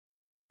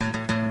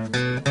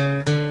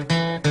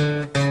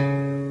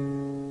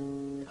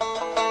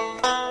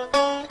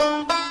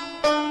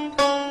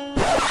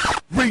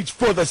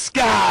for the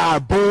sky,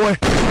 boy.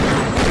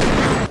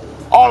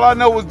 All I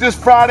know is this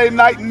Friday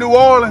night in New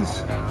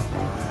Orleans,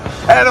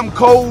 Adam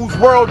Cole's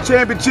World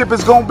Championship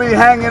is gonna be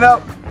hanging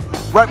up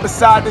right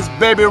beside this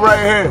baby right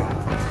here.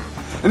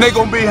 And they're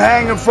gonna be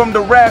hanging from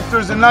the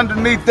rafters, and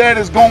underneath that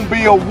is gonna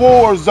be a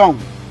war zone.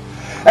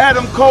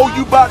 Adam Cole,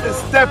 you about to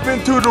step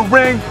into the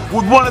ring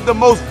with one of the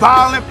most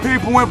violent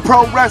people in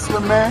pro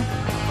wrestling, man.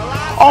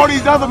 All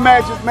these other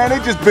matches, man, they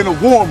just been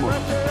a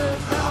warm-up.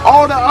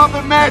 All the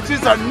other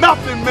matches are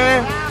nothing,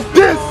 man.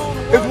 This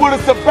is what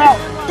it's about.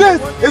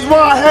 This is why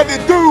I had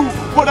to do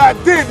what I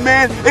did,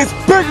 man. It's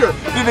bigger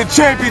than the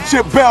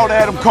championship belt,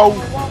 Adam Cole.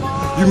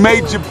 You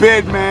made your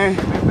bed, man.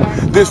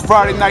 This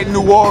Friday night in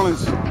New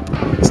Orleans,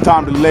 it's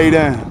time to lay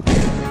down.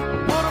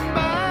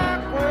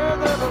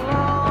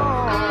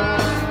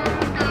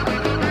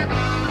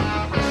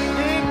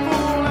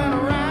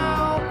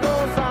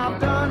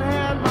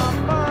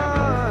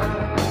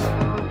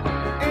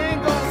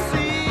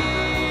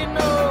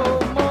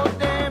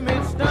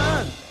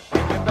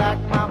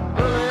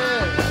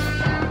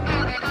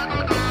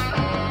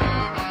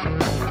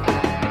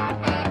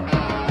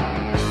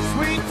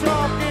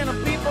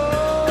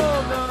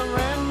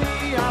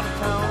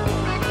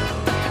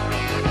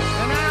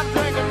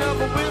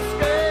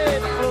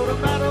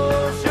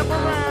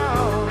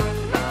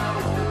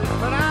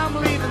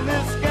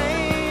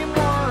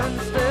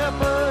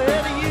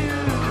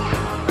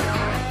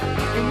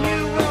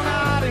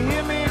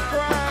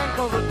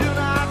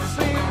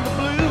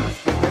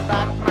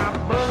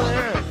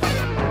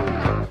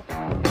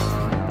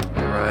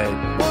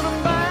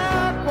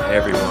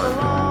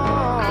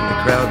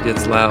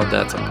 Gets loud,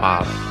 that's a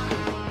pop.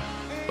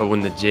 But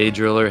when the J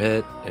Driller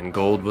hit and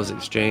gold was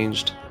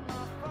exchanged,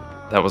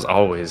 that was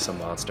always a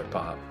monster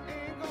pop.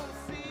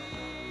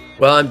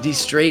 Well, I'm D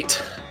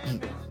Straight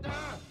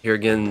here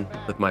again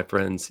with my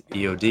friends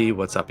EOD.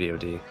 What's up,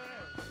 EOD?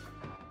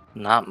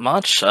 Not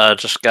much.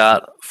 Just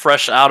got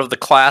fresh out of the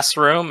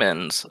classroom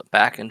and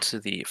back into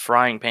the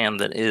frying pan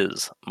that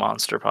is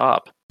Monster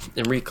Pop.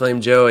 And Reclaim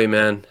Joey,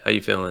 man. How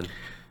you feeling?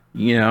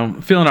 You know,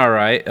 feeling all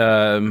right.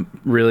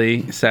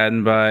 Really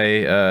saddened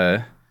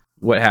by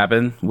what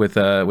happened with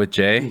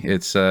Jay.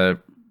 It's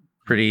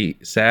pretty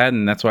sad,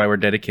 and that's why we're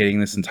dedicating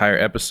this entire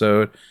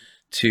episode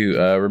to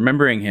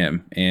remembering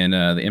him and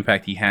the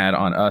impact he had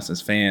on us as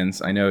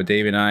fans. I know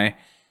Dave and I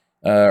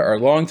are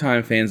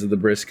longtime fans of the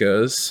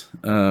Briscoes.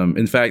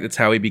 In fact, that's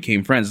how we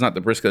became friends. Not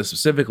the Briscoes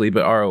specifically,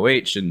 but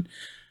ROH. And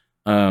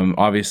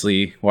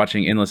obviously,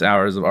 watching endless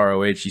hours of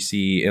ROH, you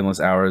see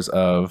endless hours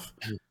of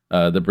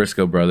the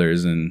Briscoe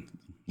brothers, and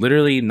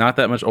literally not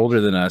that much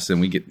older than us,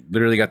 and we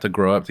literally got to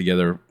grow up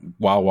together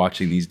while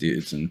watching these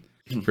dudes, and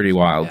pretty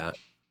wild. Yeah.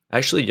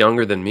 Actually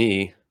younger than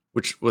me,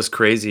 which was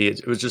crazy.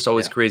 It was just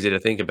always crazy to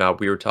think about.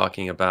 We were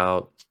talking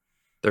about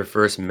their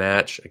first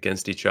match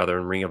against each other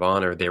in Ring of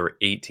Honor. They were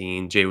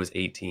 18, Jay was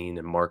 18,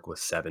 and Mark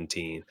was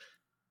 17.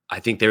 I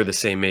think they were the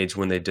same age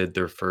when they did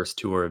their first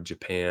tour of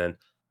Japan.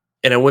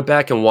 And I went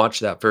back and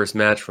watched that first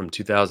match from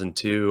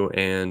 2002,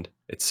 and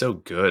it's so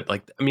good.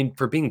 Like, I mean,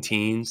 for being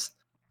teens,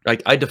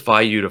 like, I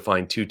defy you to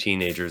find two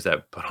teenagers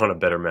that put on a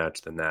better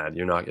match than that.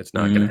 It's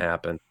not going to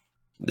happen.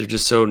 They're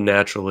just so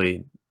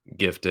naturally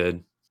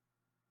gifted.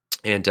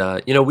 And,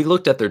 we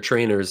looked at their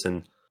trainers,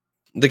 and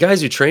the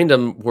guys who trained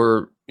them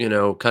were,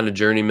 kind of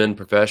journeyman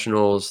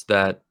professionals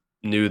that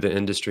knew the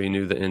industry,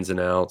 knew the ins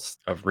and outs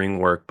of ring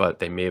work, but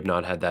they may have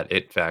not had that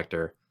it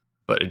factor.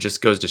 But it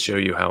just goes to show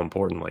you how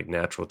important, like,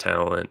 natural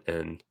talent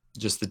and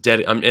just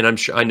the I'm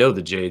sure I know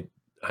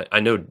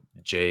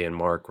Jay and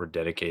Mark were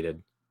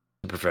dedicated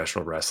to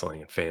professional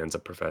wrestling and fans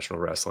of professional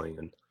wrestling,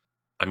 and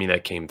I mean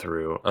that came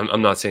through.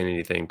 I'm not saying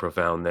anything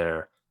profound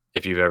there.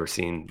 If you've ever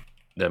seen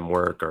them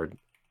work, or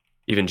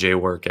even Jay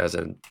work as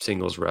a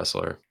singles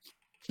wrestler,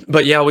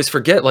 but yeah, I always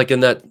forget, like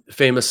in that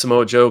famous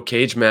Samoa Joe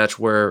cage match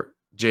where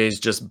Jay's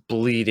just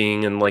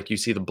bleeding and like you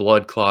see the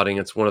blood clotting.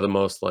 It's one of the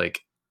most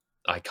like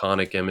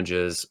iconic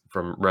images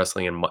from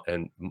wrestling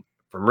and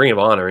from Ring of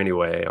Honor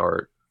anyway.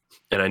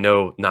 And I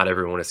know not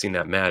everyone has seen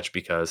that match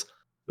because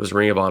it was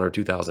Ring of Honor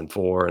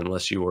 2004,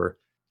 unless you were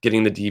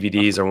getting the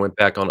DVDs or went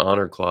back on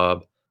Honor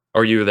Club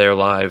or you were there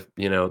live.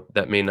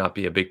 That may not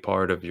be a big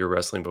part of your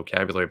wrestling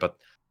vocabulary, but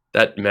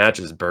that match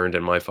is burned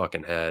in my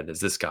fucking head, as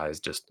this guy is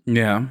just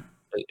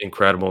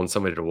incredible and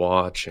somebody to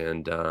watch.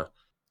 And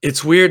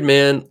it's weird,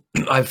 man.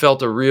 I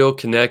felt a real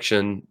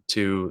connection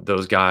to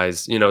those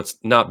guys. It's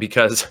not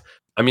because,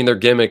 I mean, their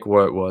gimmick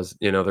was,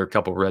 they're a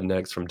couple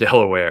rednecks from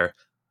Delaware,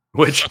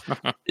 which,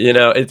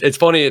 it's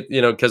funny,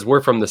 because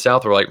we're from the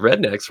South. We're like,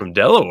 rednecks from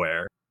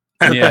Delaware.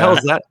 What the hell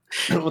is that?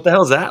 What the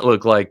hell does that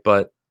look like?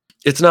 But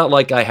it's not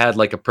like I had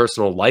like a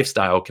personal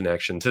lifestyle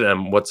connection to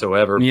them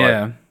whatsoever.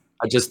 Yeah.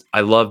 But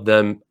I loved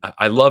them.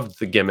 I loved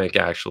the gimmick,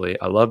 actually.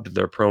 I loved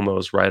their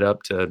promos right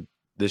up to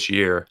this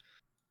year.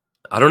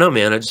 I don't know,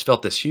 man. I just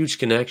felt this huge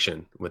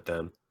connection with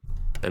them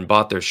and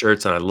bought their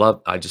shirts.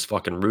 And I just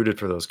fucking rooted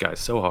for those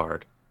guys so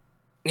hard.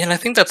 Yeah, and I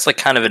think that's like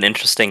kind of an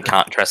interesting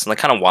contrast, and like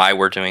kind of why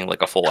we're doing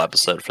like a full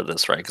episode for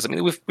this, right? Because I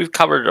mean, we've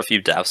covered a few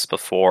deaths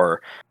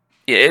before,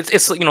 Yeah,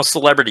 it's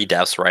celebrity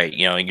deaths, right?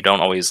 You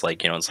don't always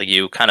it's like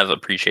you kind of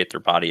appreciate their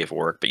body of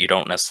work, but you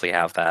don't necessarily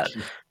have that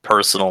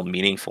personal,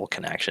 meaningful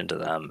connection to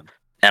them.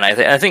 And I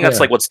think that's Yeah.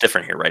 like what's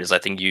different here, right? Is I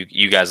think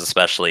you guys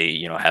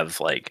especially have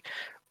like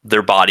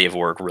their body of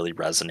work really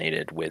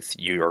resonated with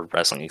your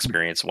wrestling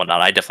experience and whatnot.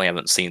 I definitely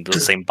haven't seen the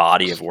same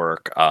body of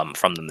work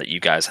from them that you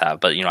guys have,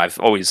 but I've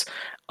always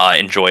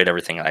enjoyed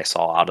everything that I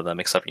saw out of them,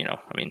 except I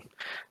mean,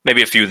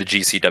 maybe a few of the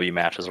GCW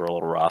matches were a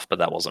little rough, but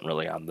that wasn't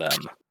really on them.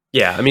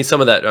 Yeah, I mean,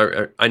 some of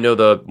that. I know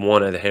the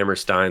one at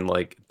Hammerstein,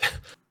 like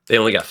they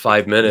only got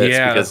 5 minutes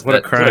Yeah, because what a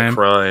what a crime.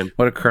 crime.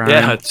 What a crime.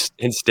 Yeah, it's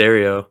in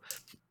stereo.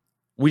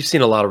 We've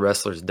seen a lot of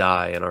wrestlers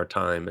die in our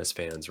time as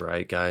fans,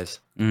 right, guys?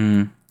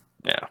 Mm.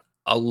 Yeah.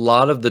 A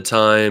lot of the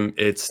time,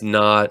 it's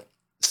not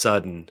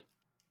sudden.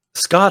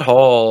 Scott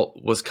Hall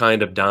was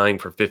kind of dying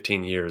for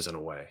 15 years in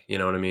a way. You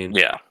know what I mean?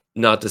 Yeah.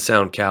 Not to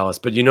sound callous,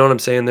 but you know what I'm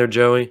saying there,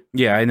 Joey?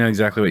 Yeah, I know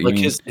exactly what you Like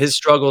mean. his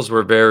struggles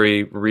were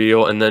very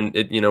real, and then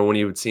when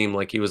he would seem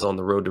like he was on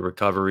the road to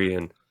recovery,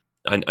 and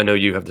I know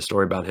you have the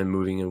story about him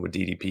moving in with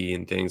DDP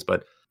and things,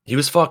 but he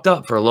was fucked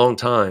up for a long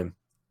time,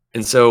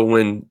 and so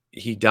when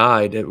he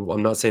died,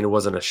 I'm not saying it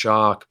wasn't a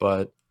shock,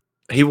 but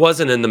he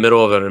wasn't in the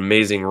middle of an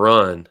amazing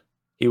run.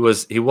 He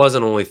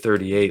wasn't only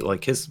 38.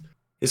 Like his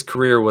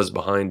career was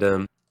behind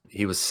him.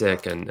 He was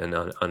sick and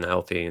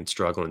unhealthy and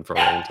struggling for a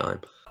long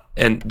time,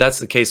 and that's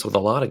the case with a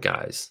lot of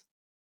guys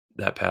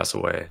that pass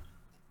away.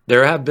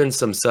 There have been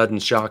some sudden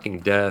shocking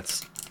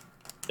deaths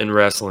in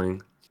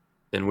wrestling,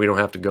 and we don't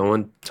have to go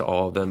into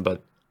all of them,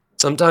 but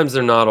sometimes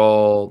they're not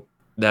all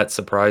that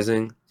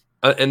surprising.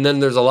 And then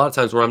there's a lot of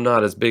times where I'm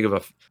not as big of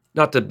a,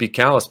 not to be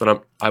callous,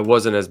 but I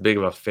wasn't as big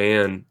of a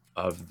fan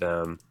of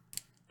them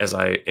as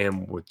I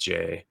am with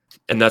Jay.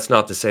 And that's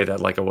not to say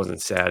that like I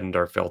wasn't saddened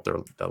or felt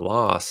the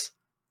loss.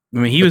 I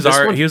mean, he was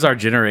our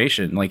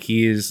generation. Like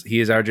he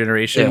is our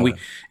generation. Yeah. We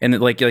and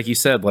like you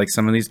said, like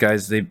some of these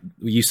guys,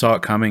 you saw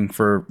it coming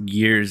for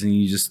years, and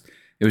it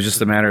was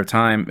just a matter of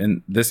time.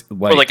 And this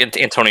like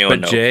Antonio,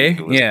 but Inoki, Jay,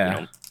 who was,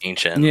 yeah,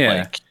 ancient,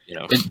 yeah,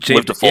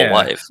 lived a full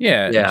life.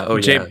 Yeah, Yeah. Oh,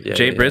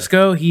 Jay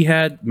Briscoe, he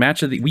had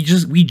match of the. We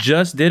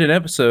just did an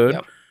episode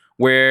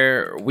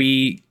where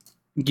we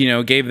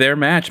gave their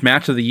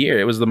match of the year.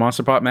 It was the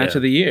Monster Pop match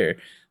of the year.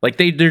 Like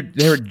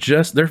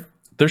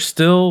they're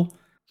still.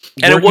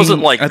 And it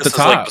wasn't like at this the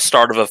is top. like the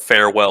start of a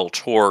farewell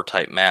tour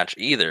type match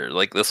either.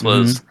 Like this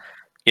was,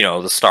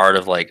 the start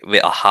of like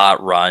a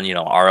hot run.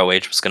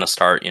 ROH was going to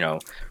start,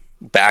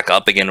 back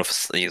up again with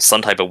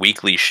some type of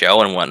weekly show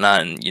and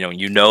whatnot. And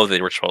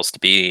they were supposed to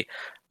be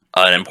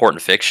an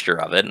important fixture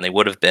of it, and they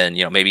would have been,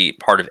 maybe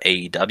part of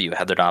AEW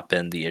had there not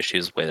been the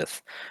issues with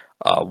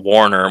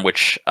Warner,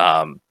 which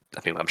I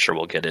mean I'm sure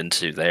we'll get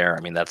into there.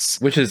 I mean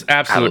which is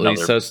absolutely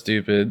so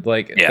stupid.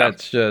 Like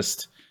that's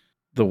just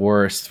the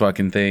worst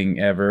fucking thing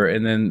ever.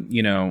 And then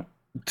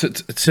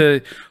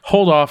to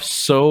hold off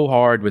so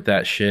hard with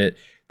that shit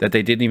that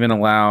they didn't even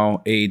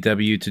allow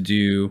AEW to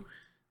do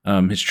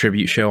his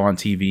tribute show on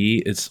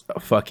TV. It's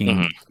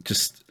fucking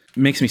just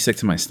makes me sick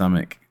to my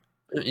stomach.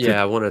 Yeah,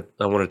 I want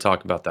to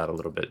talk about that a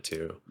little bit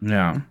too.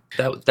 Yeah,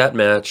 that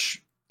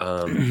match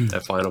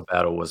at Final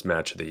Battle was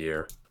match of the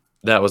year.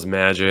 That was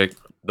magic.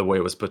 The way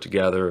it was put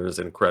together is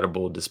an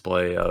incredible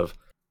display of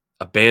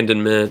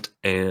abandonment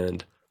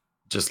and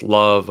just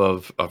love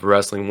of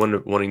wrestling,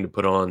 wanting to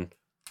put on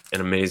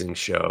an amazing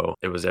show.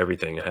 It was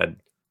everything. It had,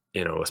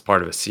 it was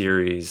part of a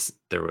series.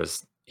 There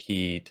was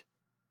heat.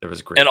 There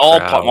was great. And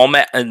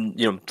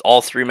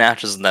all three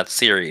matches in that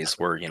series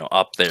were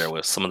up there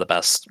with some of the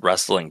best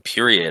wrestling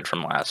period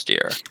from last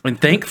year. And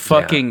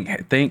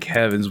thank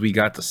heavens we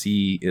got to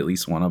see at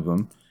least one of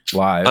them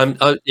live. And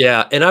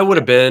I would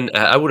have been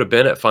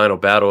at Final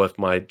Battle if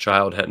my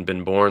child hadn't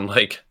been born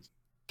like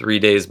 3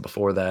 days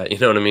before that. You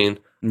know what I mean?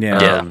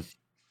 Yeah.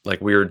 Like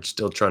we were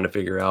still trying to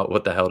figure out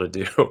what the hell to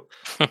do.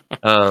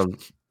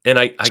 And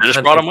I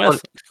just brought him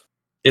with.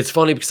 It's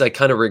funny because I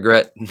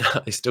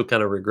still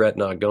kind of regret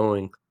not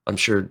going. I'm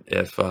sure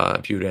if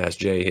you'd asked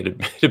Jay,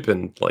 he'd have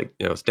been like,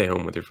 stay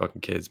home with your fucking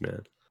kids,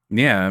 man.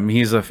 Yeah, I mean,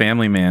 he's a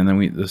family man,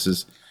 and this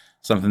is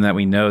something that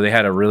we know. They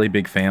had a really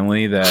big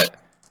family that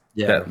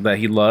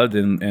he loved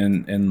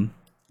and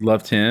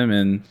loved him,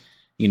 and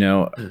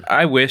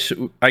I wish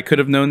I could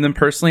have known them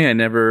personally. I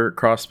never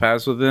crossed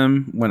paths with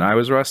them when I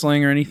was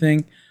wrestling or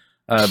anything.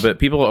 But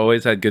people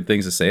always had good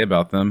things to say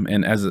about them.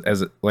 And as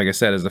like I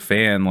said, as a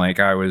fan, like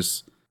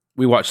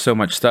we watched so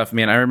much stuff.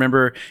 Man, I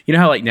remember,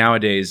 how like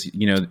nowadays,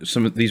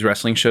 some of these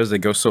wrestling shows, they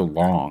go so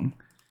long.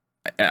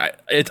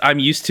 I'm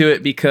used to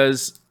it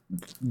because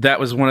that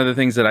was one of the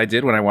things that I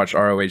did when I watched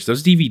ROH.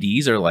 Those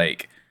DVDs are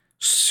like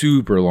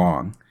super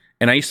long.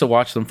 And I used to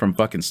watch them from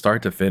fucking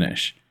start to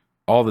finish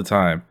all the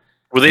time.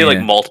 Were they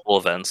like multiple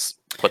events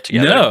put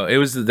together?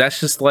 No, that's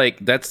just like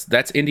that's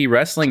indie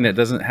wrestling that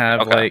doesn't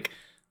have like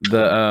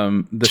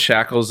the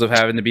shackles of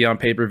having to be on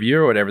pay-per-view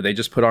or whatever. They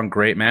just put on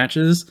great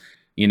matches,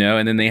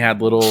 and then they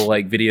had little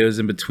like videos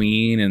in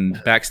between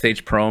and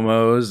backstage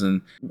promos.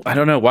 And I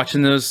don't know,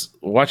 watching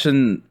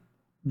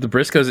the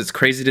Briscoes, it's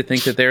crazy to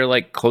think that they're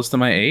like close to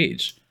my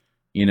age,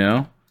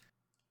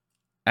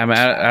 I'm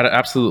at an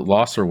absolute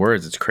loss for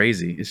words. It's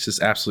crazy. It's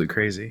just absolutely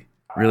crazy.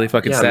 Really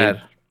fucking Yeah, I sad.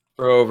 mean,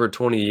 for over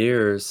 20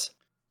 years,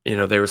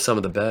 they were some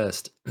of the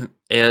best.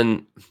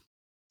 And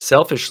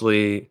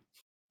selfishly,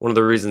 one of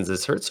the reasons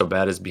this hurt so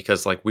bad is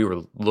because like we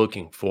were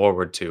looking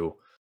forward to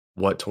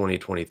what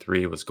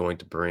 2023 was going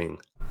to bring.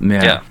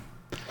 Yeah.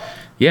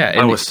 Yeah.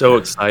 I was so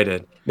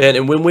excited, man.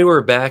 And when we were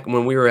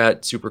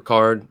at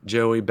Supercard,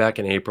 Joey, back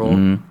in April,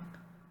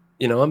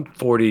 I'm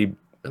 40,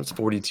 I was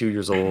 42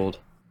 years old,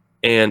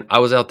 and I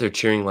was out there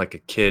cheering like a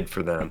kid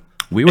for them.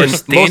 We were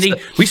standing.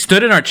 We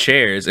stood in our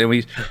chairs, and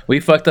we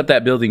fucked up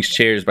that building's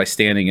chairs by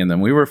standing in them.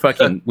 We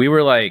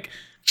were like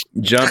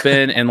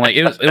jumping, and like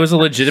it was a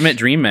legitimate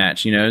dream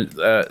match.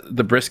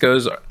 The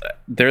Briscoes,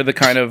 they're the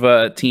kind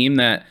of team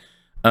that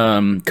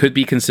could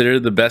be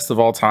considered the best of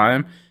all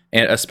time,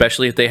 and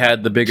especially if they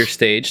had the bigger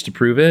stage to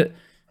prove it.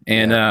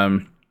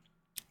 And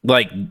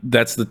like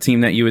that's the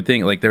team that you would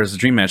think like there's a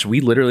dream match. We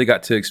literally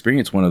got to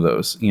experience one of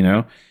those,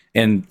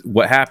 And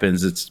what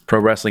happens? It's pro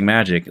wrestling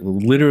magic.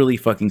 Literally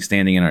fucking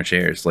standing in our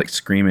chairs, like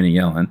screaming and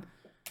yelling.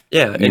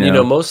 Yeah,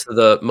 and most of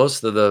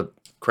the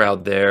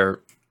crowd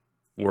there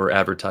were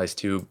advertised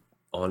to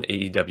on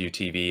AEW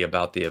TV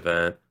about the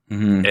event,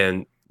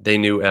 and they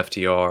knew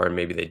FTR, and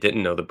maybe they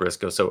didn't know the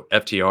Briscoe. So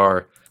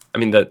FTR, I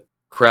mean, the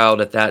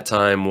crowd at that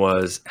time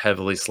was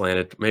heavily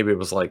slanted. Maybe it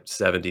was like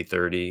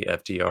 70-30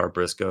 FTR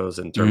Briscoes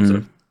in terms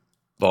of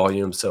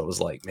volume. So it was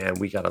like, man,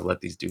 we got to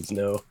let these dudes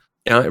know.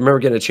 And I remember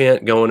getting a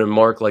chant going, and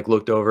Mark like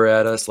looked over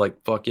at us like,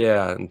 fuck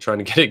yeah, and trying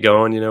to get it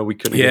going. We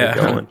couldn't get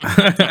it going.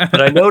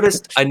 But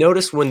I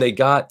noticed when they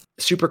got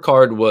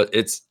Supercard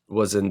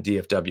was in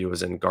DFW,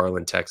 was in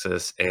Garland,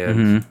 Texas,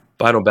 and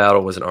Final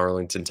Battle was in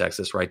Arlington,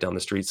 Texas, right down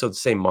the street. So the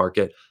same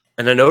market.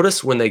 And I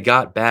noticed when they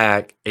got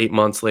back 8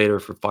 months later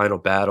for Final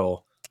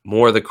Battle,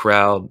 more of the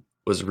crowd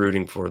was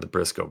rooting for the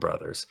Briscoe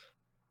brothers,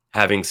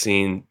 having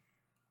seen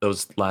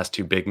those last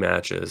two big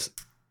matches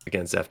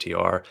against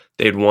FTR.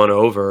 They'd won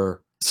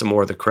over some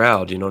more of the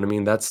crowd, you know what I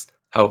mean? That's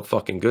how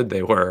fucking good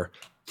they were.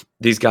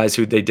 These guys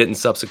who they didn't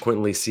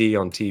subsequently see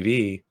on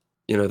TV,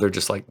 they're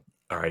just like,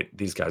 all right,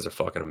 these guys are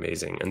fucking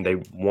amazing, and they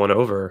won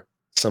over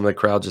some of the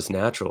crowd just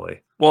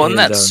naturally. Well, and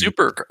that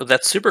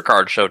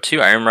Supercard show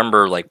too. I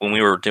remember like when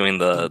we were doing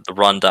the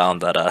rundown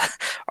that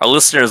our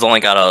listeners only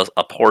got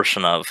a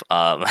portion of,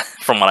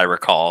 from what I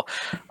recall.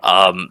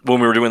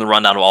 When we were doing the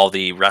rundown of all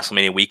the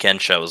WrestleMania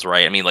weekend shows,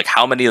 right? I mean, like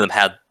how many of them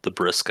had the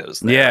Briscoes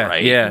there, yeah,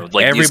 right? Yeah,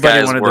 like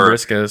everybody wanted the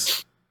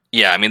Briscoes.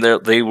 Yeah, I mean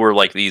they were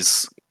like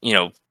these,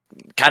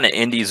 kind of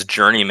indies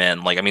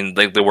journeymen. Like I mean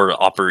they were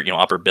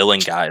upper billing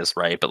guys,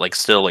 right? But like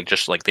still like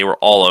just like they were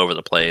all over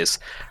the place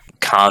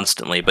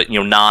constantly, but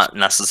not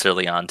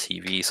necessarily on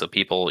TV. So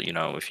people,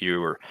 if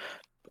you were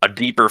a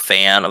deeper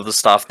fan of the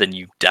stuff, then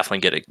you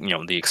definitely get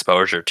the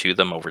exposure to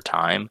them over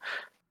time,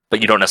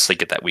 but you don't necessarily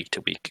get that week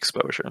to week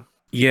exposure.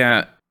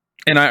 Yeah.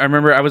 And I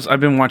remember I've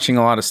been watching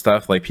a lot of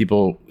stuff, like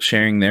people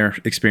sharing their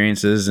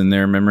experiences and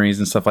their memories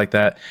and stuff like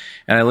that.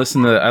 And I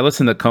listened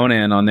to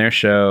Conan on their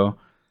show,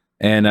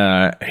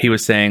 and he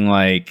was saying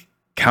like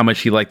how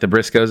much he liked the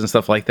Briscoes and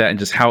stuff like that, and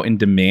just how in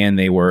demand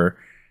they were,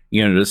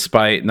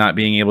 despite not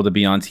being able to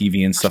be on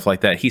TV and stuff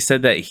like that. He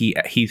said that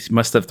he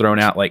must have thrown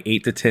out like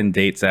 8 to 10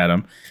 dates at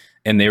him,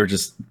 and they were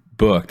just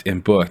booked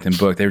and booked and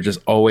booked. They were just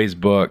always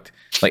booked.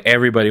 Like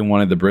everybody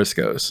wanted the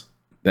Briscoes.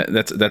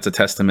 That's a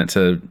testament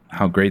to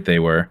how great they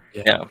were.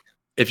 Yeah.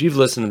 If you've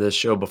listened to this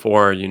show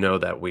before, you know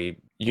that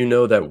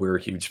we're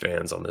huge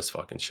fans on this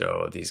fucking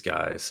show of these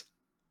guys,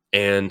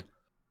 and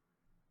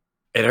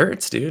it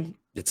hurts, dude.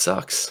 It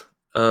sucks.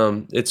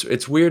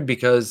 It's weird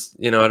because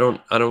I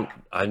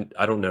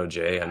don't know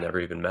Jay. I never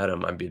even met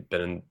him.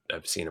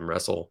 I've seen him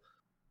wrestle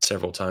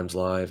several times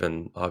live,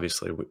 and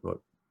obviously we've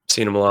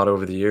seen him a lot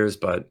over the years.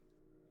 But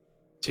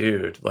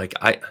dude, like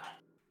it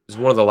was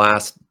one of the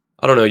last.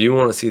 I don't know. You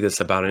want to see this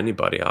about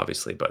anybody,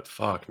 obviously, but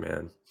fuck,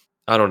 man.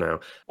 I don't know.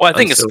 Well, I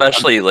think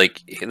especially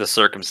like the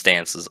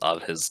circumstances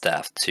of his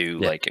death too.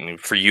 Yeah. Like, I mean,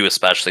 for you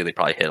especially, they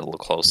probably hit a little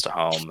close to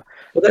home.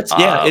 Well, that's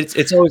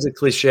it's always a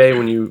cliche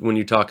when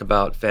you talk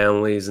about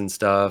families and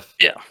stuff.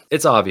 Yeah,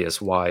 it's obvious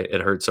why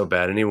it hurts so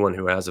bad. Anyone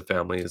who has a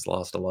family has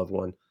lost a loved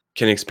one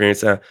can experience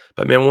that.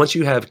 But man, once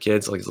you have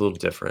kids, like it's a little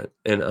different.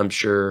 And I'm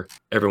sure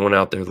everyone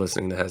out there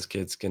listening that has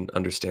kids can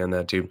understand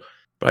that too.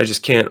 But I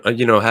just can't.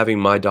 Having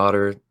my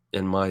daughter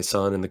and my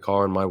son in the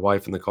car and my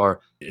wife in the car,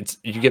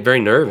 you get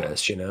very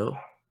nervous.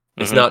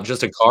 It's not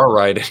just a car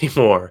ride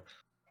anymore.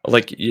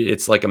 Like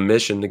it's like a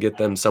mission to get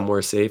them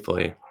somewhere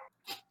safely.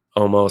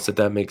 Almost, if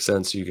that makes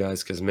sense to you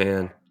guys, because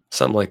man,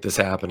 something like this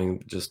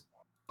happening, just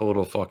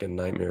total fucking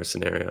nightmare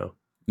scenario.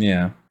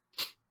 Yeah.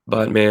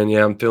 But man,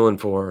 yeah, I'm feeling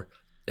for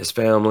his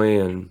family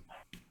and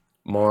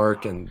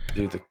Mark and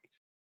the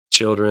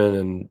children,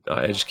 and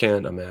I just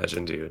can't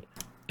imagine, dude.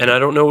 And I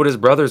don't know what his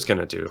brother's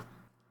gonna do.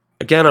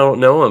 Again, I don't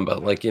know him,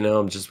 but like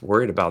I'm just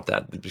worried about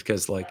that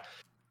because like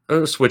I'm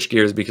gonna switch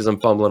gears because I'm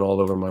fumbling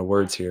all over my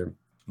words here.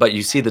 But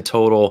you see the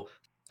total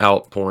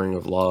outpouring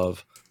of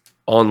love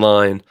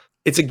online.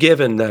 It's a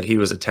given that he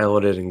was a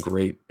talented and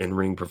great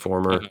in-ring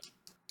performer,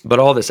 but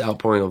all this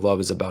outpouring of love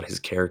is about his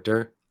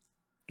character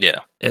Yeah.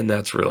 And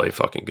that's really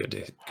fucking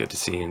good to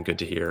see and good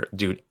to hear.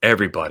 Dude,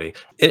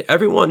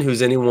 everyone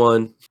who's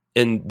anyone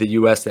in the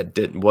US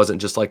that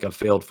wasn't just like a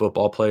failed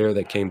football player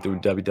that came through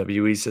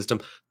WWE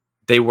system,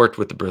 they worked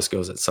with the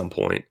Briscoes at some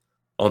point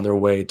on their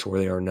way to where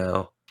they are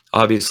now.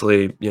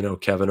 Obviously,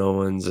 Kevin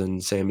Owens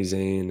and Sami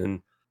Zayn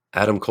and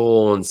Adam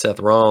Cole and Seth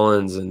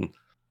Rollins and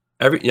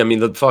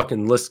the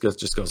fucking list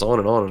just goes on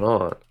and on and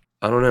on.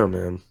 I don't know,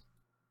 man.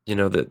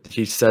 That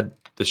he said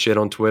the shit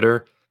on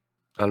Twitter.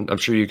 I'm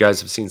sure you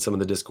guys have seen some of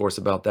the discourse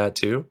about that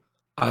too.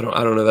 I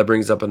don't know. That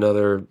brings up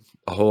a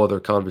whole other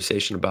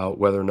conversation about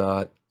whether or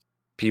not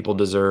people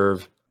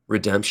deserve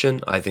redemption.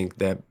 I think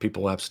that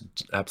people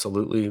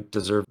absolutely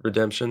deserve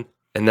redemption.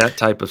 And that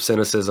type of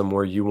cynicism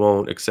where you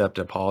won't accept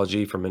an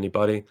apology from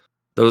anybody,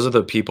 those are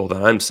the people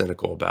that I'm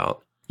cynical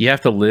about. You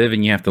have to live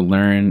and you have to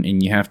learn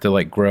and you have to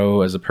like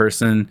grow as a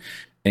person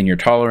and your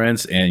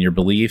tolerance and your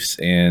beliefs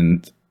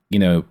and,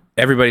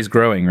 everybody's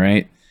growing,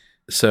 right?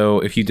 So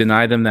if you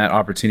deny them that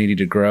opportunity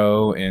to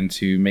grow and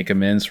to make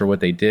amends for what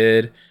they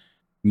did,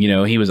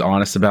 he was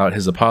honest about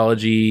his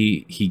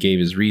apology. He gave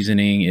his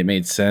reasoning. It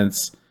made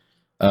sense.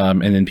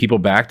 And then people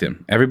backed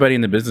him. Everybody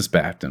in the business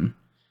backed him.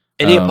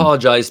 And he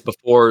apologized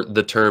before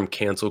the term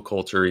cancel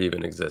culture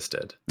even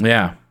existed.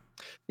 Yeah.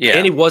 Yeah.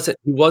 And he wasn't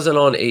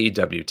on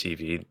AEW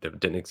TV. That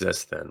didn't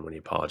exist then when he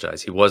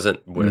apologized. He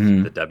wasn't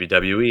with the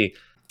WWE.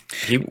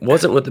 He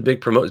wasn't with the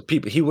big promoters.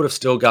 People, he would have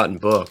still gotten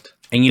booked.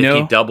 And if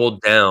he doubled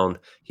down,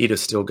 he'd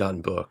have still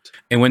gotten booked.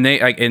 And when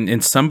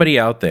and somebody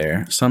out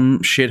there,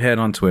 some shithead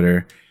on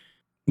Twitter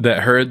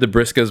that heard the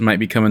Briscoes might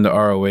be coming to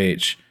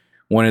ROH,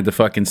 wanted to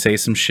fucking say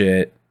some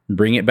shit,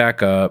 bring it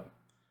back up,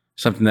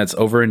 something that's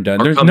over and done.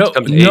 There's no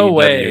AEW,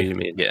 way. You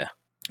mean? Yeah.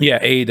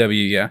 Yeah,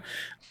 AEW, yeah.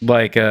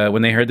 Like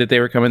when they heard that they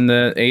were coming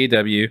to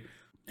AEW,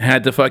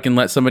 had to fucking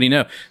let somebody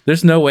know.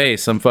 There's no way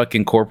some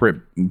fucking corporate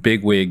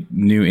bigwig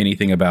knew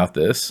anything about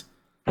this.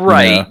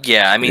 Right.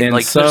 Yeah. I mean, And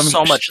like, there's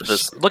so much of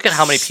this. Look at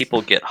how many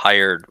people get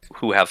hired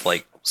who have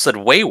like said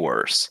way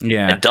worse.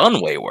 Yeah. And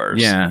done way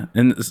worse. Yeah.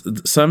 And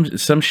some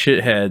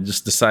shithead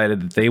just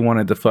decided that they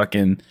wanted to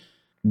fucking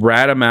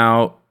rat him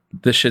out.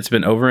 This shit's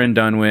been over and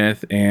done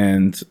with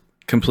and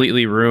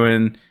completely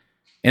ruin.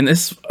 And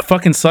this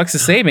fucking sucks to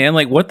say, man.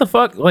 Like, what the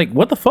fuck? Like,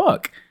 what the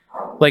fuck?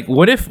 Like,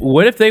 what if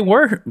they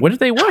were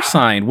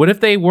signed? What if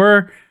they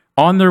were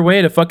on their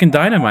way to fucking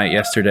Dynamite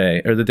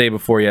yesterday or the day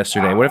before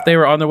yesterday? What if they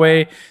were on their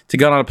way to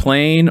get on a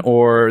plane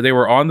or they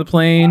were on the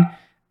plane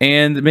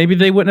and maybe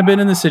they wouldn't have been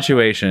in this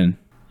situation?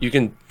 You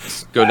can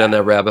go down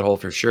that rabbit hole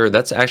for sure.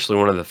 That's actually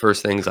one of the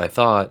first things I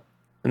thought.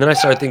 And then I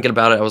started thinking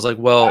about it. I was like,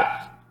 well,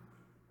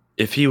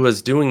 if he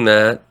was doing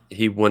that,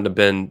 he wouldn't have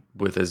been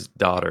with his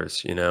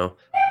daughters,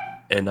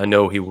 And I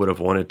know he would have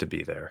wanted to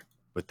be there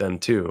with them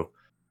too.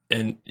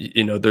 And,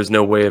 there's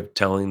no way of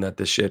telling that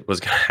this shit was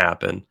going to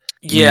happen.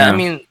 Yeah, I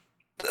mean,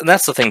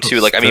 that's the thing too.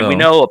 Like, I mean, we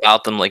know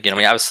about them. Like,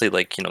 obviously,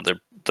 like,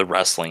 the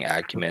wrestling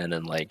acumen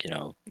and like,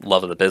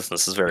 love of the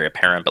business is very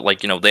apparent. But like,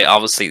 they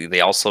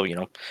also,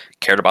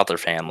 cared about their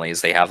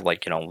families. They have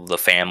like, the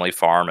family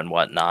farm and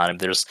whatnot. And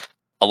there's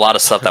a lot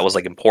of stuff that was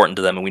like important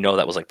to them, and we know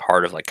that was like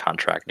part of like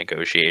contract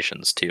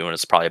negotiations too. And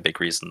it's probably a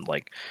big reason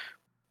like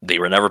they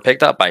were never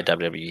picked up by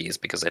WWE's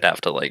because they'd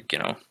have to like,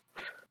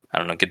 I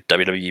don't know, get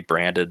WWE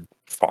branded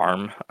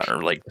farm,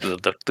 or like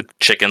the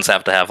chickens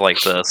have to have like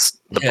the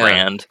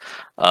brand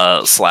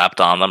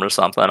slapped on them or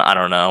something. I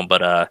don't know,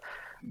 but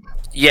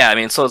yeah, I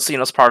mean, so it's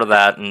it's part of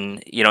that,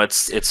 and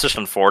it's just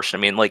unfortunate.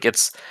 I mean, like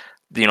it's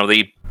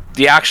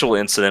the actual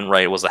incident,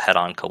 right, was a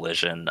head-on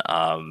collision.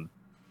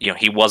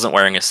 He wasn't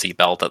wearing a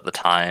seatbelt at the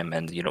time,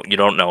 and you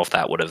don't know if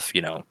that would have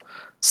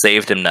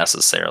saved him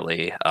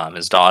necessarily.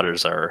 His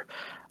daughters are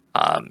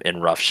in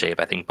rough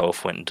shape. I think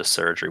both went into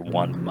surgery.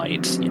 One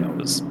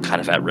was kind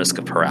of at risk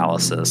of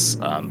paralysis.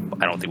 I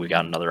don't think we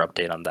got another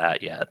update on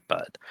that yet,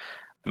 but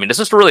I mean, it's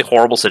just a really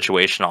horrible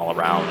situation all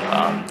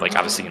around. Like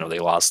obviously, they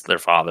lost their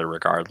father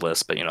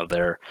regardless, but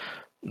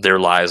their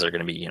lives are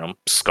going to be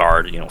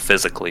scarred,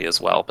 physically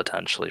as well,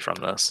 potentially from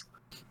this.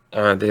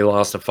 They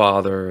lost a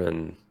father,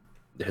 and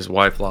his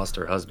wife lost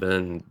her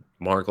husband.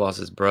 Mark lost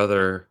his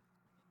brother.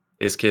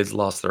 His kids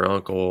lost their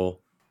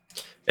uncle,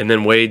 and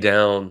then way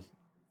down,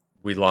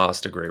 we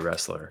lost a great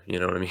wrestler. You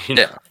know what I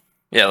mean?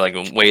 Yeah, like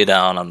way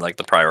down on like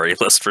the priority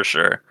list for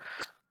sure.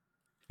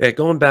 Yeah,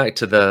 going back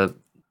to the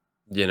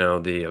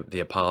the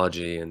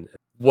apology and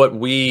what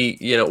we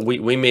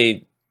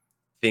may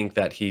think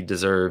that he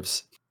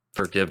deserves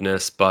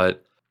forgiveness,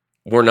 but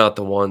we're not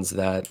the ones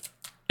that.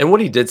 And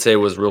what he did say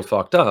was real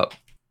fucked up.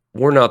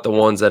 We're not the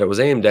ones that it was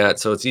aimed at,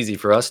 so it's easy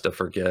for us to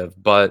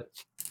forgive. But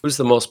who's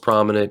the most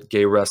prominent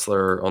gay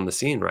wrestler on the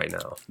scene right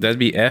now? That'd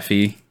be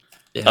Effie.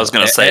 Yeah. I was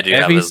gonna say, do you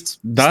have his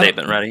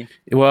statement ready?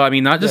 Well, I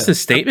mean, not just his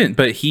statement,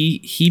 but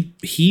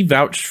he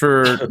vouched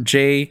for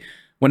Jay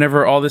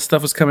whenever all this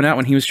stuff was coming out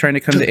when he was trying to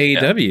come to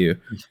AEW,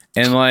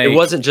 and like it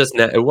wasn't just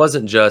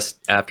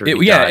after. It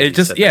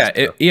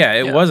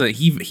wasn't.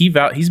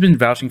 He's been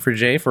vouching for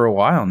Jay for a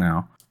while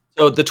now.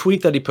 So the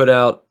tweet that he put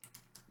out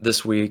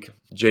this week,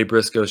 Jay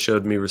Briscoe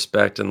showed me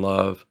respect and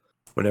love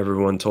when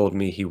everyone told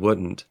me he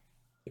wouldn't.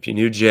 If you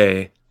knew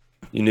Jay,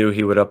 You knew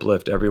he would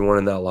uplift everyone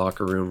in that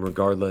locker room,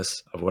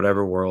 regardless of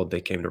whatever world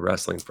they came to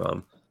wrestling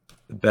from.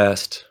 The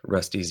best,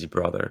 rest easy,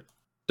 brother.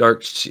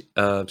 Dark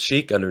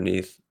Sheik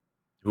underneath,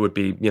 who would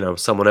be,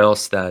 someone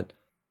else that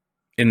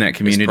in that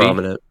community. is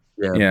prominent.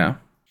 Yeah.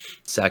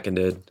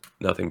 Seconded,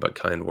 nothing but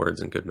kind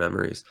words and good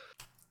memories.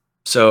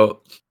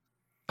 So,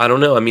 I don't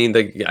know. I mean,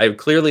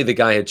 clearly the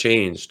guy had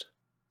changed.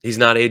 He's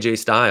not AJ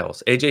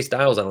Styles. AJ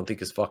Styles, I don't think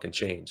has fucking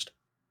changed.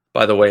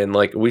 By the way, and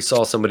like we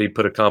saw somebody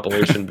put a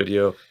compilation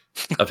video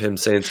of him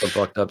saying some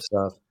fucked up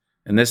stuff.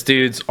 And this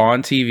dude's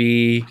on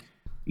TV,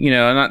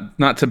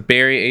 not to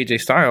bury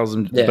AJ Styles,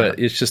 but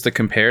it's just a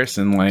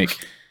comparison. Like,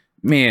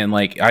 man,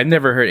 like I've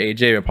never heard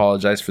AJ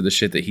apologize for the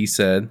shit that he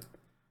said.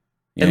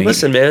 And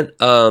listen, man,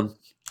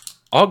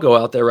 I'll go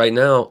out there right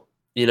now.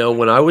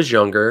 When I was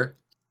younger,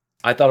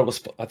 I thought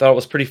it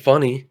was pretty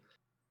funny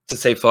to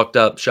say fucked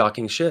up,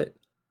 shocking shit.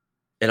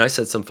 And I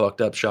said some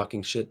fucked up,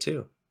 shocking shit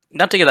too.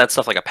 Not to give that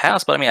stuff like a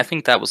pass, but I mean, I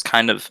think that was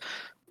kind of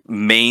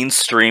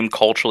mainstream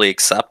culturally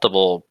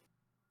acceptable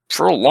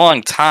for a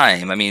long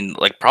time. I mean,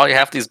 like probably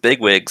half these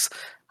bigwigs,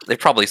 they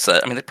probably still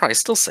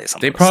say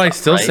something. They probably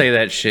still say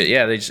that shit.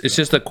 Yeah, it's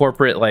just a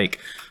corporate like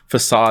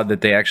facade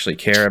that they actually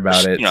care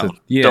about it.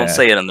 Don't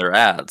say it in their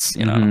ads.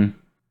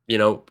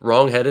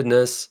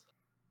 Wrongheadedness.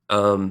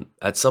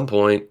 At some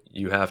point,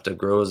 you have to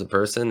grow as a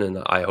person,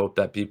 and I hope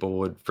that people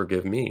would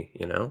forgive me.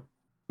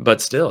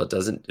 But still, it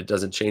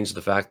doesn't change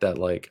the fact that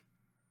like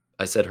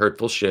I said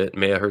hurtful shit.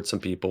 May have hurt some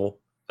people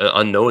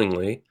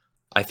unknowingly.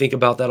 I think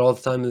about that all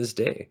the time to this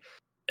day.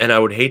 And I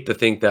would hate to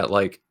think that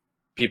like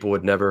people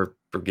would never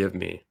forgive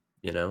me,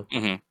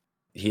 Mm-hmm.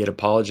 He had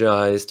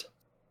apologized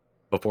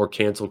before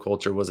cancel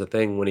culture was a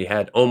thing when he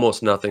had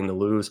almost nothing to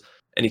lose,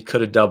 and he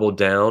could have doubled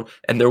down,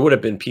 and there would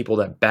have been people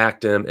that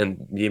backed him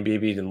and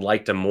maybe even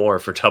liked him more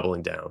for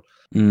doubling down.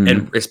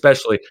 And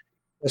especially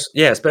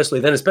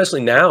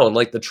now in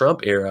like the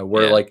Trump era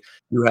where like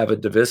you have a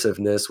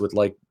divisiveness with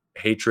like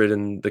hatred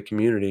in the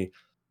community.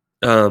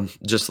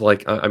 Just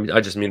like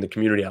I just mean the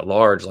community at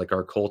large, like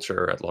our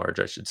culture at large,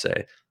 I should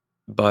say.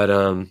 But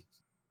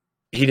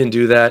he didn't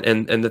do that,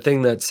 and the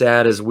thing that's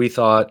sad is we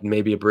thought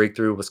maybe a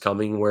breakthrough was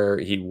coming where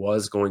he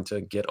was going to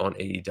get on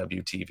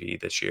AEW TV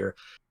this year,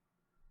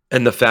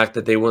 and the fact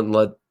that they wouldn't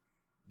let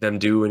them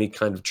do any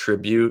kind of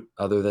tribute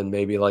other than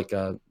maybe like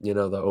the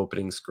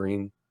opening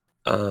screen.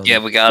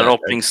 We got an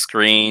opening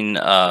screen.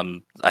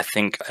 I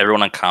think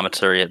everyone on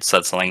commentary had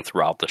said something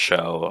throughout the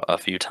show a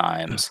few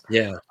times.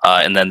 Yeah.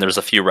 And then there's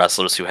a few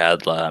wrestlers who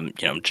had,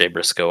 Jay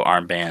Briscoe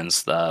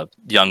armbands. The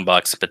Young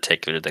Bucks in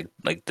particular, they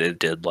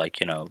did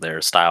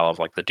their style of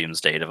like the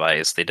Doomsday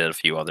Device. They did a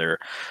few other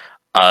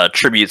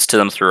tributes to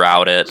them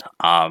throughout it.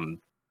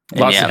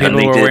 Lots of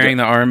people were wearing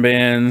the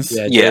armbands.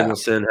 Yeah,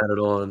 Danielson had it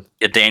on.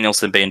 Yeah,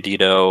 Danielson,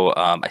 Bandito.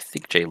 I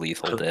think Jay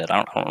Lethal did.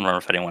 I don't remember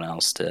if anyone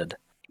else did.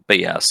 But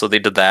yeah, so they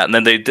did that, and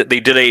then they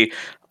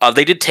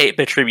did tape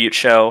a tribute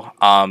show.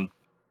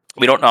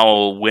 We don't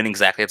know when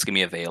exactly it's gonna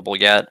be available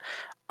yet,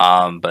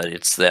 but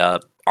it's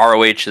the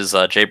ROH's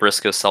Jay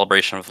Briscoe's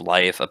Celebration of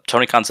Life.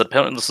 Tony Khan said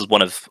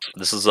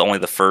this is only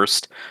the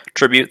first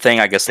tribute thing.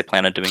 I guess they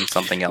plan on doing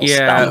something else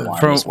down the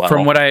line as well.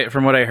 From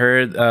what I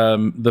heard,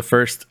 the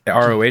first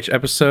ROH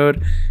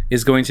episode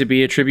is going to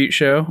be a tribute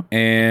show,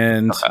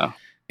 and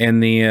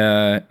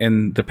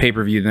the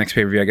pay-per-view, the next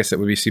pay-per-view, I guess it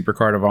would be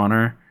Supercard of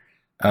Honor.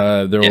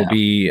 There will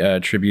be a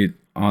tribute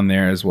on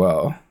there as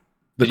well.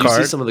 Did you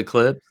see some of the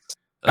clips?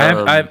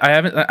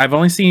 I've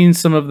only seen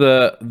some of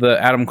the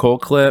Adam Cole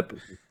clip.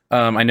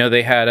 I know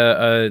they had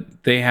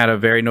a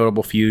very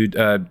notable feud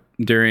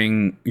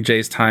during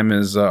Jay's time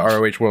as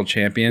ROH World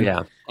Champion.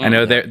 Yeah, I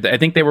know I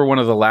think they were one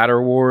of the ladder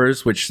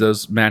wars, which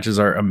those matches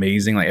are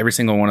amazing. Like every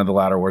single one of the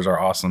ladder wars are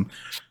awesome.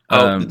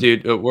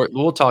 Dude,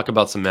 we'll talk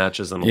about some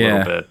matches in a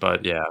little bit,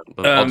 but yeah,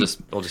 I'll just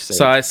say.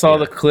 So I saw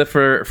the clip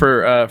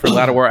for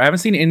Ladder War. I haven't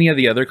seen any of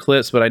the other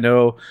clips, but I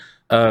know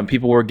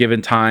people were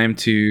given time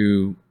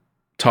to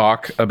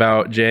talk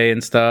about Jay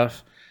and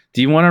stuff.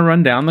 Do you want to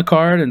run down the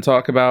card and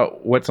talk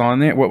about what's on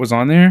there, what was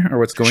on there, or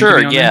what's going to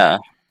be on there?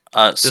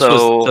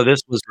 So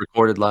this was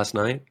recorded last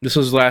night. This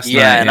was last night.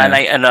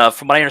 And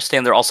from what I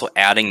understand, they're also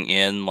adding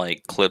in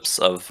like clips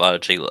of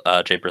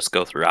Jay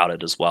Briscoe throughout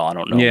it as well. I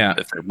don't know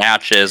if they're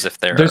matches, if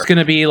there's going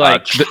to be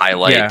like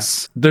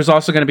highlights. There's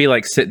also going to be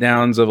like sit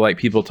downs of like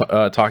people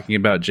talking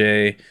about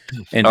Jay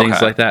and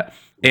things like that.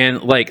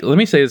 And like, let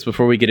me say this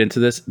before we get into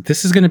this.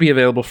 This is going to be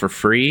available for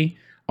free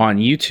on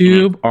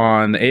YouTube,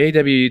 on the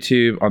AAW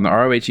YouTube, on the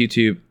ROH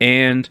YouTube,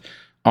 and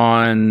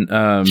on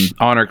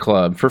Honor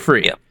Club for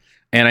free. Yep.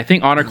 And I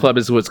think Honor Club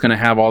is what's going to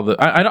have all the.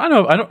 I don't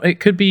know. It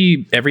could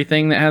be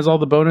everything that has all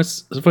the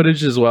bonus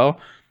footage as well.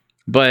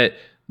 But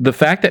the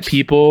fact that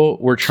people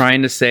were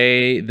trying to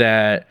say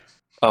that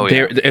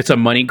it's a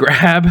money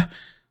grab,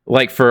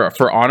 like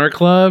for Honor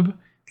Club,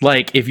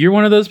 like if you're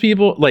one of those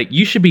people, like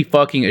you should be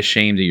fucking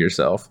ashamed of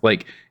yourself.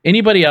 Like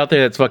anybody out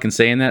there that's fucking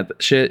saying that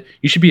shit,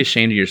 you should be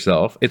ashamed of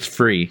yourself. It's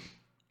free.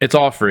 It's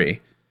all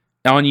free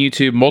on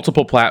YouTube,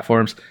 multiple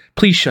platforms.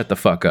 Please shut the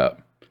fuck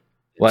up.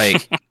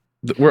 Like.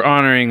 We're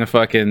honoring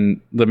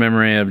the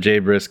memory of Jay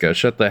Briscoe.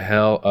 Shut the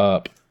hell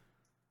up.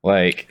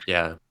 Like,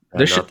 Yeah, there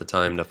not should, the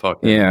time to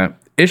fucking yeah,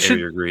 air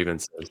your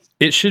grievances.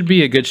 it should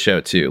be a good show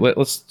too.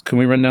 Can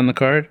we run down the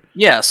card?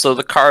 Yeah, so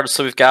the card,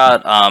 so we've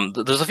got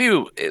there's a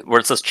few where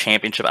it says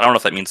championship. I don't know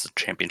if that means the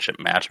championship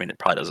match. I mean, it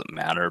probably doesn't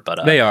matter,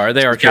 but They are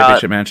we've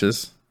championship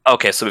matches.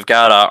 Okay, so we've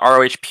got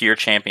ROH Pure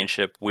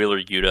Championship,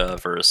 Wheeler Yuta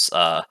versus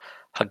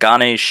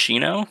Hagane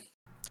Shino.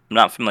 I'm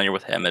not familiar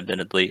with him,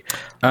 admittedly.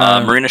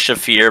 Marina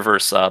Shafir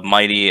versus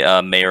Mighty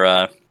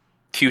Mayra.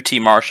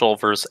 QT Marshall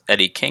versus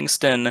Eddie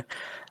Kingston.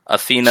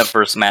 Athena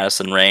versus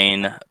Madison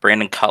Rain.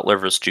 Brandon Cutler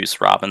versus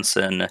Juice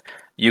Robinson.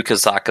 Yuka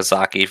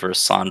Sakazaki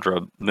versus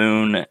Sandra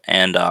Moon.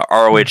 And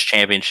ROH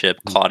Championship,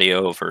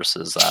 Claudio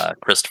versus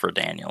Christopher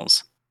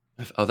Daniels.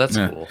 Oh, that's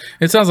cool.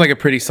 It sounds like a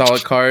pretty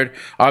solid card.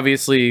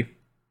 Obviously,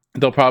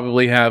 they'll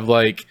probably have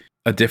like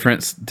a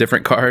different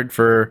card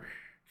for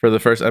the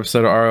first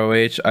episode of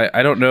ROH.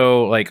 I don't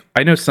know. Like,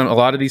 I know a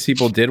lot of these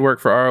people did work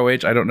for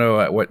ROH. I don't know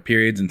at what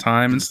periods in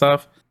time and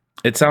stuff.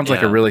 It sounds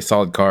like a really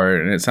solid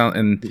card,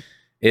 and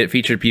it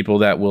featured people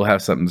that will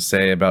have something to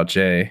say about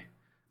Jay.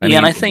 I mean,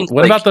 and I think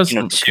what about those?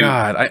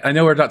 God, I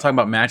know we're not talking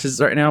about matches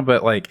right now,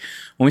 but like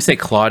when we say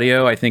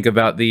Claudio, I think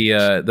about the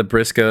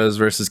Briscoes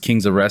versus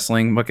Kings of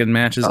Wrestling fucking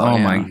matches. Oh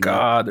my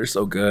God, they're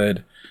so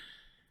good.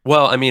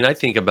 Well, I mean, I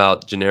think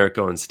about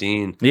Generico and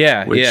Steen.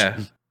 Yeah.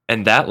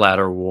 And that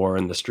ladder war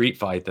and the street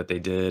fight that they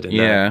did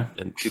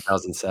in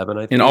 2007,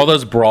 I think. And all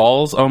those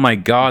brawls. Oh my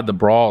God, the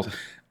brawls.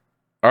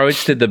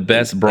 ROH did the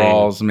best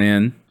brawls,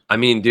 man. I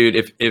mean,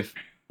 dude,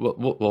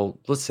 well,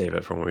 let's save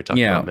it for when we talk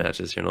about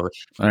matches. You know.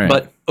 All right.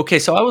 But okay,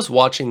 so I was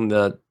watching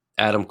the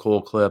Adam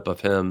Cole clip of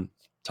him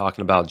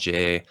talking about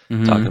Jay,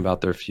 talking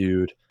about their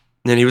feud.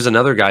 And then he was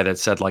another guy that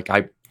said, like,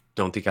 I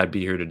don't think I'd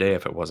be here today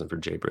if it wasn't for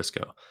Jay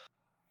Briscoe.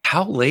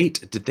 How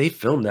late did they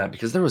film that?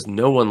 Because there was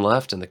no one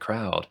left in the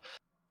crowd.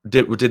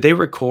 Did they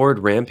record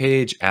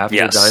Rampage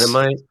after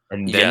Dynamite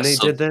and then they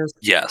did this?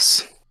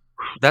 Yes.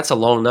 That's a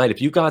long night. If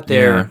you got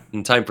there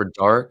in time for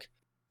dark,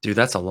 dude,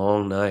 that's a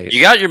long night.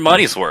 You got your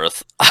money's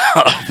worth.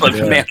 But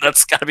man,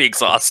 that's got to be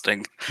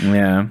exhausting.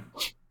 Yeah.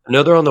 I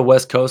know they're on the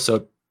West Coast,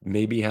 so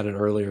maybe had an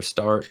earlier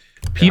start.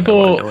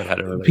 People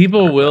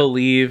will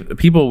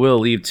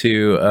leave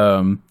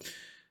too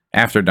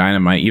after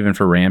Dynamite, even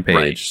for Rampage.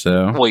 Right.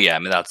 So well, yeah, I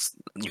mean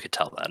you could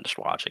tell that just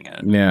watching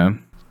it. Yeah.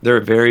 There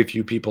are very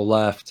few people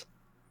left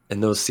in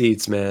those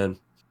seats, man.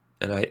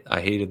 And I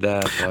hated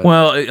that.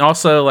 Well,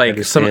 also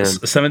like some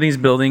of these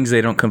buildings,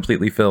 they don't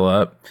completely fill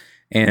up,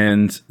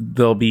 and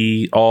they'll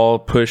be all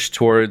pushed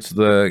towards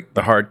the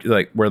hard,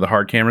 like where the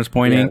hard camera's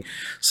pointing. Yeah.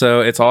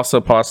 So it's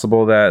also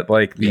possible that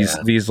like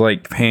these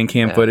like hand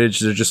cam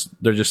footage,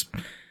 they're just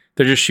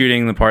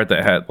shooting the part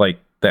that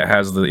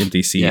has the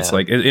empty seats. Yeah.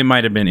 Like it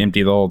might have been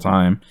empty the whole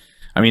time.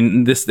 I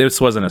mean, this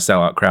wasn't a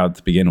sellout crowd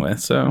to begin with,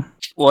 so.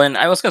 Well, and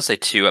I was going to say,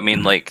 too, I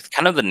mean, like,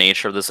 kind of the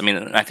nature of this, I mean,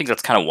 I think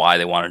that's kind of why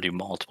they want to do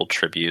multiple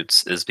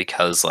tributes, is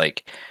because,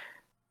 like,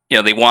 you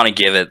know, they want to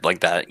give it,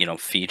 like, that, you know,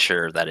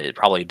 feature that it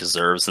probably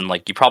deserves, and,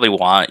 like, you probably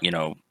want, you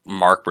know,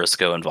 Mark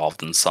Briscoe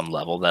involved in some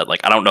level that,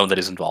 like, I don't know that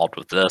he's involved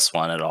with this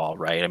one at all,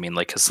 right? I mean,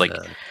 like, because, like,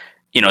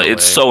 you know,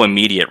 it's so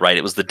immediate, right?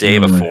 It was the day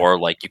before,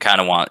 like, you kind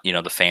of want, you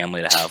know, the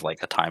family to have,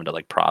 like, a time to,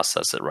 like,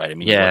 process it, right? I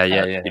mean, you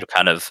know,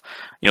 kind of,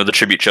 you know, the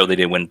tribute show they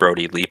did when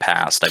Brody Lee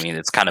passed, I mean,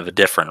 it's kind of a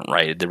different,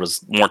 right? There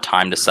was more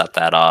time to set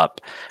that up,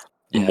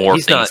 more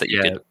things that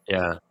you could...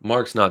 Yeah,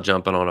 Mark's not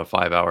jumping on a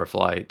 5-hour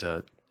flight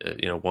to,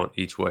 you know, one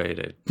each way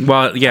to...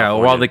 Well, yeah,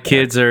 while the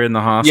kids are in the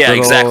hospital. Yeah,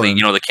 exactly.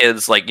 You know, the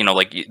kids, like, you know,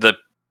 like,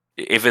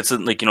 if it's,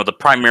 like, you know, the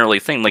primarily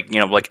thing, like,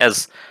 you know, like,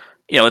 as...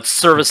 You know, it's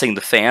servicing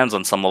the fans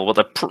on some level.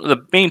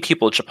 The main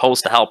people it's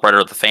supposed to help, right,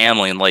 are the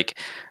family. And, like,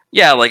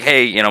 yeah, like,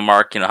 hey, you know,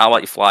 Mark, you know, how about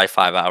you fly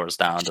 5 hours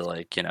down to,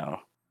 like, you know,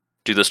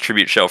 do this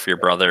tribute show for your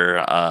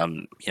brother?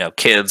 You know,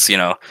 kids, you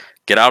know,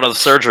 get out of the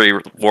surgery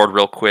ward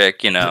real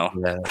quick, you know.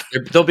 Yeah.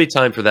 There'll be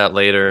time for that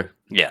later.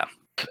 Yeah.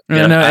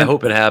 I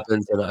hope it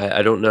happens. And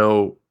I don't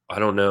know.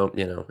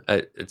 You know,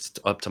 it's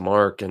up to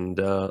Mark. And,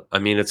 I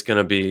mean, it's going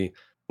to be,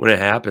 when it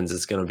happens,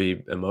 it's going to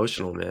be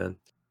emotional, man.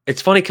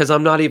 It's funny because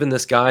I'm not even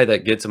this guy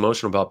that gets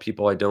emotional about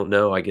people I don't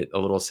know. I get a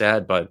little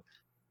sad, but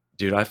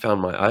dude, I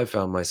found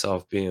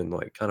myself being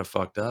like kind of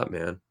fucked up,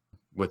 man,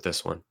 with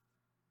this one.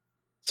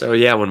 So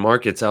yeah, when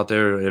Mark gets out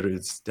there,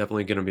 it's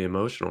definitely going to be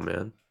emotional,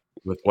 man,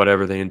 with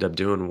whatever they end up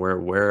doing,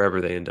 wherever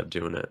they end up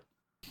doing it.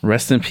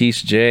 Rest in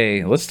peace,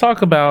 Jay. Let's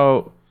talk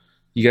about.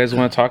 You guys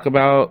want to talk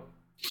about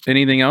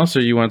anything else,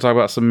 or you want to talk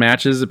about some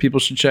matches that people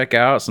should check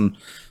out, some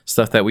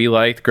stuff that we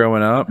liked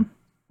growing up?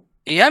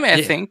 Yeah, I mean,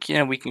 I think, you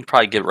know, we can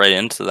probably get right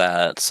into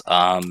that.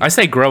 I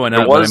say growing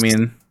up, but I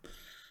mean...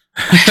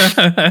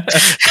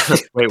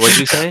 Wait, what'd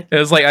you say? It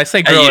was like, I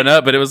say growing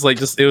up, but it was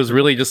like it was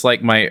really just like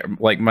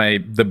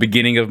the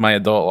beginning of my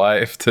adult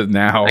life to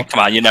now. Like, come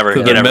on, you never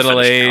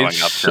middle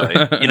age. Growing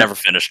up, really. You never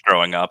finished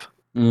growing up.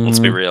 Let's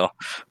be real.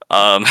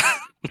 I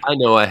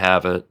know I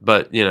haven't,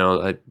 but, you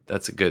know,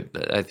 that's a good...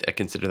 I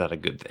consider that a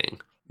good thing.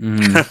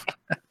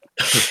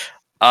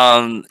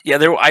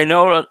 I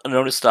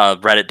noticed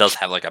Reddit does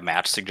have like a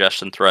match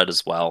suggestion thread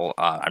as well.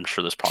 I'm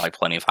sure there's probably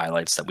plenty of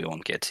highlights that we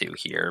won't get to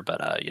here, but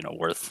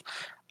worth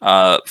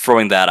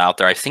throwing that out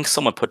there. I think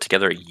someone put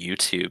together a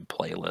YouTube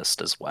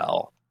playlist as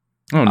well.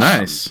 Oh,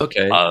 nice.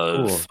 Okay,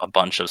 Of cool. a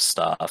bunch of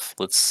stuff.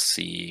 Let's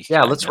see.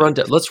 Yeah, let's run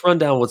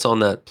down what's on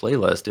that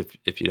playlist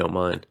if you don't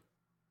mind.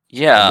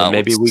 Yeah, and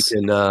then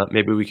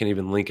maybe we can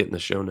even link it in the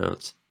show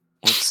notes.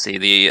 Let's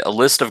see a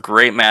list of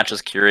great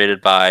matches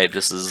curated by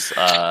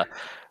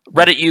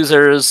Reddit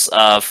users,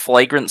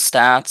 Flagrant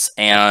Stats,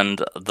 and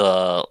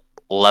the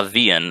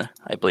Levian,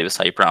 I believe is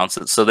how you pronounce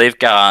it. So they've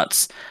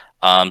got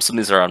some of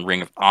these are on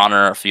Ring of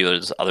Honor, a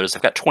few others.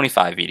 They've got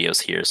 25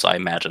 videos here, so I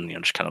imagine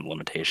just kind of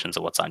limitations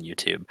of what's on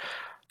YouTube.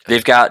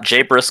 They've got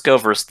Jay Briscoe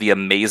versus the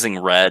Amazing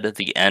Red.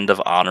 The End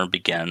of Honor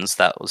Begins.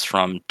 That was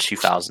from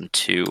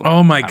 2002.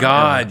 Oh my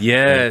god,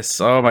 yes.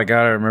 Oh my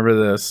god, I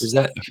remember this.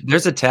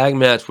 There's a tag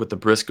match with the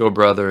Briscoe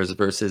brothers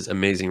versus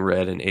Amazing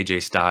Red and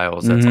AJ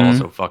Styles. That's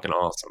also fucking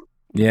awesome.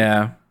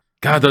 Yeah.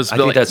 God, I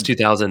think that's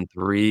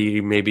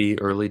 2003, maybe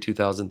early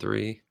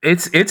 2003.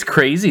 It's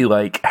crazy,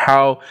 like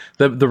how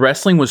the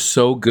wrestling was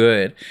so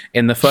good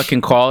and the fucking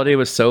quality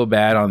was so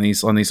bad on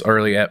these early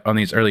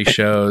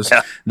shows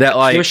that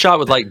like it was shot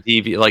with like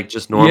DV, like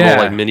just normal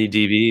like mini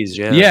DVs.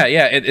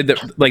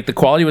 Like the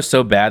quality was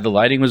so bad, the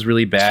lighting was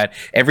really bad.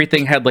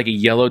 Everything had like a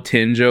yellow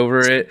tinge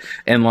over it,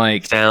 and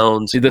like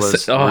sounds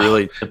was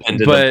really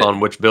dependent upon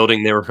which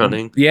building they were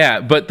running. Yeah,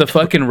 but the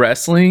fucking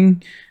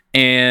wrestling.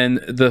 And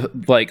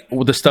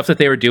the stuff that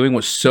they were doing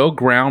was so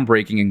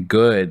groundbreaking and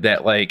good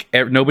that like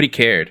nobody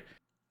cared.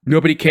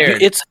 Nobody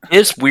cared.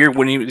 It's weird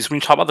when you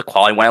talk about the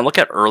quality. When I look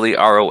at early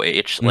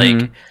ROH,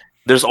 like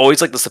there's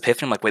always like this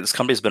epiphany. I'm like, wait, this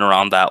company's been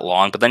around that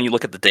long. But then you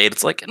look at the date,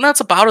 it's like, and that's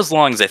about as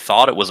long as I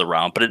thought it was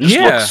around. But it just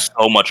looks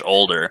so much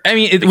older. I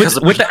mean, it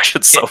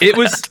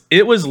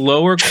was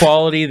lower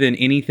quality than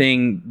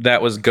anything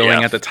that was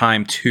going at the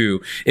time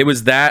too. It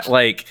was that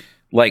like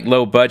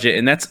low budget,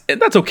 and that's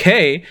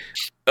okay.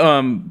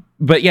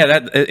 But yeah,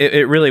 that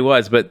it really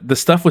was. But the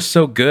stuff was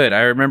so good.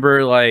 I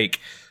remember like,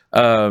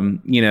 I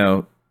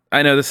know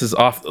this is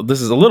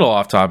a little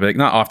off topic,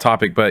 not off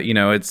topic, but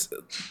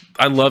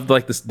I loved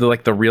like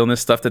the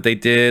realness stuff that they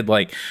did.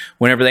 Like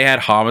whenever they had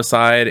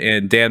Homicide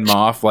and Dan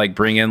Moff like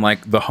bring in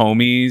like the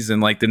homies,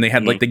 and like then they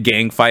had like the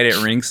gang fight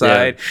at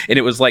ringside, and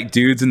it was like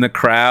dudes in the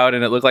crowd,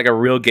 and it looked like a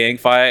real gang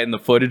fight, and the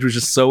footage was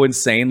just so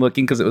insane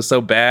looking because it was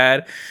so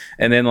bad.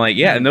 And then like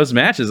in those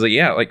matches, oh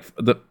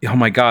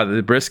my god,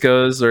 the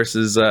Briscoes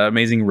versus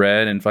Amazing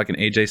Red and fucking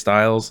AJ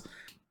Styles.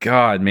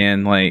 God,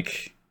 man,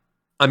 like.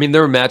 I mean,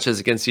 there were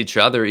matches against each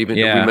other. Even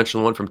we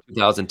mentioned one from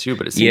 2002,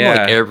 but it seemed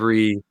like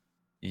every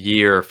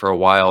year for a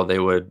while they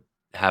would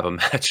have a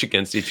match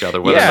against each other,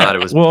 whether or not it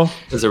was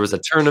because there was a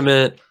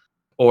tournament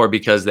or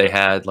because they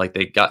had some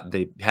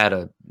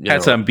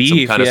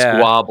beef, some kind of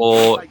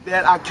squabble. Like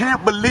that, I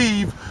can't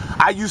believe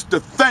I used to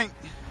think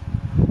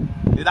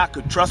that I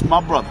could trust my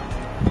brother.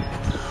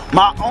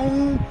 My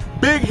own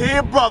big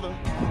head brother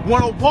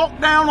want to walk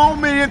down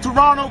on me in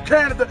Toronto,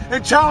 Canada,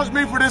 and challenge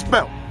me for this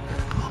belt.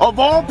 Of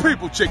all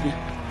people, chicken.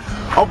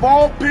 Of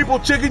all people,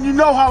 chicken, you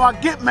know how I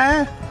get,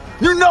 man.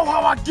 You know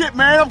how I get,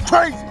 man. I'm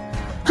crazy.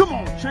 Come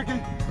on, chicken.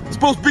 It's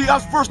supposed to be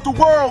us versus the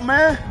world,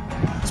 man.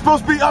 It's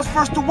supposed to be us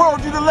versus the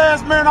world. You the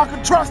last man I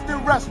can trust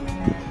in wrestling.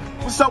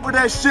 What's up with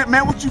that shit,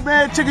 man? What you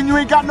mad, chicken? You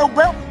ain't got no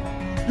belt?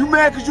 You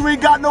mad because you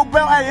ain't got no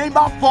belt? Hey, ain't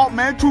my fault,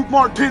 man. Truth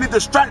Martini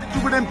distracted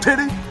you with them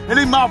titties. It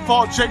ain't my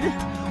fault, chicken.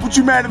 What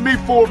you mad at me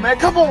for, man?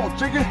 Come on,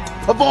 chicken.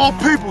 Of all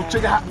people,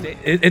 chicken.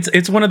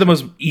 It's one of the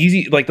most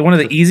easy, like one of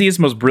the easiest,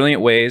 most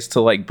brilliant ways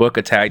to like book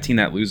a tag team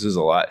that loses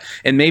a lot.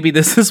 And maybe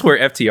this is where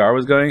FTR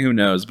was going. Who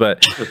knows?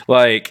 But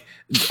like,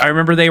 I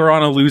remember they were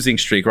on a losing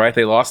streak, right?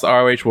 They lost the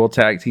ROH World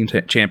Tag Team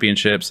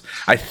Championships.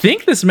 I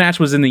think this match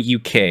was in the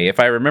UK, if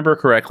I remember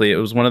correctly. It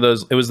was one of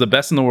those. It was the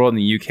best in the world in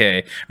the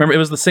UK. Remember, it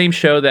was the same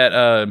show that,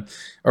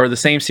 or the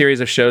same series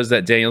of shows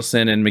that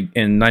Danielson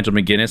and Nigel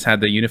McGuinness had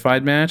the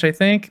unified match. I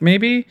think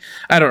maybe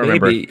I don't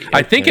remember. Maybe.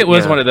 I think it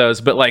was one of those.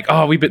 But like,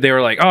 they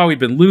were like, we've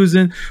been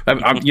losing.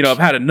 I've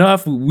had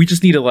enough. We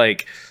just need to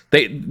like.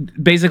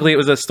 Basically it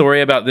was a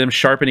story about them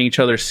sharpening each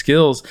other's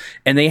skills,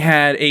 and they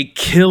had a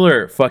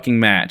killer fucking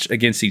match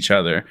against each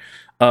other.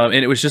 And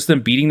it was just them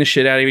beating the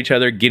shit out of each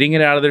other, getting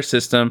it out of their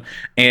system.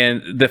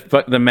 And the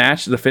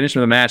finish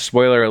of the match,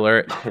 spoiler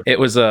alert, it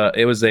was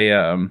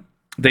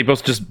they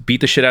both just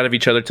beat the shit out of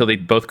each other till they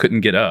both couldn't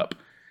get up.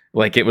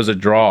 Like it was a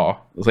draw.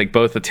 It was like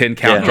both a 10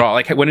 count draw.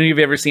 Like when have you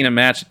ever seen a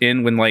match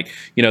end when like,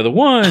 the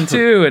 1,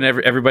 2, and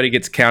everybody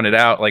gets counted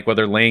out, like while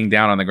they're laying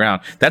down on the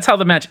ground. That's how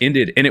the match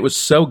ended. And it was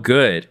so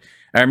good.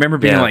 I remember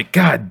being like,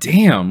 God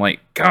damn,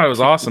 like, God, it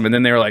was awesome. And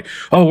then they were like,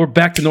 oh, we're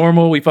back to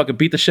normal. We fucking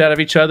beat the shit out of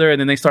each other. And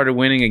then they started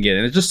winning again.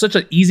 And it's just such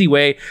an easy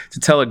way to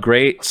tell a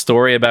great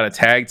story about a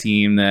tag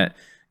team that,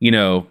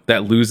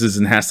 that loses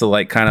and has to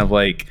like, kind of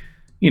like,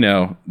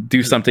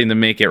 do something to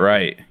make it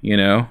right,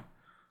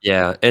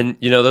 Yeah, and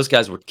those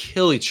guys would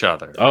kill each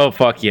other. Oh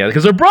fuck yeah,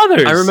 because they're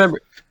brothers. I remember.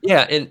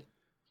 Yeah, and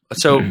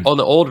so on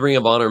the old Ring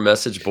of Honor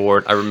message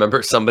board, I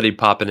remember somebody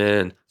popping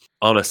in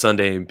on a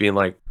Sunday and being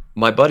like,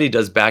 my buddy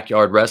does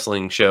backyard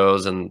wrestling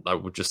shows, and I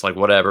would just like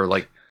whatever.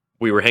 Like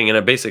we were hanging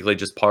at basically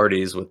just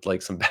parties with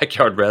like some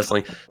backyard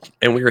wrestling,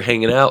 and we were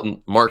hanging out.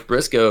 And Mark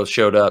Briscoe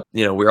showed up.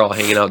 You know, we were all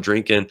hanging out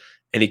drinking,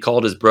 and he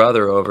called his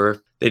brother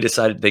over. They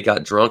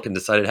got drunk and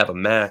decided to have a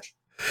match.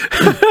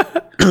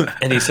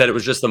 And he said it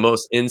was just the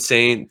most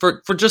insane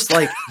for just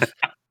like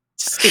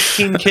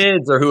 16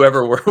 kids or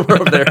whoever were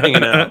over there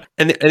hanging out.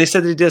 And he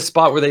said they did a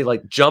spot where they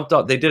like jumped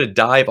up. They did a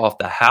dive off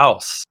the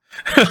house.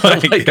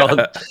 Like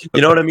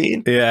you know what I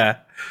mean? Yeah.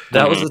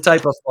 That was the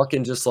type of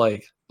fucking just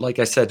like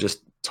I said,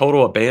 just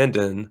total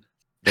abandon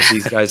that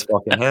these guys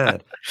fucking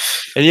had.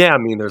 And yeah, I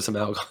mean, there's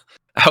some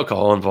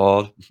alcohol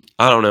involved.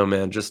 I don't know,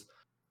 man. Just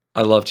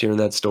I loved hearing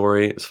that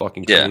story. It's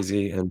fucking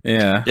crazy. And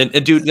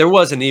dude, there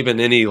wasn't even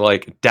any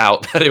like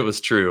doubt that it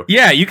was true.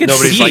 Yeah, you could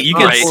see it. You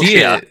could see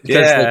it.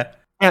 Yeah.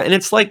 Yeah, and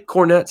it's like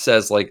Cornette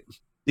says, like,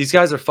 these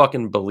guys are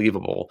fucking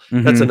believable.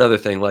 That's another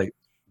thing. Like,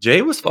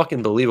 Jay was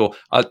fucking believable.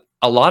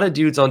 A lot of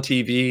dudes on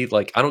TV,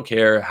 like, I don't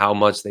care how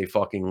much they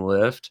fucking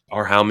lift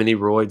or how many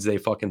roids they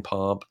fucking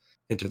pump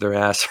into their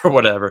ass or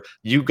whatever.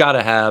 There's got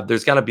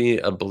to be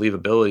a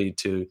believability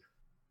to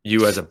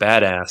you as a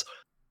badass.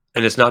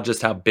 And it's not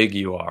just how big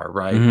you are,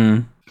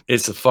 right?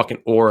 It's a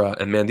fucking aura.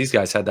 And man, these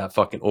guys had that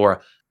fucking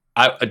aura.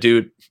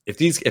 Dude,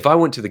 if I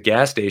went to the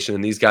gas station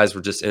and these guys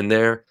were just in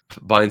there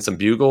buying some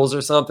bugles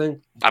or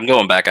something, I'm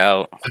going back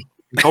out.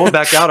 Going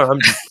back out, or I'm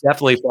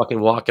definitely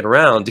fucking walking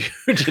around,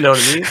 dude. You know what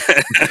I mean?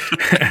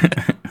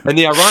 And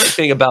the ironic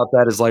thing about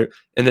that is, like,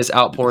 in this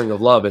outpouring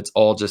of love, it's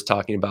all just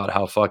talking about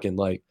how fucking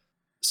like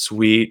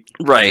sweet,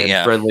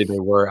 and friendly they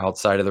were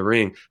outside of the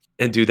ring.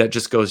 And dude, that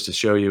just goes to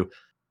show you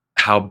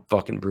how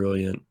fucking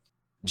brilliant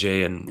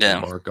Jay and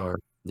Mark are.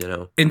 You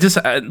know, and just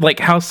like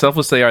how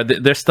selfless they are.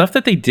 There's stuff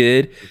that they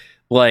did,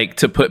 like,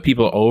 to put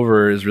people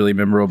over is really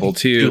memorable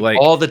too. Dude, like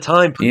all the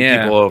time, putting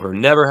people over.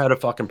 Never had a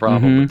fucking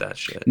problem with that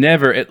shit.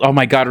 Never. Oh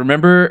my god!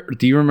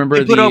 Do you remember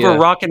they put over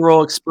Rock and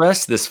Roll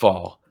Express this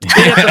fall?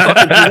 Hey,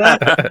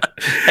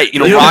 you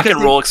know, Rock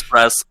and Roll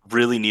Express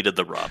really needed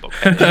the rub.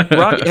 Okay.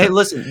 Hey,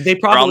 listen, they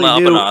probably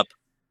knew.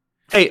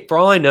 Hey, for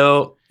all I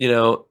know, you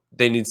know,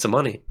 they need some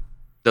money.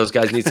 Those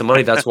guys need some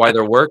money. That's why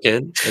they're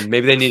working, and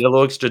maybe they need a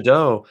little extra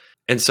dough.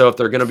 And so if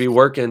they're going to be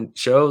working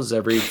shows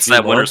every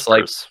few months,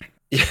 like,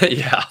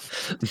 yeah,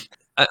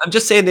 I'm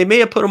just saying they may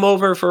have put them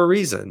over for a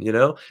reason, you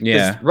know?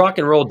 Yeah. Rock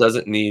and Roll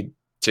doesn't need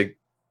to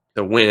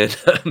win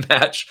a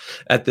match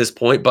at this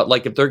point, but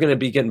like if they're going to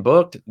be getting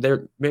booked,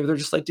 maybe they're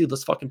just like, dude,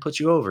 let's fucking put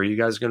you over. You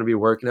guys are going to be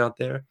working out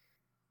there.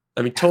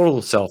 I mean,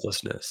 total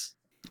selflessness.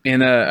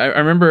 And I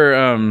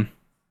remember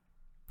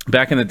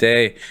back in the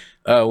day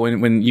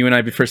when you and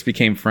I first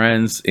became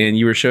friends, and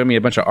you were showing me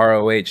a bunch of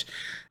ROH.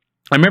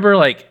 I remember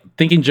like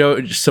thinking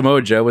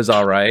Samoa Joe was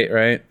all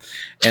right,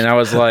 and I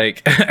was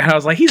like,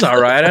 he's all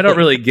right. I don't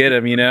really get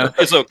him, you know.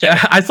 It's okay.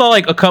 I saw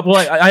like a couple.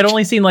 I'd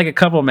only seen like a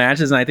couple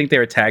matches, and I think they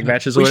were tag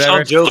matches or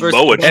whatever. Joe versus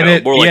Samoa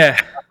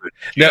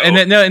Joe,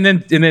 and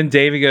then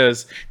Davey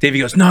goes,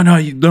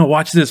 no,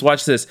 watch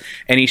this,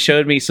 and he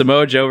showed me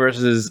Samoa Joe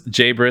versus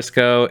Jay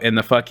Briscoe in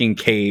the fucking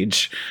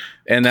cage.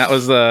 And that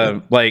was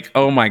like,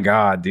 oh my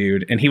god,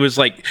 dude! And he would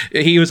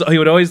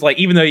always, like,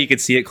 even though you could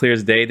see it clear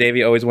as day,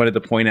 Davey always wanted to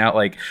point out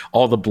like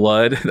all the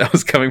blood that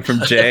was coming from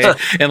Jay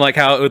and like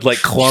how it would like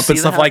clump and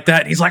stuff like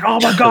that. And he's like, oh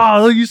my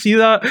god, you see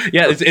that?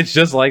 Yeah, it's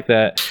just like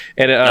that.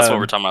 And that's what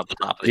we're talking about at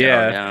the top of the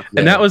hour. Yeah.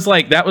 And that was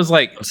like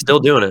I'm still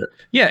doing it.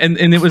 Yeah, and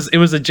it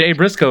was a Jay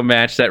Briscoe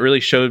match that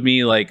really showed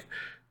me like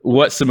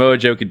what Samoa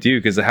Joe could do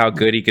because of how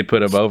good he could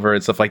put him over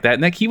and stuff like that.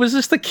 And like, he was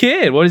just a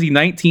kid. What is he,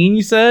 19,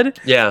 you said?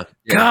 Yeah.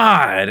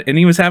 God. And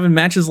he was having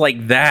matches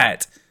like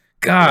that.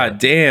 God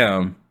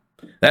damn.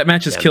 That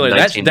match is killer.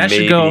 That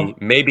should go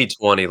maybe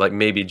 20, like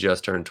maybe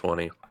just turned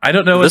 20. I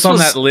don't know what's on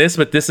that list,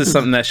 but this is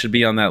something that should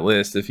be on that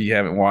list if you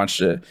haven't watched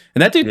it.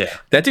 And that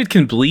dude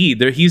can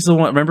bleed. He's the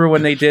one. Remember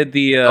when they did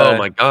the? Oh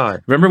my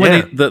god! Remember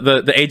when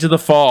the Age of the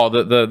Fall,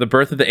 the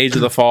birth of the Age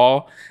of the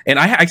Fall? And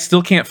I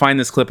still can't find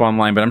this clip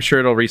online, but I'm sure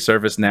it'll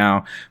resurface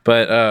now.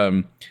 But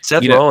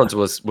Seth Rollins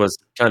was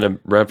kind of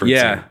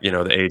referencing, you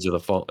know, the Age of the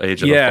Fall.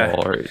 Age of the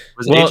Fall. Or,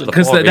 was it Age of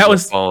the Fall?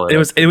 That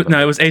was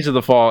it was Age of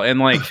the Fall, and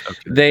like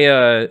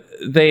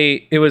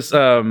it was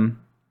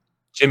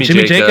Jimmy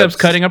Jacobs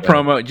cutting a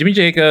promo. Jimmy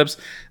Jacobs,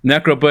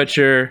 Necro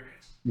Butcher,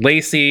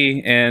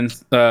 Lacey, and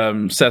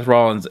Seth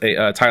Rollins,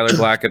 Tyler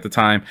Black at the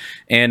time,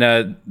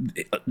 and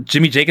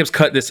Jimmy Jacobs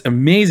cut this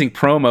amazing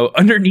promo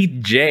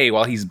underneath Jay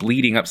while he's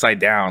bleeding upside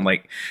down,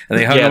 like, and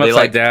they hung him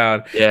upside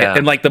down,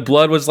 and like the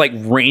blood was like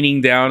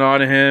raining down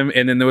on him,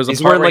 and then there was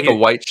he's wearing like a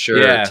white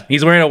shirt,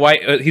 he's wearing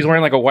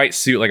like a white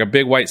suit, like a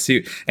big white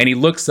suit, and he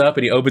looks up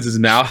and he opens his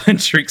mouth and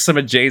drinks some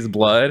of Jay's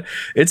blood.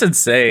 It's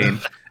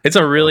insane. It's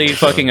a really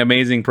fucking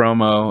amazing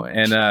promo,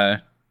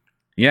 and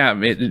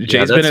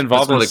Jay's been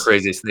involved. That's one of the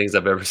craziest things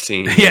I've ever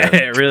seen. Yeah,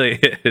 it really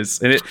is,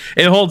 and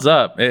it holds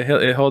up.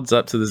 It holds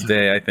up to this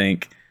day. I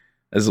think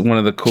as one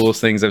of the coolest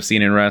things I've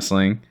seen in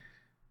wrestling.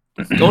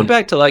 Going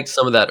back to like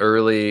some of that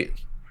early,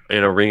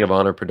 you know, Ring of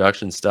Honor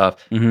production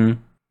stuff.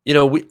 Mm-hmm. You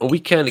know, we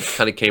kind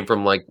of came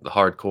from like the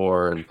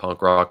hardcore and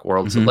punk rock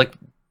world, so like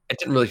it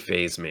didn't really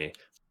faze me.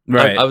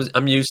 Right.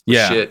 I'm used to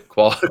shit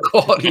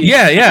quality.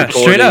 Yeah,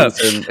 straight up.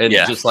 And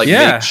just like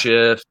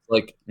makeshift,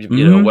 like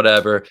you know,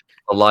 whatever.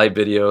 The live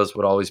videos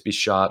would always be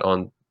shot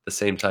on the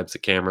same types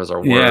of cameras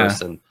or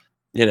worse, and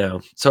you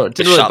know, so it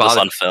didn't really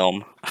bother. On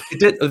film. It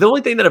did. The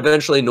only thing that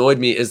eventually annoyed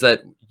me is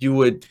that you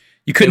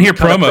couldn't hear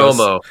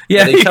promos.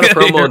 Yeah, they cut a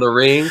promo in the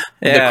ring,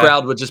 and the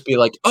crowd would just be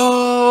like,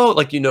 "Oh,"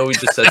 like, you know, he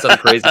just said something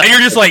crazy. And you're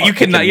just like, you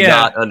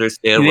cannot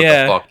understand what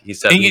the fuck he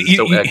said. He's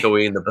so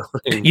echoey in the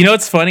building. You know,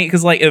 it's funny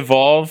because like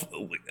Evolve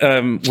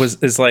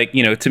is like,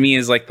 you know, to me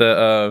is like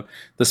the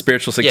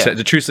spiritual success,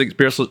 the true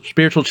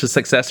spiritual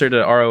successor to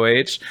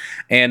ROH,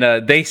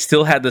 and they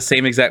still had the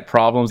same exact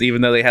problems,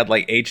 even though they had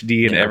like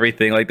HD and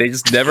everything. Like they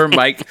just never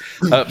mic'd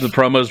up the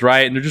promos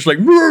right, and they're just like,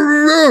 and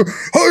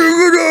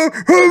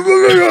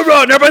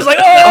everybody's like,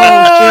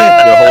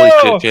 oh, the holy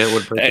shit chant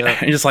would break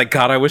out. And just like,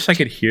 God, I wish I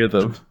could hear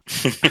them.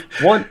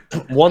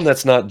 one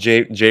that's not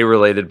Jay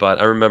related, but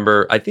I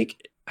remember, I can't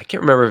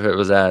remember if it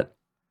was at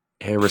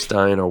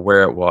Hammerstein or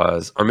where it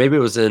was, or maybe it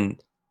was it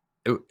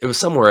was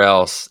somewhere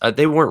else.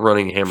 They weren't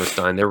running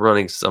Hammerstein; they were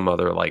running some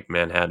other like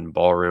Manhattan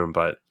ballroom.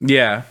 But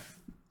the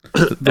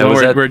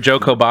one where Joe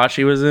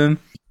Kobashi was in.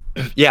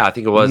 Yeah, I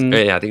think it was.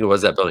 Yeah, I think it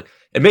was that building.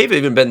 It may have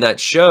even been that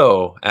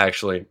show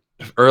actually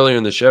earlier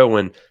in the show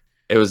when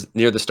it was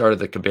near the start of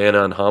the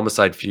Cabana and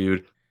Homicide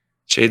feud.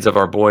 Shades of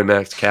our boy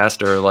Max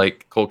Caster,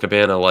 like Colt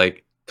Cabana,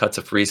 like cuts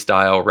a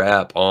freestyle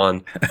rap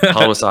on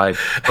Homicide.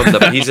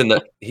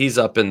 He's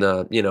up in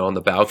the, you know, on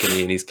the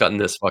balcony, and he's cutting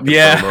this fucking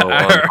promo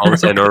on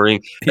Homicide in the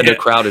ring, and the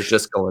crowd is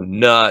just going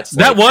nuts.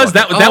 That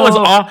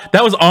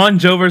was on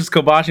Joe versus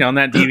Kobashi on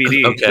that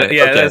DVD. Okay,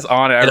 that's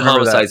on it. And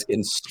Homicide's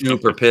getting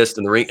super pissed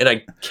in the ring, and I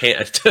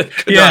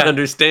could not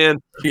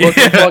understand what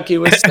the fuck he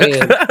was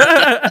saying.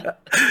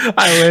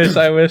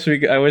 I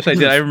wish I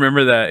did. I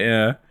remember that.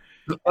 Yeah.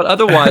 But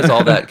otherwise,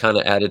 all that kind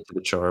of added to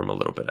the charm a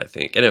little bit, I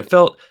think. And it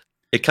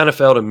kind of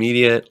felt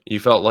immediate. You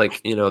felt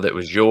like, you know, that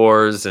was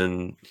yours,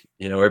 and,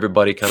 you know,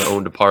 everybody kind of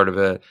owned a part of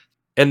it.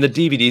 And the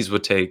DVDs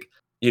would take,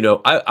 you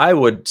know, I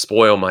would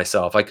spoil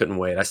myself. I couldn't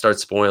wait. I started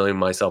spoiling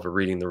myself and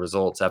reading the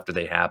results after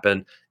they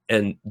happened.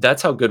 And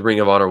that's how good Ring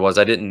of Honor was.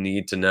 I didn't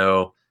need to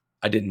know.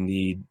 I didn't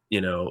need,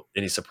 you know,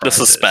 any surprises.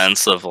 The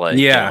suspense of like,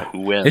 you know, who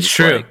wins. It's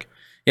true. Like,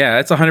 yeah,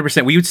 that's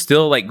 100%. We would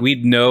still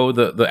we'd know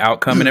the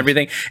outcome and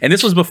everything. And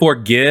this was before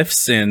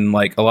GIFs and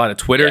like a lot of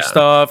Twitter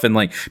stuff, and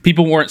like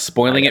people weren't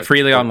spoiling it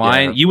freely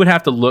online. Yeah. You would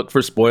have to look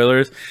for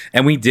spoilers,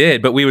 and we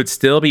did, but we would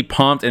still be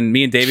pumped. And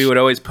me and Davey would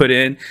always put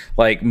in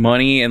like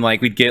money, and like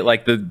we'd get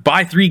like the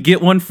buy 3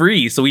 get 1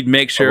 free. So we'd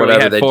make sure we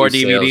had 4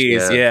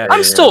 DVDs.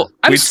 Sales,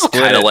 I'm still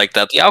kind of like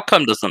that. The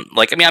outcome doesn't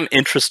like. I mean, I'm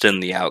interested in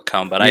the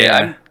outcome, but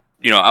I'm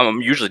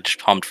usually just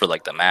pumped for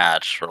like the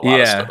match for a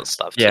lot of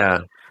stuff. Too. Yeah.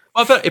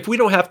 Well, if we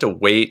don't have to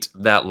wait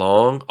that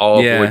long, I'll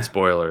avoid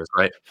spoilers,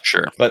 right?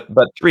 Sure. But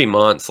 3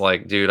 months,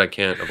 like, dude, I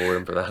can't avoid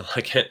them for that.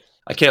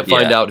 I can't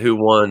find out who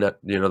won,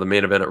 you know, the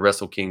main event at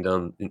Wrestle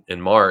Kingdom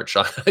in March.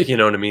 You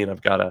know what I mean?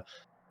 I've got to.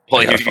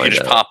 Well, if you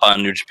just pop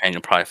on New Japan,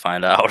 you'll probably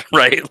find out,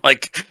 right?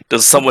 Like,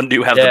 does someone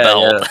have the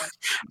belt?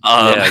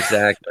 Yeah,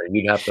 exactly.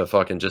 You'd have to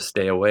fucking just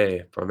stay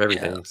away from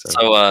everything. Yeah.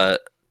 So,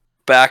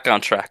 back on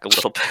track a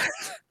little bit.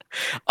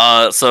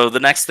 So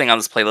the next thing on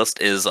this playlist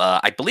is,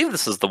 I believe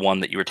this is the one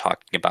that you were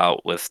talking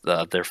about with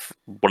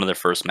one of their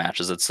first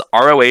matches. It's the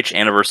ROH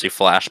Anniversary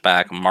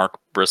Flashback, Mark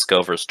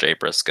Briscoe versus Jay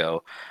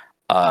Briscoe.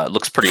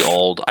 Looks pretty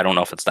old. I don't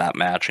know if it's that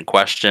match in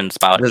question. It's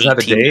about. Does it have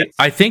a date?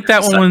 I think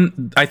that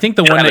one. I think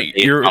the one that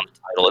you're.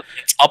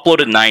 It's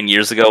uploaded 9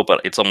 years ago,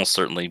 but it's almost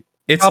certainly.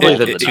 It's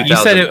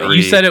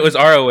you said it was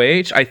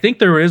ROH. I think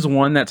there is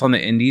one that's on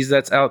the Indies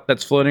that's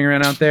floating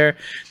around out there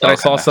that I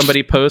saw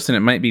somebody post, and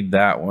it might be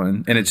that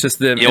one. And it's just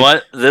the. You know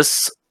what?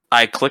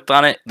 I clicked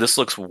on it. This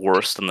looks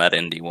worse than that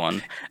indie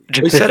one.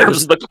 Just in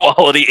terms of the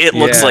quality, it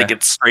looks like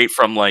it's straight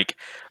from like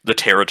the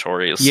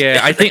territories.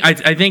 Yeah, I think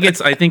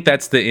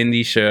that's the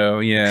indie show.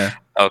 Yeah.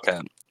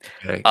 Okay.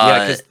 Yeah,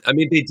 because I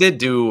mean, they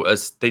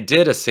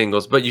did a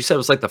singles, but you said it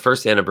was like the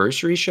first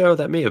anniversary show.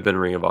 That may have been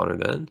Ring of Honor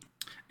then.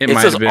 It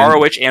says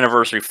ROH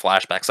Anniversary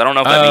Flashbacks. I don't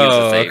know if that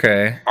means it's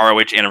a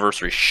ROH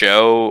Anniversary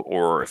show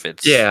or if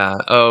it's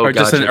or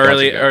just an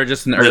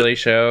early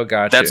show.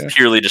 Gotcha. That's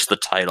purely just the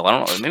title. I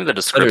don't know. Maybe the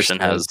description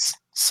has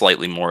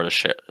slightly more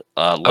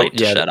light to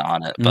shed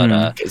on it. But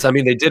I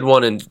mean, they did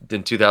one in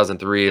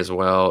 2003 as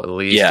well. At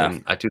least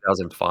in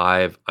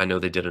 2005, I know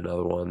they did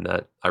another one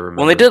that I remember.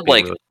 Well, they did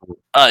really cool.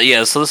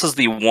 So this is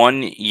the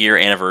 1 year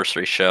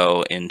anniversary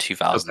show in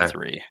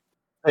 2003. Okay.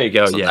 There you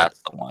go. So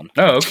that's the one.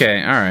 Oh,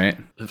 okay. All right.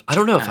 I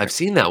don't know if I've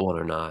seen that one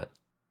or not.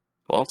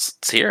 Well,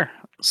 it's here.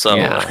 So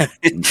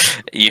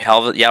you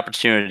have the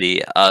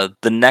opportunity.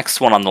 The next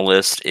one on the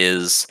list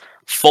is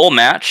full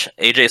match: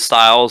 AJ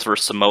Styles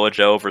versus Samoa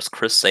Joe versus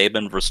Chris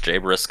Sabin versus Jay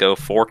Briscoe.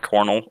 4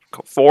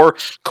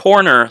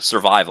 corner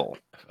survival.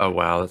 Oh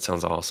wow, that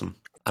sounds awesome.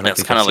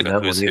 It's kind of like a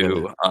who's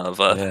who of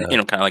kind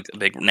of like the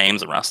big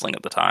names in wrestling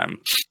at the time.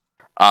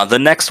 The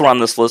next one on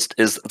this list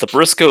is the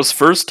Briscoes'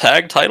 first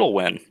tag title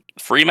win.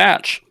 Free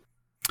match.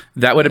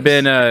 That would have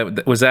been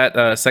was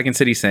that Second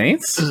City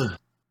Saints?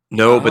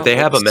 No, but they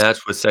have a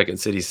match with Second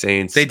City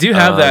Saints. They do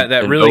have that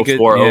in really good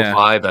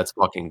 04-05. That's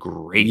fucking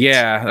great.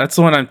 Yeah, that's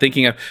the one I'm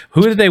thinking of.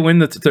 Who did they win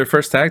their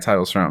first tag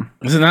titles from?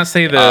 Does it not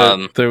say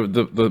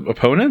the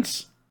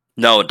opponents?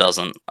 No, it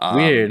doesn't.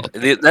 Weird.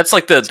 That's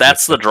like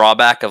that's the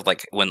drawback of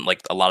like when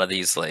like a lot of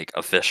these like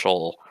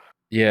official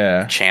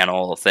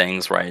channel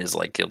things, right? Is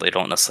like they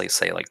don't necessarily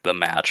say like the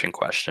match in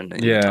question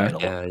in the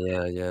title.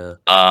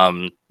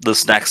 Yeah.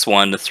 This next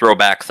one, the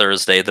Throwback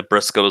Thursday, the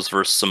Briscoes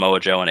versus Samoa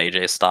Joe and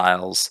AJ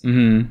Styles.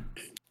 Mm-hmm.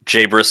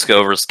 Jay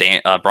Briscoe versus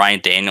Bryan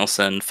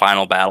Danielson,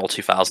 Final Battle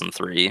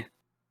 2003.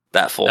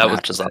 That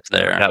match is up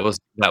there.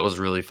 That was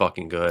really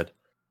fucking good.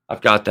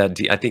 I've got that.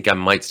 I think I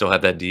might still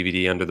have that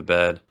DVD under the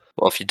bed.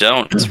 Well, if you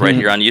don't, it's right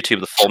here on YouTube.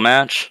 The full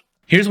match.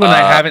 Here's one I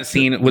haven't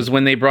seen was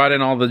when they brought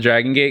in all the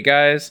Dragon Gate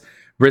guys.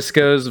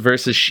 Briscoes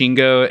versus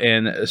Shingo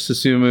and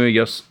Susumu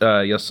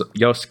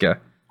Yosuke.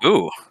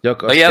 Ooh.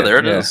 Oh yeah, there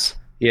it is.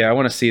 Yeah, I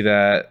want to see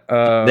that.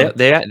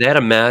 They had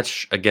a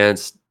match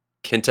against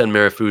Kenta and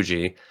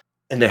Marufuji,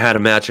 and they had a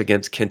match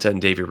against Kenta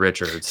and Davey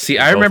Richards. See,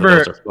 I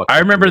remember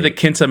the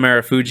Kenta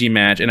Marufuji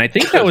match, and I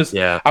think that was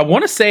I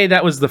want to say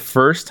that was the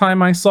first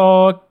time I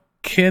saw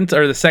Kenta,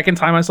 or the second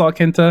time I saw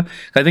Kenta.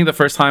 I think the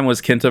first time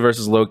was Kenta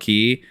versus Low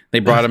Key. They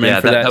brought him in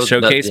for that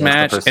showcase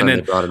match, and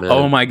then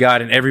oh my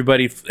god, and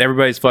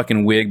everybody's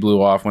fucking wig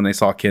blew off when they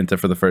saw Kenta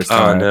for the first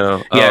time.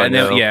 Oh no, and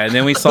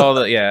then we saw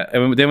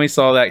then we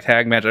saw that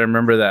tag match. I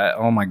remember that.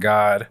 Oh my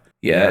god,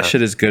 that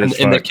shit is good as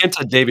fuck. And the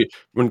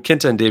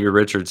Kenta and Davey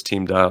Richards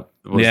teamed up,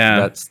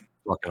 that's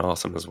fucking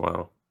awesome as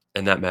well.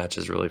 And that match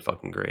is really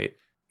fucking great.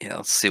 Yeah,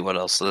 let's see what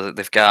else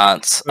they've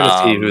got.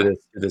 Let's see who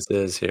this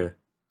is here.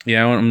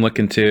 Yeah, I'm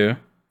looking too.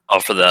 Oh,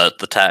 for the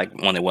tag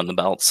when they won the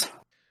belts.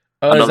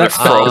 Is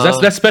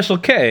that Special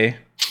K?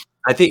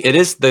 I think it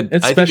is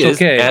It's Special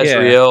K.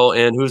 Azriel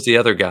and who's the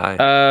other guy?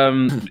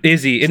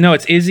 Izzy. No,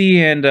 it's Izzy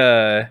and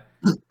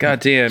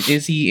goddamn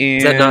Izzy and.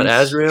 Is that not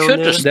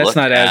Azriel? That's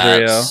not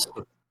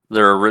Azriel.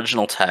 Their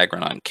original tag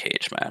run on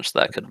Cage Match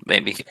that could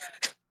maybe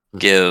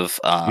give.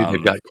 Dude,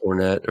 they've got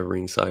Cornette at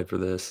ringside for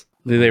this.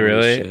 Do they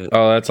really? Shit.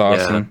 Oh, that's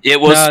awesome. Yeah.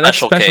 It was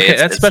Special K.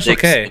 That's Special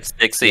K. It's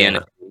Dixie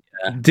and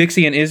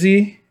Dixie and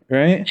Izzy,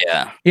 right?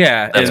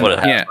 Yeah. That's what it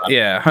has.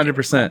 Yeah,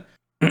 100%.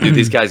 Dude,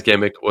 these guys'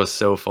 gimmick was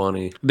so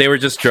funny. They were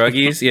just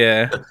druggies,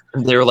 yeah.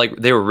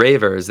 They were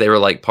ravers. They were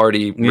like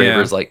party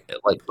ravers, like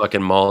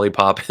fucking Molly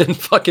popping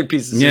fucking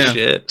pieces of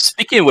shit.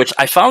 Speaking of which,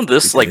 I found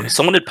this like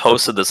someone had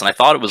posted this, and I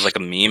thought it was like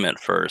a meme at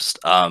first.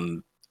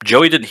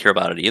 Joey didn't hear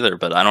about it either,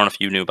 but I don't know if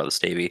you knew about this,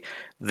 Davey.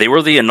 They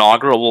were the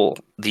inaugural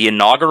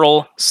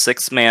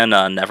 6-man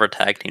Never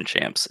Tag Team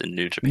champs in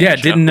New Japan. Yeah,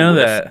 didn't know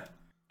that.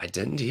 I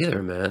didn't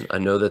either, man. I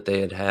know that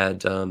they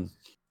had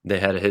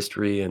a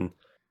history in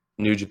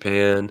New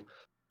Japan,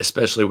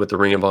 especially with the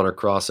Ring of Honor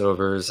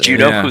crossovers. Do you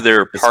know who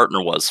their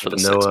partner was for the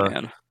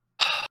 6-man?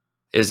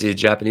 Is he a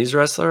Japanese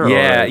wrestler?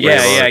 Yeah,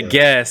 I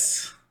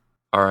guess.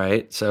 All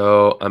right,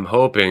 so I'm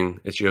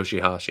hoping it's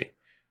Yoshihashi.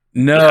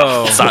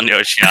 No, it's not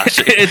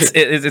Yoshihashi.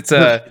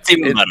 it's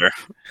even better.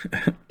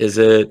 Is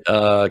it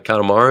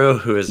Kanemaru?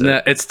 Who is it?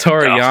 No, it's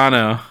Toru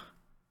Yano.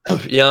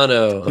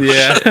 Yano.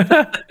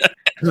 Yeah.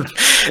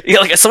 Yeah,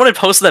 like someone had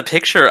posted that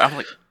picture. I'm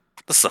like,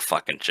 this is a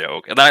fucking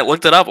joke. And then I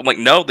looked it up. I'm like,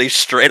 no, they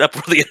straight up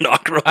were the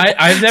inaugural.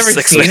 I've never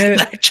seen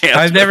it.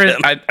 I've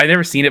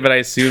never seen it, but I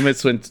assume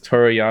it's when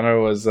Toru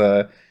Yano was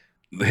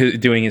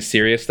doing his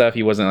serious stuff.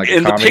 He wasn't like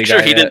a comedy guy. In the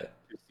picture, he didn't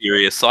do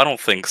serious, so I don't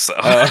think so.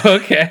 Oh,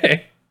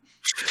 okay.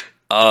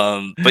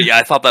 But yeah,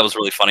 I thought that was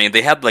really funny.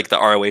 They had like the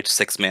ROH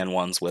 6-man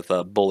ones with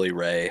Bully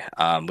Ray,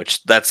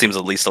 which that seems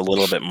at least a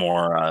little bit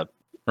more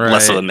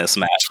less of a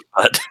mismatch.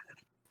 But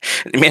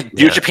man,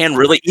 New Japan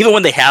really, even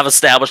when they have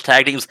established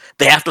tag teams,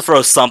 they have to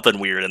throw something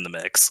weird in the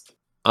mix.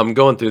 I'm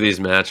going through these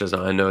matches,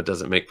 and I know it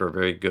doesn't make for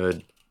very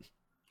good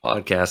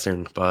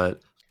podcasting,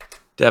 but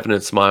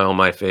definite smile on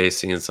my face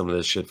seeing some of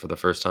this shit for the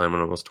first time in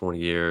almost 20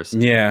 years.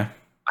 Yeah.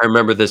 I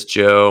remember this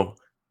Joe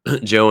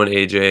and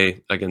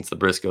AJ against the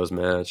Briscoes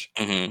match.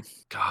 Mm-hmm.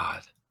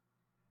 God.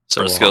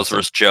 So Briscoes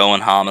versus Joe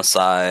and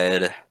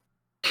Homicide.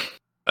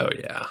 Oh,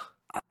 yeah.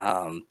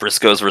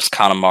 Briscoes versus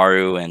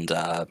Kanemaru and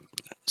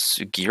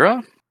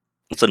Sugiura?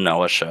 It's a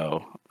Noah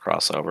show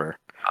crossover.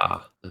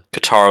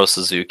 Kotaro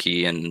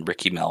Suzuki and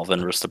Ricky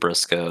Melvin versus the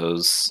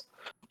Briscoes.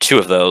 Two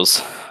of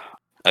those.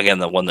 Again,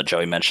 the one that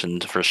Joey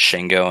mentioned for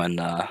Shingo and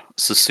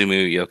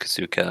Susumu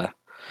Yokosuka.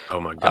 Oh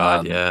my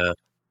god, yeah.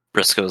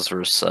 Briscoes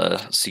versus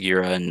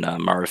Sugiura and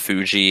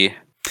Marufuji.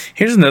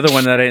 Here's another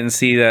one that I didn't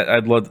see that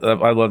I'd love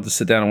to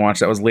sit down and watch.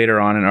 That was later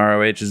on in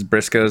ROH. Is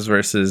Briscoes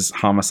versus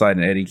Homicide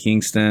and Eddie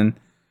Kingston.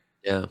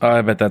 Yeah. Oh,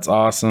 I bet that's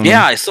awesome.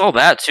 Yeah, I saw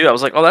that too. I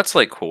was like, oh, that's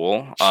like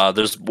cool.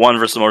 There's one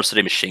versus Motor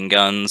City Machine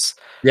Guns.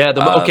 Yeah,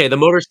 the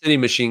Motor City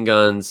Machine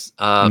Guns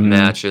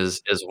match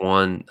is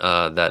one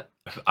that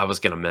I was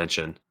going to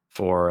mention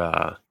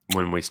for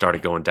when we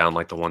started going down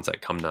like the ones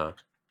that come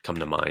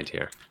to mind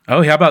here.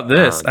 Oh, how about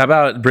this? How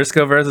about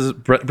Briscoe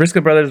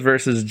Brothers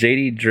versus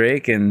JD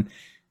Drake and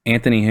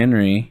Anthony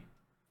Henry?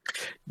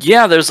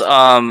 Yeah, there's That's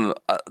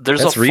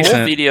a full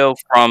recent. video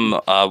from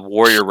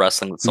Warrior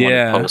Wrestling that someone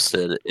Yeah.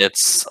 posted.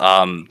 It's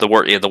the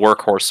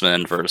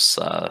Workhorsemen versus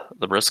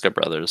the Briscoe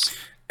brothers.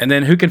 And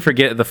then who can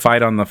forget the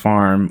fight on the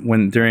farm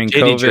when during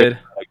JD Drake COVID? had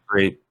a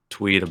great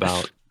tweet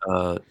about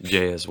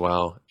Jay as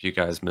well. If you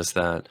guys missed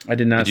that, I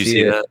did not did you see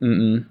see it. that?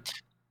 Mm-mm.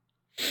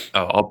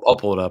 Oh, I'll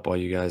pull it up while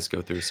you guys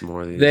go through some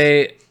more of these.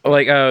 They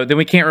like then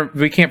we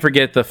can't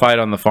forget the fight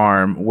on the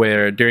farm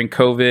where during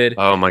COVID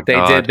Oh my they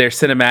god! did their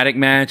cinematic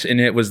match and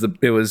it was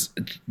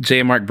Jay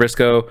and Mark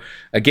Briscoe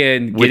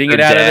again With getting their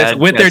it out of dad this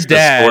with their as the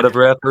dad. sort of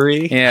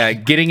referee. Yeah,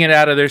 getting it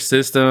out of their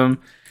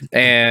system,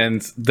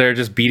 and they're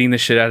just beating the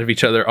shit out of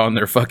each other on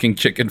their fucking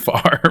chicken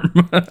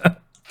farm.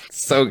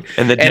 So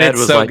And the dad it's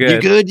was so like,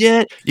 good. "You good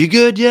yet? You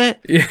good yet?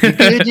 Yeah. You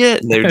good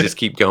yet?" And they would just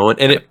keep going,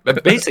 and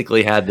it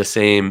basically had the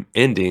same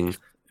ending.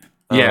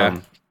 Yeah.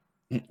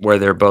 Where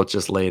they're both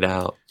just laid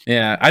out.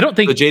 Yeah, I don't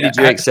think So JD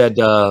Drake said,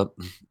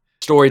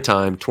 "Story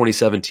time,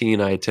 2017.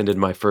 I attended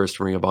my first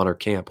Ring of Honor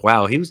camp.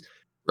 Wow, he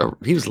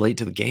was late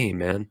to the game,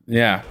 man.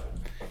 Yeah.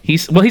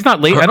 He's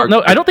not late. I don't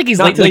know. I don't think he's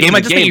Not late to the late game. to I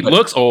the just think he game, but-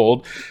 looks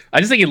old. I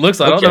just think he looks.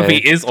 I don't know if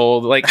Okay. he is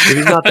old. Like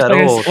He's not that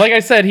old. Like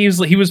I said, he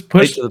was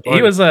pushed. to the He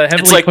party. was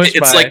heavily pushed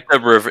by.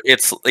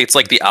 It's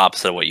like the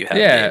opposite of what you have.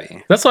 Yeah,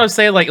 Maybe. that's what I'm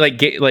saying. Like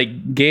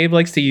Gabe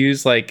likes to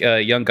use like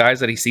young guys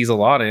that he sees a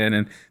lot in,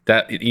 and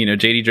that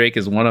JD Drake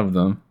is one of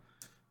them.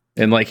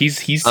 And like he's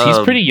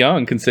pretty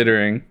young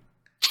considering.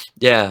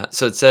 Yeah.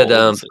 So it said,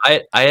 Oh,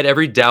 I had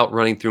every doubt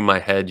running through my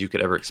head you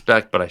could ever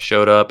expect, but I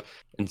showed up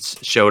and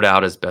showed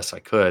out as best I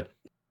could.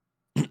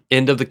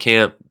 End of the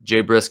camp,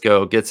 Jay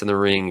Briscoe gets in the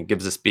ring and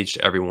gives a speech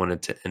to everyone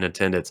in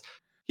attendance.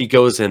 He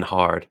goes in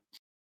hard,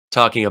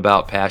 talking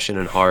about passion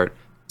and heart,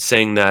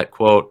 saying that,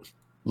 quote,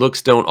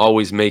 "Looks don't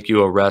always make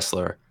you a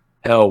wrestler.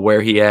 Hell,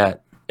 where he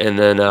at?" And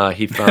then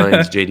he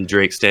finds JD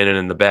Drake standing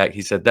in the back.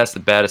 He said, "That's the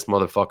baddest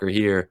motherfucker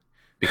here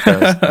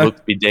because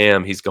looks be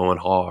damn, he's going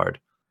hard."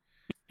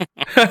 He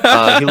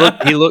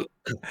looked me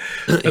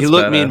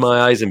badass. in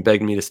my eyes and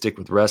begged me to stick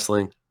with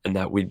wrestling and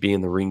that we'd be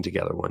in the ring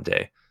together one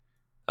day.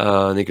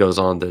 And he goes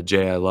on to,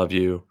 "Jay, I love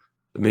you.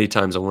 The many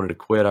times I wanted to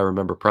quit, I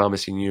remember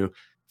promising you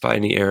if I had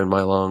any air in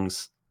my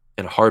lungs,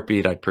 in a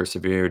heartbeat, I'd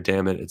persevere.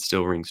 Damn it, it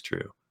still rings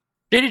true."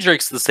 JD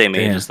Drake's the same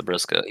age Damn. as the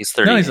Briscoe. He's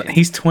 30. No,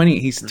 he's 20.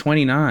 He's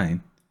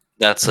 29.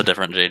 That's a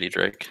different JD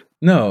Drake.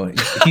 No,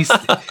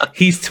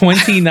 he's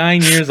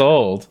 29 years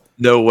old.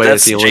 No way,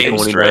 That's it's the only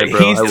James 29, Drake. bro.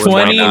 I He's would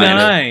not believe it.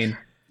 29.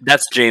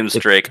 That's James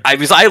Drake.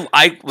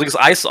 Because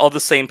I saw the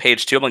same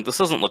page too. I'm like, this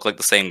doesn't look like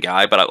the same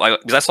guy. But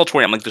because I saw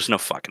 20, I'm like, there's no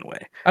fucking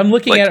way. I'm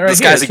looking Like, at it right this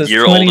here. guy's It a says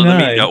year older than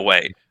 29. me. No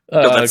way.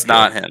 Oh, No, that's okay.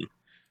 not him.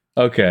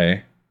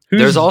 Okay. Who's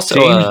There's also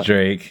James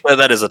Drake? Well,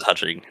 that is a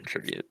touching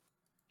tribute.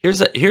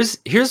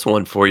 Here's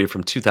one for you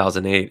from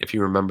 2008, if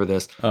you remember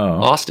this. Oh,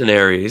 Austin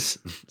Aries,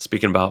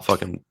 speaking about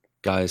fucking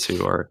guys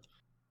who are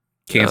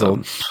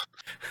canceled.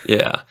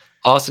 yeah.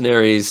 Austin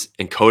Aries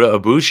and Kota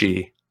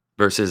Ibushi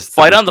versus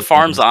Fight on the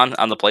Farm's on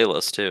the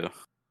playlist too.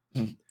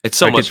 It's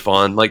so I much could-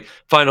 fun. Like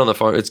Fight on the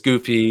Farm, it's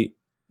goofy,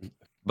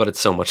 but it's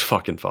so much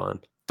fucking fun.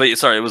 But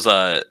sorry, it was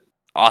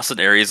Austin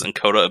Aries and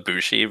Kota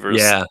Ibushi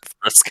versus Yeah.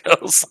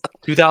 Briscoes.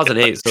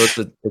 2008,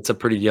 so it's a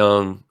pretty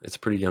young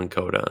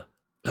Kota.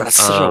 That's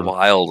such a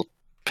wild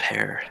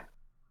pair.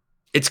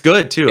 It's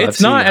good too. I've It's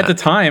seen not at the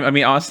that. time. I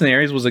mean, Austin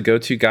Aries was a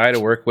go-to guy to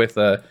work with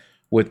Japanese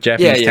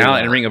Yeah,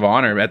 talent yeah. in Ring of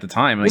Honor at the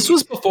time. Like, This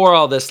was before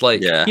all this,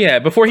 like Yeah.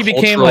 before he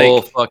became cultural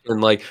like fucking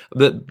like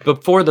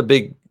before the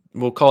big,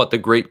 we'll call it the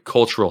great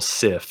cultural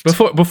sift.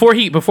 before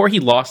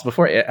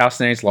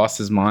Austin Aries lost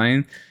his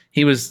mind.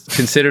 He was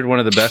considered one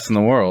of the best in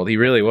the world. He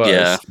really was.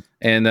 Yeah.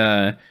 And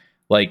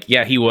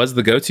he was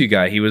the go-to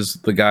guy. He was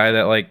the guy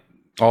that like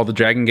all the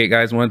Dragon Gate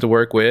guys wanted to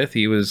work with.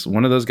 He was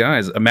one of those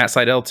guys. Matt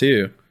Seidel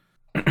too.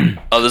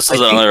 Oh, this is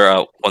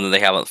another one that they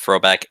have on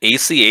throwback.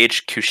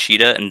 ACH,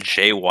 Kushida, and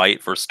Jay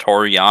White versus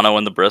Toriano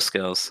and the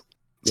Briscoes.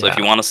 So if Yeah.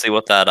 you want to see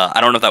what that,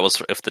 I don't know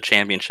if the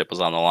championship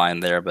was on the line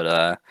there,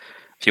 but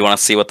if you want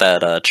to see what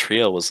that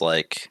trio was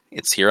like,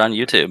 it's here on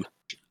YouTube.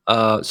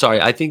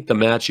 Sorry, I think the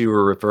match you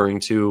were referring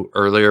to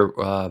earlier,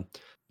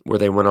 where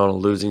they went on a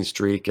losing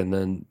streak and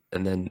then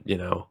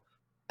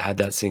had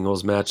that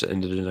singles match that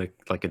ended in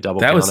a double.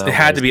 That was count it out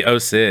had to be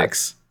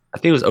 06. I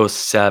think it was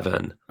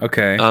 07.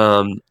 Okay.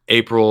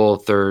 April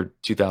 3rd,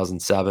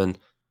 2007.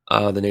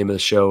 The name of the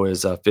show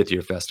is Fifth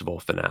Year Festival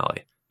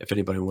Finale. If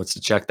anybody wants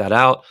to check that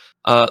out.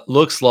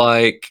 Looks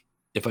like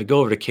if I go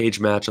over to Cage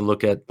Match and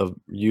look at the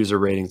user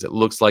ratings, it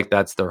looks like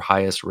that's their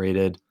highest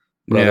rated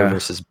brother Yeah.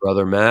 versus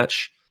brother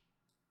match.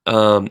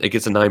 It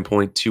gets a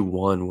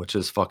 9.21, which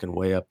is fucking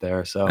way up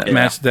there. So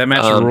That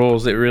match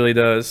rules. It really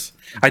does.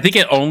 I think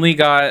it only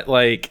got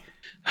like,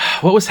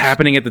 what was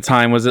happening at the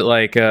time? Was it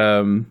like,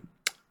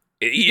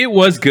 it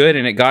was good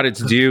and it got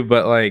its due,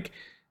 but like,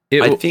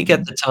 I think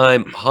at the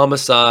time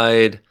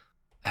Homicide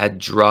had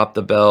dropped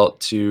the belt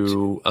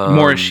to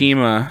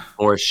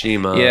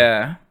Morishima.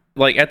 Yeah.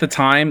 Like at the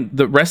time,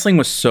 the wrestling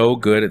was so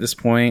good at this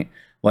point.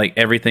 Like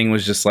everything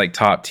was just like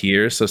top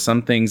tier. So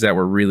some things that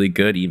were really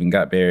good even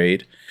got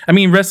buried. I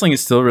mean, wrestling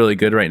is still really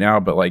good right now,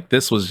 but like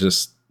this was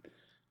just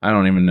I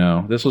don't even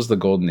know. This was the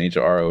golden age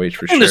of ROH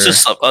for sure. There's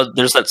just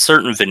there's that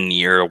certain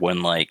veneer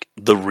when like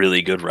the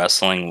really good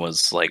wrestling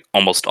was like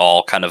almost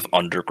all kind of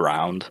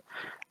underground,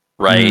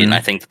 right? Mhm. And I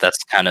think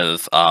that's kind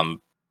of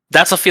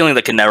that's a feeling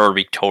that can never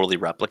be totally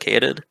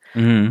replicated.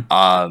 Mhm.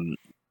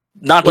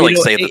 Not to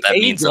say that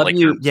means that like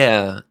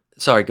yeah.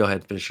 Sorry, go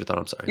ahead. Finish your thought.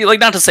 I'm sorry.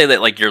 Like not to say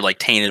that like you're like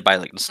tainted by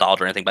like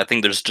nostalgia or anything, but I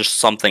think there's just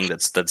something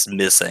that's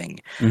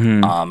missing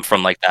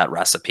from like that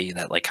recipe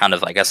that like kind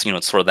of I guess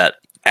it's sort of that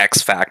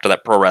X factor,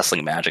 that pro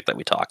wrestling magic that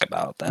we talk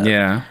about.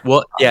 That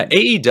Well,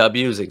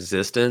 AEW's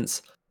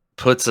existence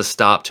puts a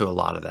stop to a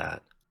lot of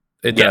that.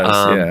 It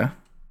does,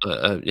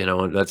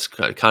 and that's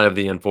kind of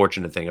the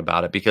unfortunate thing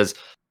about it because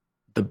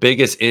the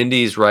biggest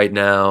indies right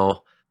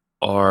now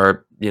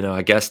are,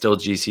 I guess still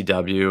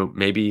GCW,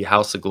 maybe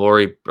House of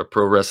Glory,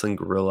 Pro Wrestling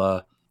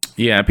Guerrilla.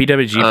 Yeah,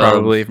 PWG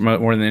probably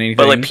more than anything.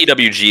 But like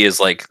PWG is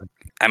like,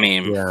 I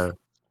mean,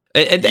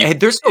 and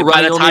there's still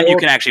by the time you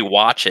can actually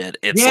watch it,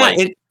 it's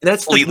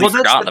that's completely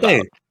forgotten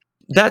about.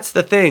 That's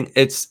the thing.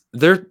 It's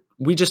there.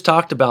 We just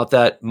talked about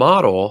that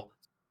model,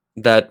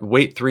 that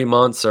wait 3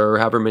 months or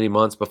however many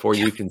months before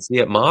you can see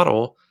it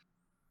model,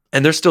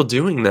 and they're still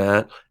doing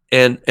that.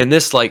 And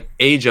this like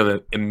age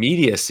of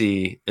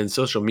immediacy and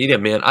social media,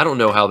 man, I don't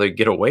know how they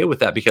get away with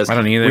that because I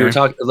don't either. We were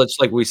talking, just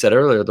like we said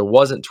earlier, there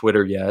wasn't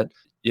Twitter yet.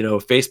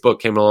 Facebook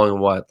came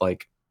along and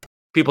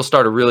people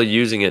started really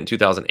using it in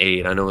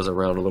 2008. I know it was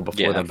around a little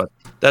before then, but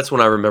that's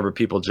when I remember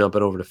people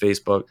jumping over to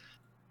Facebook.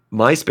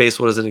 MySpace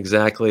wasn't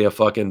exactly a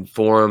fucking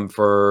forum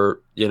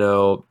for,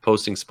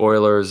 posting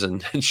spoilers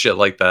and shit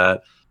like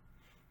that.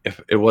 If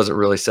it wasn't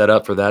really set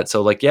up for that.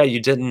 So you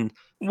didn't,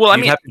 you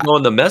have to go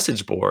on the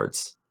message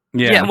boards.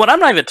 Yeah, what I'm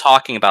not even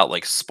talking about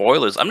like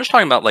spoilers. I'm just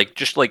talking about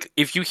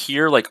if you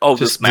hear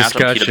this match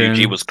on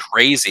PWG was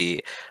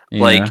crazy,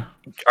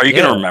 are you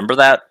gonna remember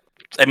that?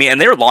 I mean,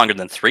 and they were longer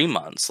than 3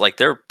 months. Like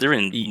they're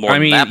in more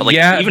than that. But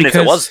even if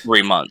it was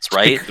 3 months,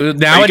 right?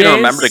 Nowadays, are you gonna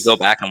remember to go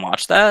back and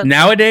watch that?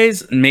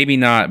 Nowadays, maybe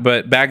not.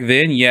 But back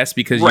then, yes,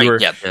 because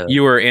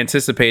you were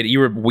anticipating.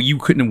 You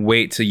couldn't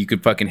wait till you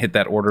could fucking hit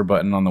that order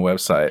button on the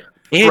website.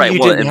 And right.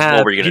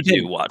 What were you gonna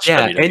do? Watch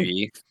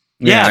WWE?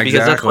 Yeah,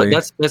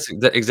 because that's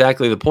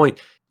exactly the point.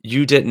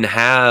 You didn't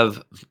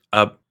have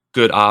a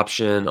good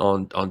option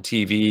on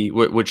TV,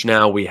 which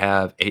now we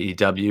have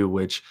AEW,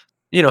 which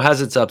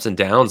has its ups and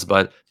downs,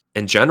 but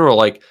in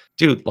general,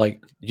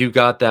 you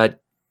got that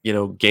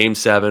Game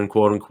 7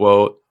 quote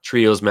unquote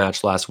trios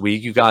match last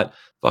week. You got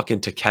fucking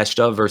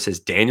Takeshita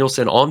versus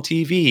Danielson on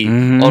TV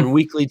on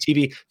weekly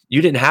TV.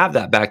 You didn't have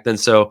that back then,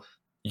 so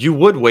you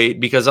would wait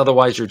because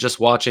otherwise you're just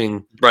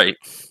watching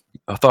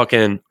a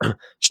fucking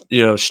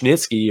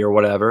Schnitsky or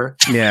whatever.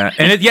 Yeah,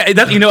 and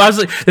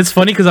it's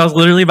funny because I was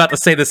literally about to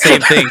say the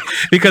same thing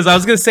because I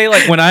was gonna say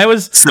when I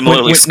was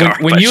similarly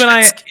when you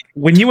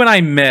and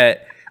I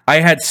met. I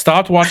had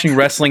stopped watching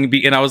wrestling,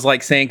 and I was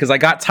saying because I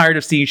got tired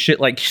of seeing shit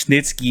like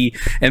Schnitsky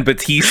and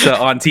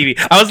Batista on TV.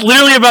 I was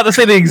literally about to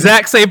say the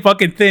exact same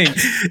fucking thing,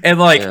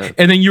 and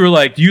and then you were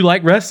like, "Do you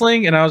like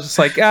wrestling?" And I was just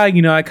like, I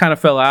kind of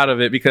fell out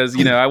of it because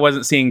I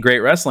wasn't seeing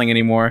great wrestling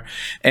anymore.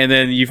 And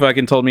then you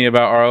fucking told me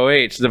about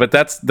ROH, but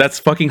that's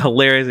fucking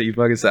hilarious that you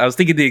fucking said. I was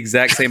thinking the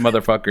exact same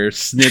motherfucker,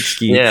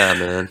 Schnitsky. Yeah,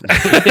 man.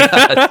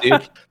 Yeah,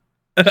 dude.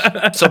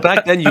 So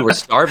back then you were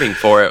starving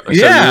for it. So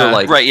you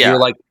were you were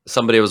like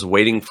somebody was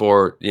waiting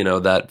for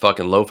that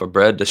fucking loaf of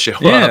bread to show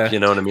up. You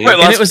know what I mean? Right.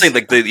 Well, that's saying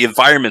the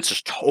environment's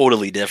just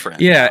totally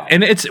different. Yeah, now.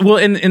 And it's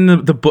in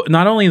the book.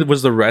 Not only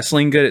was the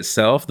wrestling good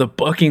itself, the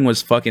booking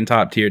was fucking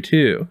top tier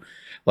too.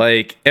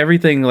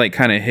 Everything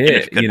kind of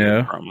hit.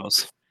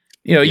 Promos.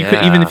 You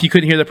could, even if you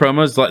couldn't hear the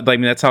promos,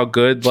 that's how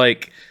good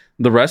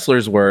the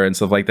wrestlers were and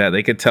stuff like that.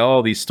 They could tell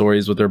all these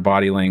stories with their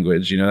body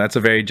language. That's a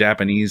very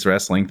Japanese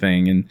wrestling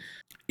thing. And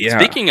yeah.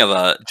 Speaking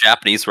of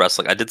Japanese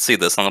wrestling, I did see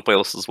this on the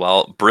playlist as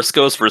well.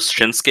 Briscoes versus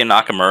Shinsuke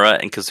Nakamura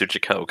and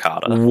Kazuchika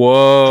Okada.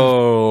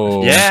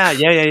 Whoa. Yeah.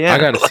 I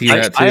got to see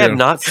that too. I have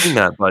not seen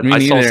that, but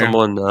I saw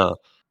someone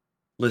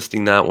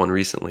listing that one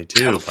recently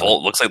too. Yeah,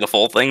 looks like the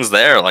full thing's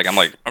there. I'm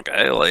like,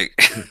 okay,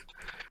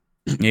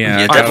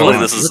 yeah, definitely.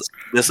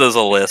 This is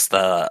a list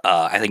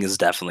I think is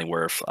definitely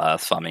worth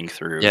thumbing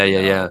through.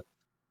 Yeah.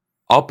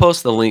 I'll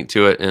post the link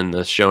to it in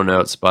the show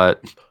notes,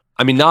 but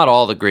I mean, not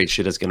all the great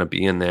shit is going to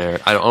be in there.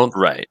 I don't.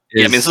 Right.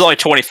 Yeah. I mean, this is only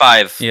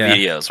 25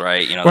 videos,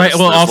 right? Right.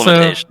 Well,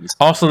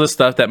 also the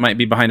stuff that might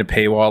be behind a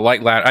paywall,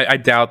 I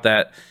doubt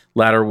that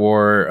Ladder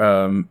War,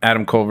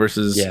 Adam Cole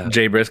versus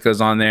Jay Briscoe's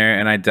on there,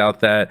 and I doubt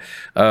that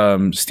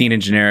Steen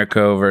and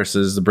Generico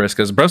versus the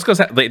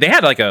Briscoes. They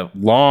had a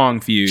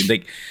long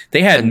feud.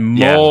 They had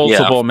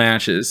multiple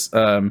matches.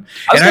 I was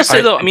gonna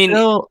say though, I mean.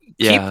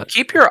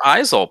 Keep your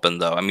eyes open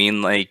though. I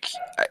mean,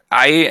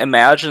 I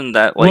imagine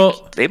that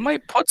they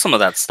might put some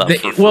of that stuff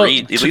for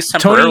free, at least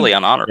temporarily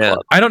on Honor Club.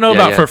 I don't know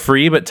about for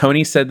free, but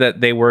Tony said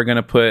that they were going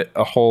to put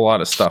a whole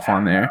lot of stuff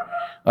on there.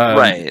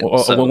 Right.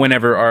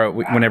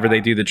 Whenever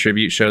they do the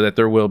tribute show, that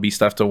there will be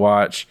stuff to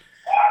watch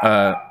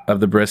of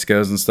the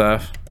Briscoes and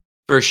stuff.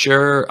 For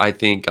sure, I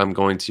think I'm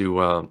going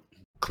to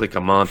click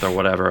a month or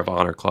whatever of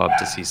Honor Club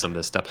to see some of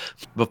this stuff.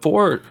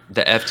 Before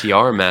the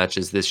FTR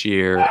matches this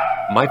year,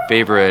 my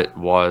favorite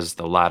was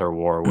the ladder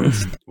war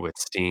with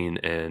Steen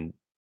and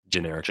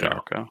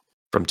Generico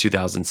from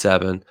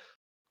 2007.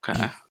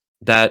 Okay.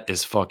 That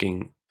is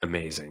fucking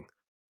amazing.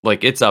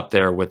 Like, it's up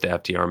there with the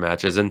FTR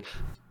matches. And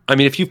I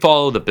mean, if you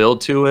follow the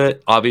build to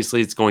it,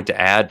 obviously it's going to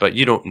add, but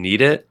you don't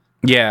need it.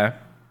 Yeah.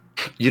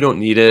 You don't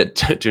need it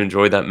to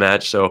enjoy that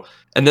match. So,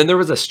 and then there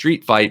was a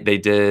street fight they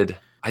did.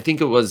 I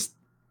think it was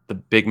the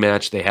big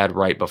match they had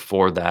right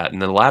before that.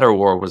 And the ladder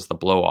war was the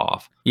blow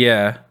off.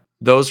 Yeah.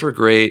 Those were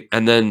great.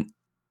 And then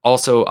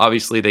also,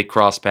 obviously, they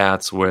crossed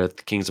paths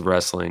with Kings of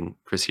Wrestling,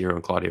 Chris Hero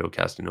and Claudio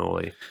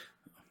Castagnoli.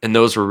 And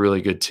those were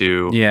really good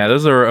too. Yeah,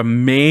 those are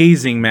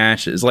amazing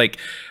matches. Like,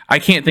 I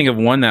can't think of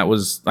one that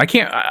was.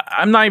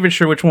 I'm not even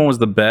sure which one was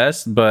the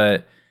best,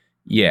 but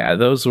yeah,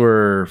 those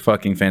were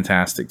fucking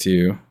fantastic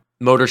too.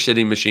 Motor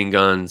City Machine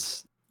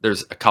Guns.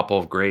 There's a couple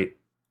of great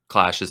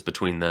clashes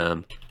between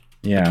them.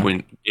 Yeah.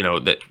 Between, you know,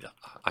 that.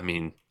 I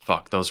mean,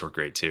 fuck, those were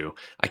great too.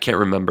 I can't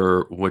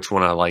remember which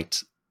one I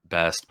liked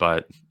best,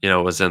 but you know,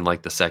 it was in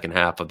like the second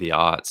half of the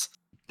aughts.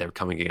 They were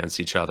coming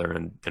against each other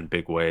in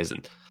big ways,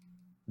 and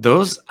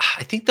those,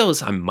 I think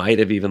those I might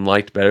have even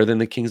liked better than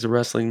the Kings of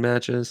Wrestling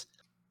matches.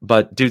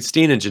 But dude,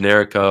 Steen and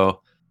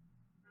Generico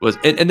was,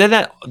 and then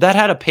that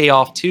had a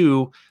payoff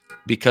too,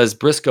 because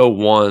Briscoe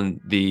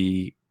won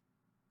the,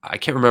 I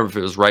can't remember if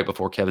it was right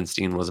before Kevin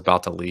Steen was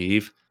about to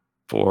leave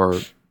for,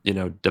 you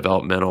know,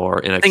 developmental or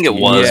NXT. I think it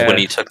was when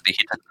he took the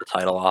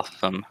title off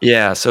of him.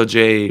 Yeah, so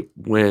Jay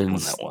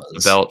wins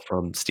the belt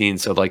from Steen.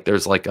 So like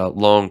there's like a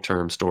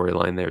long-term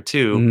storyline there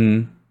too.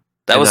 Mm-hmm.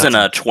 That was in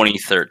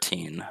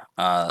 2013.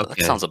 That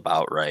sounds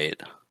about right.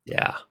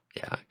 Yeah.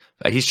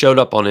 He showed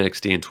up on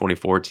NXT in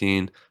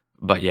 2014,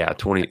 but yeah,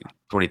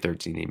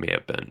 2013 he may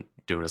have been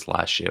doing his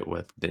last shit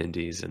with the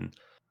Indies, and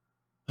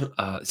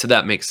so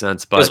that makes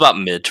sense. But it was about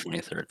mid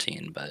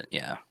 2013, but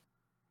yeah.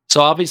 So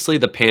obviously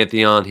the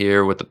pantheon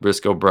here with the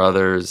Briscoe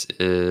brothers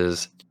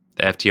is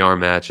the FTR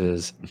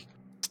matches,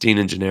 Steen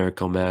and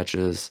Generico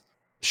matches,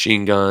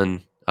 Machine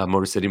Gun,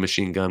 Motor City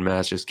Machine Gun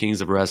matches, Kings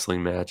of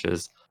Wrestling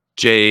matches,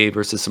 Jay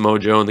versus Samoa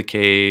Joe in the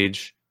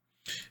cage,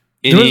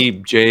 any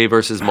Jay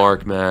versus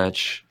Mark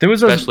match,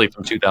 especially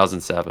from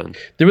 2007.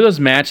 There were those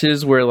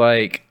matches where,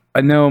 like,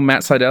 I know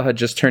Matt Sydal had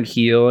just turned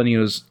heel, and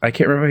I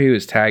can't remember who he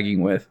was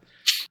tagging with,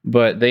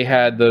 but they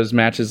had those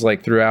matches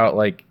like throughout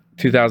like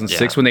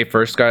 2006 when they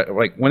first got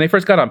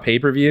on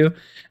pay-per-view, and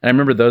I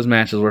remember those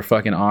matches were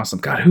fucking awesome.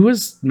 God, who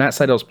was Matt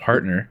Sydal's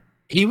partner?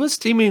 He was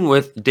teaming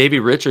with Davey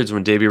Richards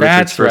when Davey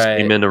Richards first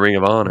came into Ring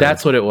of Honor.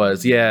 That's what it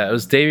was. Yeah, it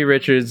was Davey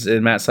Richards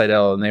and Matt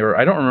Sydal, and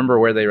I don't remember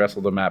where they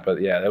wrestled them at,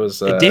 but yeah, that was.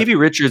 Davey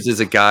Richards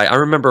is a guy I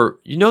remember.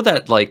 You know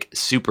that like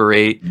Super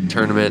 8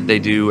 tournament they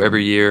do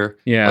every year.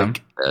 Yeah,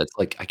 like, it's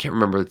like I can't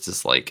remember. It's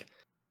just like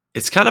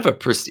it's kind of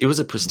it was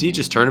a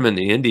prestigious tournament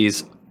in the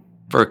Indies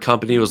for a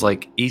company. It was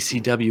like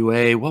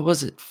ECWA. What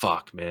was it?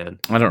 Fuck, man.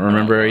 I don't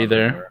remember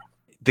either.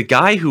 The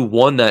guy who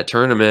won that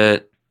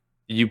tournament.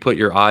 You put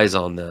your eyes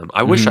on them.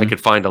 I wish I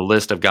could find a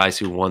list of guys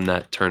who won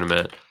that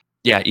tournament.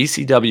 Yeah,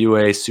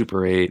 ECWA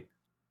Super 8.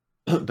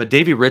 But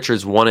Davey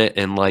Richards won it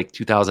in like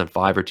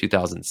 2005 or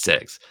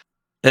 2006.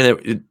 And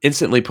it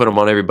instantly put him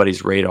on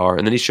everybody's radar.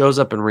 And then he shows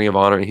up in Ring of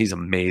Honor and he's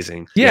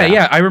amazing.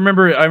 Yeah. I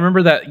remember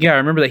that. Yeah, I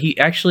remember that he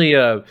actually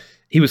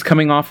he was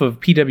coming off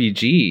of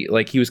PWG.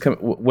 Like he was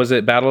was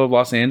it Battle of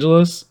Los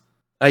Angeles?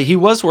 He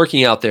was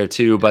working out there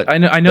too, but I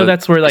know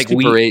that's where like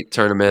Super 8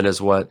 tournament is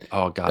what.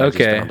 Oh god,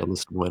 okay. I just found a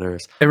list of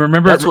winners. I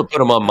remember that's what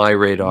put him on my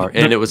radar,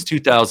 and it was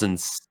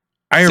 2006.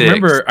 I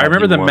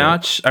remember the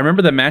match. I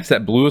remember the match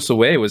that blew us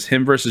away was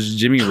him versus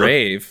Jimmy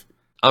Rave.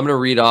 I'm gonna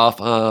read off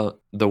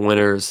the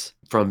winners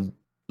from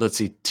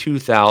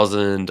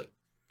 2000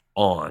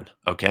 on.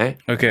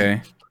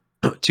 Okay.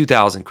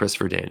 2000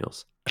 Christopher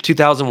Daniels.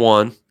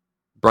 2001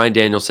 Bryan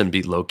Danielson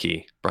beat Low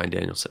Key. Bryan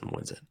Danielson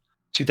wins it.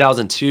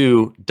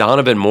 2002,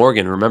 Donovan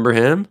Morgan, remember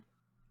him?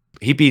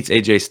 He beats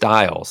AJ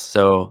Styles.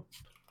 So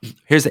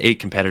here's the 8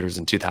 competitors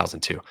in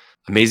 2002.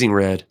 Amazing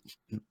Red,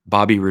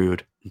 Bobby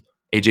Roode,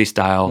 AJ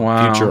Styles,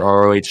 future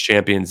ROH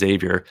champion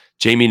Xavier,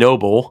 Jamie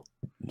Noble,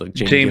 like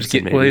James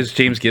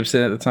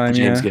Gibson at the time.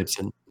 James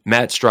Gibson,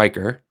 Matt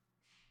Stryker,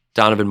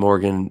 Donovan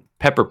Morgan,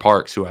 Pepper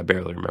Parks, who I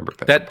barely remember.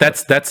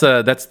 That's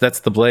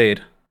the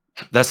Blade.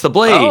 That's the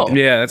Blade. Oh.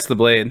 Yeah, that's the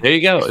Blade. There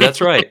you go. That's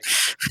right.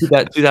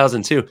 That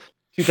 2002.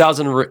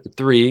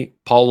 2003,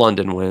 Paul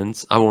London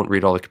wins. I won't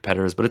read all the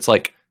competitors, but it's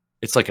like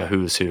a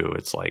who's who.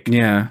 It's like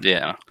yeah,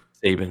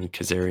 Saban,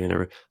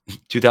 Kazarian.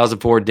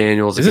 2004,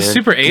 Daniels. Is this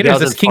Super 8 or is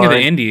this King of the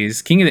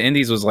Indies? King of the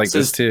Indies was like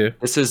this too.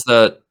 This is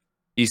the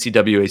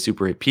ECWA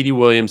Super 8. Petey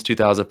Williams,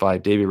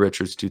 2005. Davey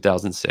Richards,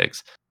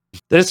 2006.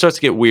 Then it starts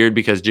to get weird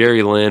because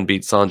Jerry Lynn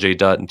beat Sanjay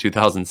Dutt in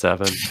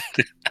 2007.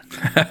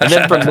 And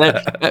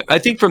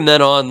then from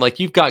then on, like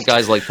you've got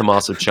guys like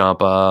Tommaso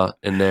Ciampa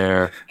in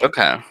there.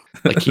 Okay.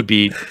 Like he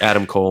beat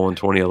Adam Cole in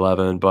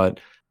 2011,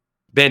 but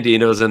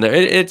Bandito's in there.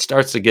 It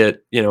starts to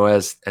get,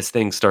 as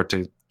things start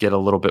to get a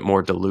little bit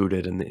more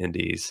diluted in the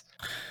indies.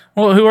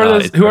 Well, who are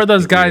those? It's Who are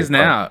those frustrating, guys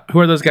now? Who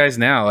are those guys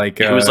now? Like,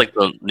 It was like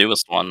the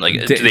newest one. Like,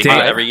 do they do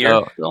it every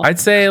year? I'd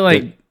say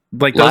like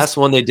those, last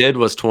one they did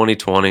was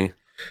 2020.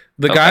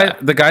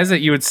 the guys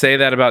that you would say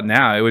that about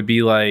now, it would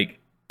be like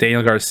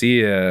Daniel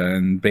Garcia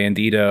and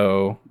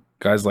Bandito,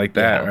 guys like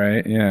that,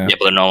 right? Yeah. Yeah,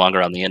 but they're no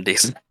longer on the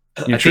indies.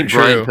 Yeah, I think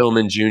Brian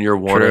Pillman Jr.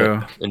 won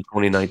it in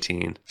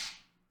 2019.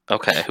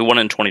 Okay, who won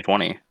it in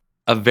 2020?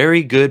 A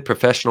very good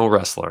professional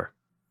wrestler.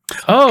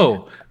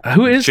 Oh,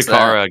 who is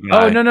Chikara that?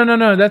 guy. Oh,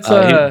 no. That's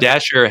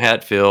Dasher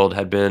Hatfield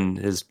had been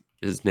his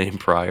name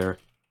prior.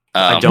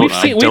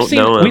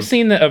 We've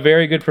seen a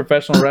very good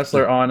professional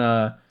wrestler on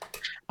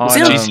was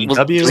he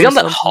on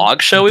that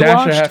Hog show we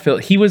Dasher watched?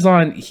 Hatfield. He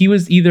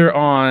was either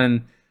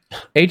on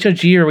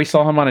HOG or we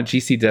saw him on a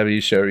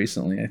GCW show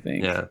recently, I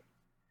think. Yeah.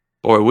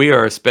 Boy, we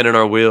are spinning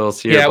our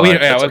wheels here.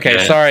 Yeah,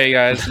 okay. Sorry,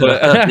 guys.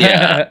 But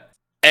yeah.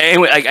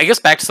 Anyway, I guess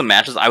back to some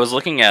matches. I was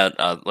looking at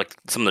like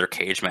some of their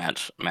cage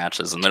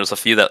matches, and there's a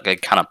few that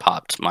kind of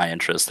popped my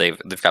interest.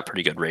 They've got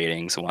pretty good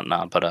ratings and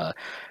whatnot. But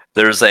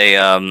there's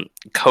a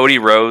Cody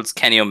Rhodes,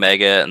 Kenny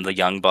Omega, and the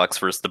Young Bucks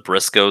versus the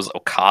Briscoes,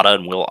 Okada,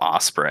 and Will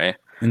Ospreay.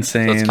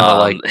 Insane. So it's kind of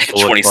like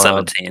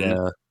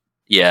 2017.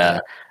 Yeah.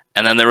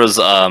 And then there was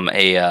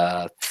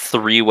a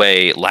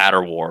three-way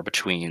ladder war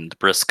between the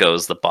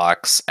Briscoes, the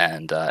Bucks,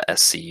 and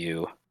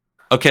SCU.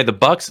 Okay, the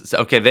Bucks.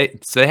 Okay,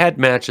 they had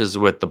matches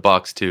with the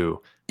Bucks too.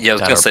 Yeah, I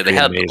was gonna say they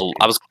had. Amazing.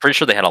 I was pretty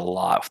sure they had a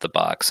lot with the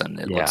Bucks, and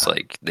it looks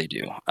like they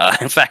do.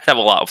 In fact, have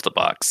a lot with the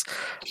Bucks.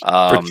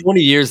 For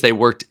 20 years, they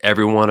worked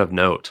everyone of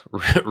note.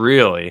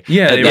 Really?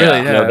 Yeah, they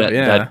really have.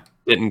 That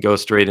didn't go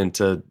straight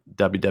into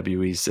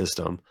WWE's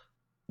system.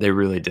 They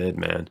really did,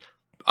 man.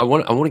 I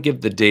want to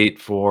give the date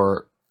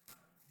for.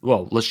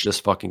 Well, let's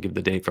just fucking give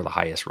the date for the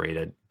highest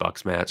rated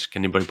Bucks match.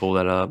 Can anybody pull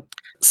that up?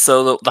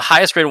 So the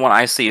highest rated one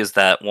I see is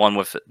that one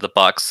with the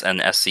Bucks and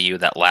SCU,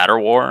 that ladder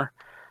war.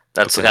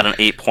 That's got an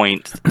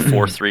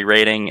 8.43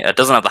 rating. It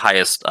doesn't have the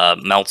highest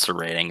Meltzer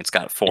rating. It's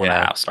got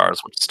 4.5 stars,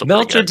 which is still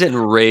Meltzer didn't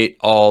rate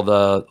all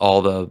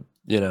the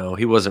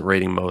he wasn't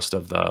rating most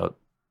of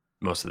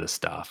this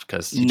stuff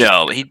because he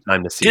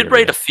did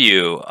rate a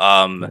few.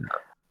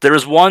 There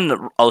was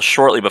one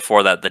shortly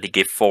before that he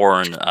gave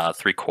 4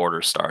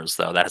 3/4 stars,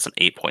 though. That has an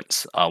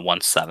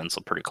 8.17,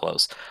 so pretty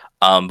close.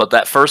 But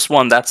that first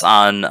one, that's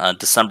on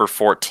December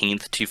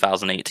 14th,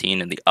 2018,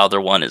 and the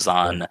other one is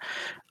on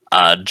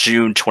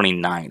June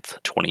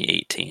 29th,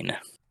 2018.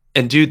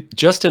 And dude,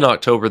 just in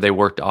October, they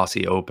worked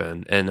Aussie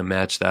Open in a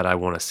match that I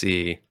want to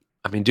see.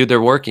 I mean, dude,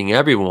 they're working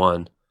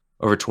everyone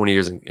over 20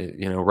 years,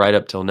 right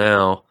up till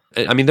now.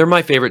 I mean, they're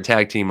my favorite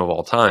tag team of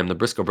all time. The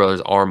Briscoe brothers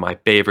are my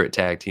favorite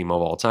tag team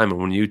of all time. And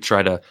when you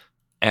try to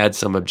add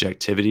some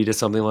objectivity to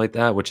something like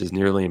that, which is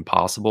nearly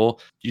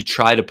impossible, you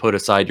try to put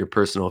aside your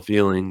personal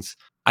feelings.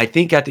 I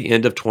think at the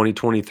end of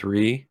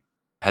 2023,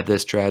 had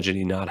this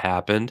tragedy not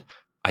happened,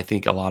 I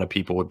think a lot of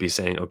people would be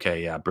saying,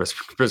 okay, yeah,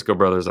 Briscoe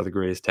brothers are the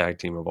greatest tag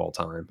team of all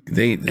time.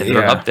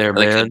 They're up there,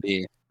 man.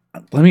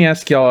 Let me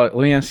ask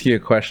you a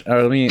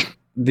question.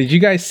 Did you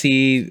guys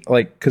see,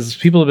 like, because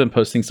people have been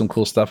posting some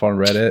cool stuff on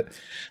Reddit.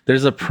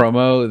 There's a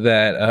promo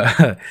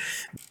that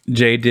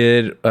Jay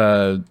did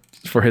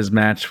for his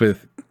match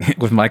with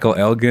Michael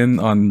Elgin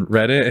on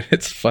Reddit.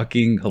 It's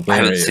fucking hilarious. I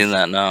haven't seen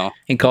that, no.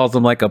 He calls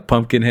him like a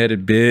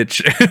pumpkin-headed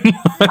bitch.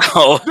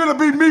 It's gonna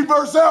be me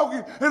versus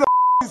Elgin in a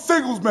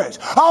singles match.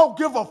 I don't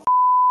give a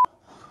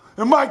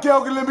And Mike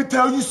Elgin, let me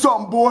tell you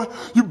something, boy.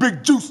 You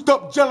big juiced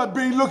up jelly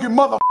bean looking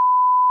mother.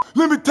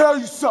 Let me tell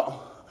you something.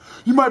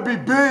 You might be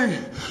big,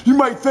 you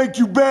might think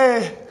you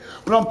bad,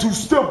 but I'm too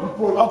silky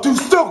for you. I'm too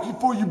silky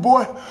for you,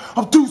 boy.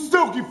 I'm too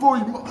silky for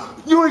you.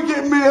 You ain't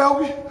getting me,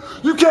 Elgin.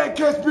 You can't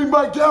catch me,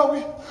 Mike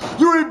Elgin.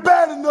 You ain't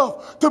bad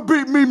enough to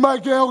beat me,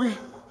 Mike Elgin.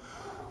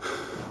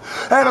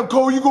 Adam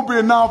Cole, you gonna be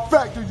a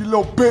non-factor, you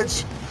little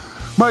bitch.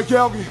 Mike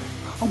Elgin,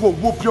 I'm gonna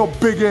whoop your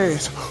big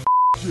ass.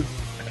 You.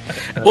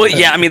 Well,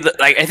 yeah, I mean,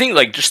 I think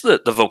like just the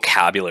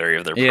vocabulary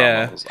of their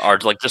promos are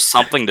like just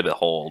something to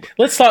behold.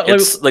 Let's talk.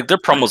 Like their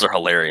promos are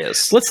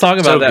hilarious. Let's talk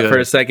about that for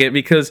a second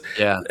because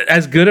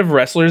as good of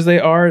wrestlers they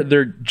are,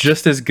 they're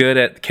just as good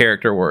at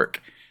character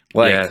work.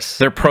 Like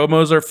their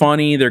promos are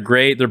funny, they're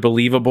great, they're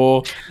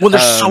believable. Well, they're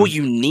so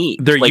unique.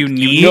 They're like,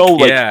 unique.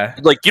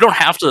 Like you don't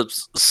have to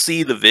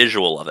see the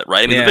visual of it,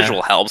 right? I mean, the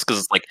visual helps because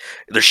it's like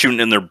they're shooting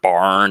in their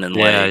barn and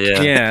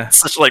it's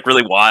such like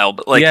really wild.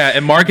 But like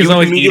and Mark is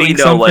always eating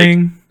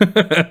something.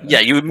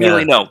 You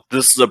immediately know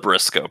this is a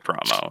Briscoe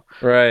promo,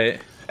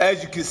 right?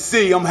 As you can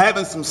see, I'm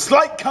having some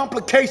slight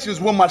complications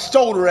with my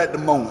shoulder at the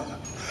moment.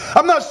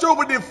 I'm not sure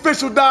what the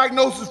official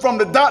diagnosis from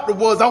the doctor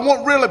was. I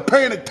wasn't really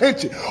paying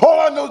attention.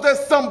 All I know is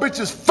that some bitch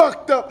is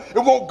fucked up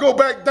and won't go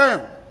back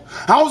down.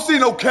 I don't see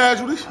no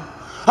casualties.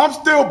 I'm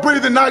still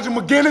breathing, Nigel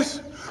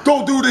McGuinness.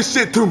 Don't do this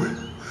shit to me.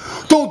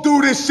 Don't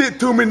do this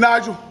shit to me,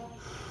 Nigel.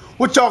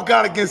 What y'all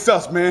got against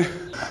us, man?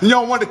 And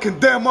y'all want to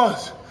condemn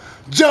us,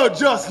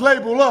 judge us,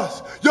 label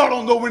us. Y'all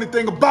don't know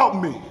anything about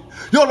me.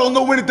 Y'all don't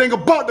know anything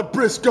about the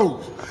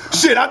Briscoes.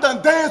 Shit, I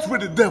done danced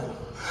with the devil.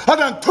 I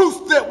done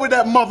two-step with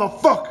that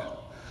motherfucker.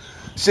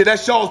 Shit,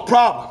 that's y'all's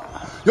problem.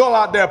 Y'all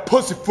out there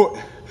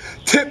pussyfooting,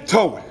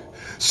 tiptoeing.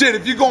 Shit,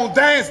 if you gonna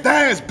dance,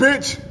 dance,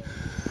 bitch.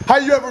 How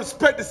you ever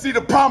expect to see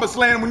the promised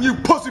land when you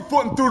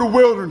pussyfooting through the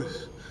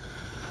wilderness?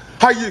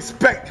 How you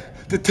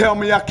expect to tell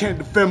me I can't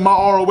defend my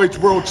ROH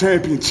World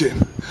Championship?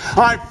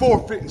 I ain't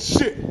forfeiting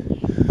shit.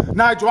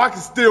 Nigel, I can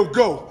still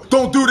go.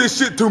 Don't do this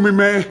shit to me,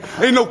 man.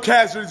 Ain't no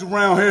casualties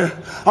around here.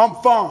 I'm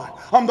fine.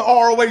 I'm the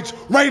ROH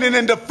reigning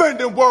and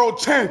defending world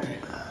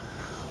champion.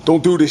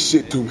 Don't do this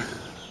shit to me.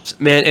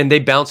 Man, and they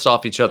bounced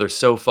off each other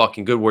so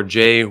fucking good. Where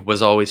Jay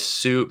was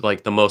always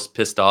like the most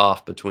pissed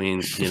off between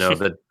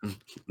the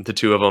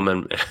two of them,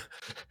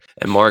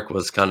 and Mark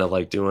was kind of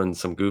like doing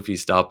some goofy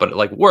stuff, but it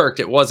like worked.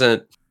 It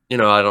wasn't I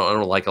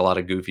don't like a lot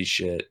of goofy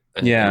shit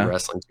in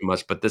wrestling too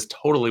much, but this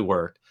totally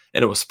worked,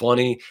 and it was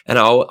funny. And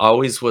I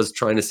always was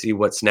trying to see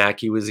what snack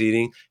he was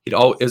eating.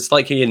 It's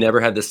like he had never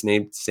had the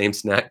same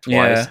snack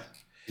twice. Yeah.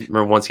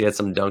 Remember once he had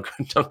some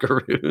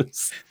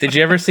Dunkaroos. Did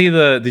you ever see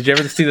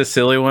the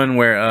silly one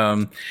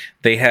where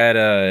they had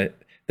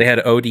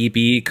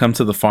ODB come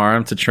to the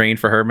farm to train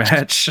for her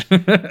match?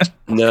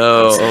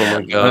 No, oh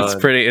my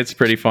god. It's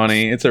pretty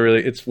funny.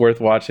 It's worth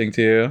watching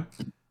too.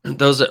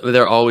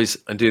 They're always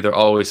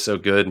so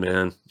good,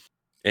 man.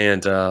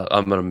 And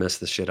I'm gonna miss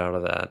the shit out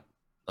of that.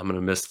 I'm gonna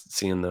miss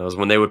seeing those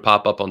when they would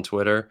pop up on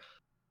Twitter.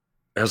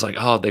 I was like,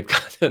 oh, they've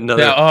got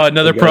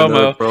another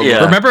promo.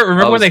 Yeah.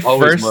 Remember when they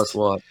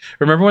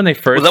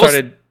first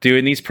started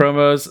doing these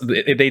promos?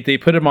 They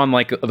put them on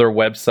like their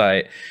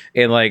website,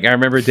 and like I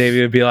remember Davey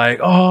would be like,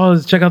 "Oh,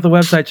 check out the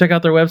website, check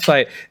out their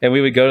website," and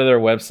we would go to their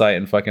website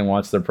and fucking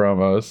watch their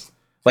promos.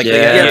 Like, you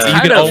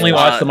could only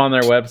watch them on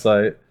their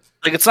website.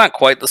 Like, it's not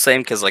quite the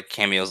same because like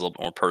Cameo is a little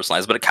more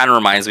personalized, but it kind of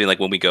reminds me like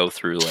when we go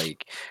through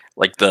like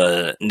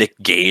the Nick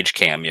Gage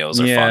cameos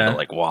are fun to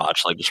like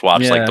watch. Like just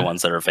watch like the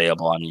ones that are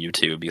available on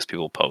YouTube because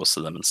people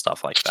posted them and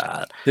stuff like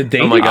that. Did they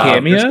do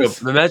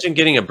cameos? Imagine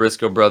getting a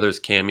Briscoe Brothers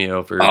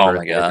cameo for your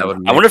birthday. My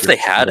god! I wonder if they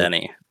had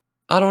any.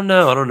 I don't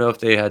know if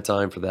they had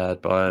time for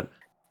that, but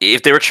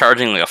if they were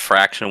charging like a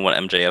fraction of what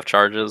MJF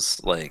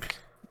charges, like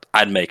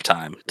I'd make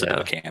time to do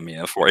a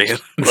cameo for you.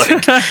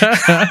 Like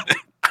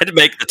I'd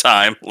make the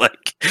time.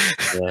 Like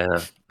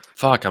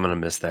fuck, I'm gonna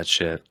miss that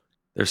shit.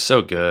 They're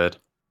so good.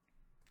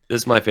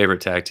 This is my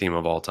favorite tag team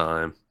of all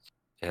time.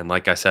 And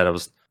like I said, I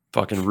was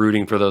fucking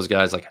rooting for those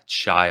guys like a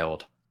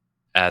child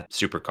at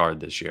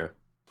Supercard this year.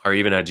 Or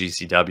even at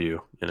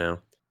GCW,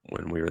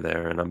 when we were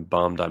there. And I'm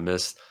bummed I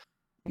missed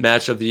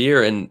match of the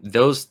year. And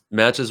those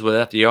matches with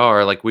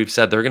FDR, like we've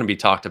said, they're going to be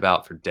talked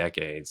about for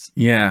decades.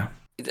 Yeah.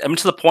 I mean,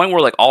 to the point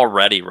where like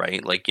already,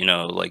 right? Like,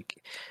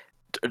 like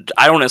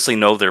I don't necessarily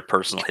know their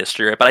personal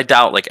history, right? But I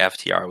doubt like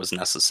FTR was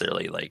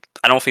necessarily like,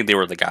 I don't think they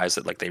were the guys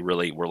that like they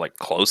really were like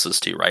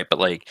closest to, right? But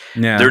like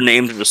their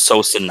names are just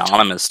so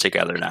synonymous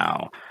together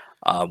now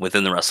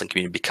within the wrestling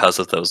community because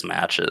of those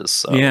matches.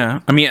 So.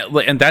 Yeah, I mean,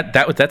 and that's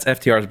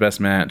FTR's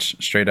best match,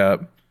 straight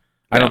up.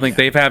 I don't think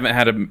they've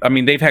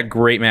had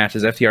great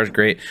matches. FTR's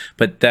great,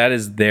 but that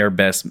is their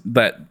best.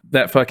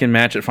 That fucking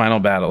match at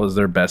Final Battle is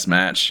their best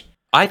match.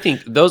 I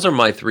think those are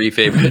my three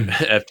favorite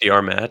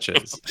FTR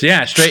matches.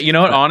 Yeah, straight. You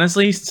know what?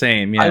 Honestly,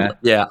 same.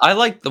 Yeah, I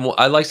like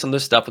I like some of the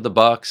stuff with the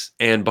Bucks,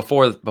 and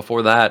before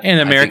that, and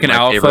American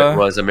Alpha favorite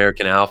was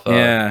American Alpha.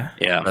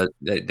 Yeah.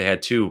 They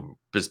had two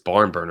just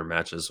barn burner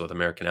matches with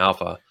American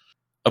Alpha.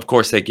 Of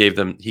course, he gave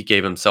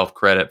himself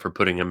credit for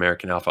putting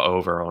American Alpha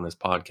over on his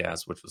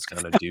podcast, which was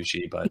kind of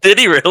douchey. But did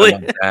he really?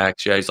 Yeah,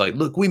 he's like,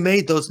 "Look, we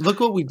made those.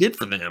 Look what we did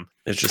for them."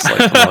 It's just like,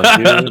 come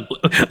on,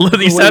 dude.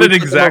 He sounded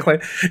exactly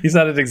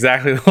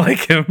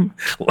like him.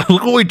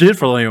 Look what we did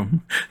for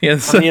them.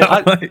 Yes,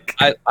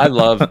 I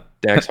love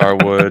Dax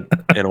Harwood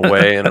in a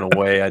way, and in a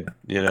way, I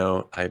get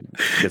on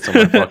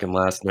my fucking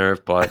last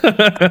nerve, but.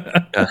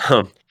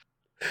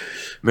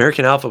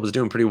 American Alpha was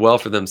doing pretty well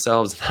for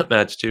themselves in that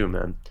match too,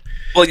 man.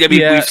 Well, yeah,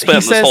 we've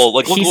spent this whole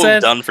look what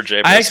we've done for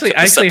Jay. I actually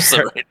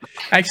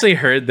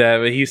heard that,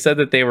 but he said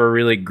that they were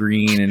really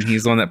green, and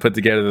he's the one that put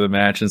together the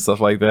match and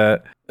stuff like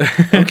that.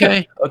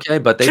 okay,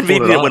 but they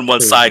convenient when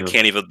one side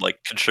can't even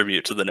like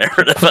contribute to the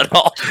narrative at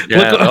all.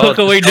 Yeah, look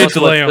what we did to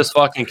Liam. Just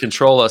fucking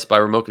control us by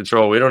remote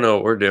control. We don't know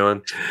what we're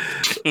doing.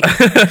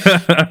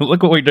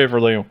 Look what we did for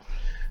Liam.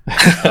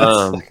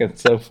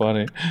 It's so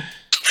funny.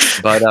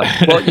 But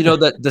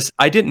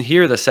I didn't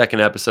hear the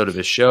second episode of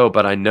his show,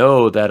 but I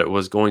know that it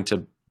was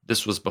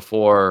this was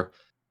before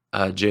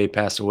Jay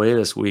passed away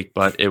this week,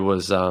 but it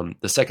was the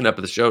second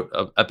episode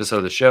of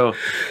the show.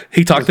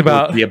 He talked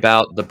about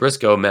the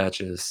Briscoe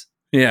matches.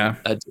 Yeah.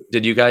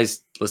 Did you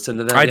guys listen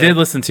to that? I did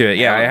listen to it.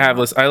 Yeah, I have.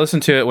 I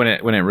listened to it when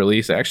it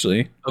released.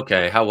 Actually.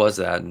 Okay, how was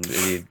that? And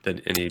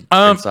any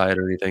insight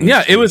or anything?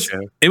 Yeah, it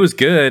was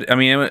good. I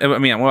mean,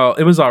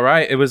 it was all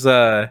right. It was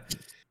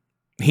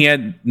he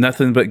had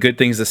nothing but good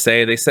things to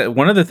say. They said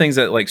one of the things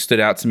that like stood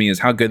out to me is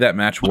how good that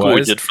match was. What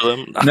we did for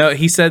them? No,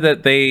 he said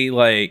that they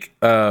like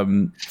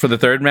for the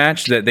third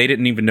match that they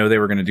didn't even know they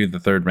were going to do the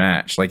third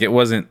match. Like it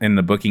wasn't in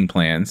the booking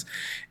plans,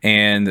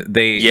 and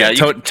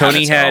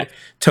Tony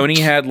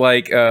had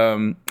like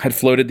had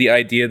floated the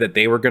idea that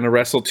they were going to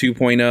wrestle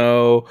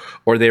 2.0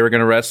 or they were going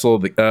to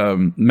wrestle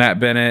Matt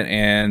Bennett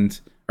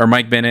or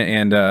Mike Bennett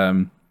and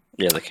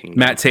the Kingdom.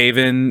 Matt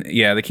Taven,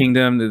 the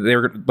Kingdom. They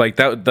were like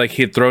that. Like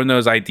he had thrown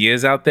those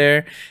ideas out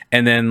there,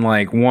 and then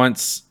like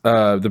once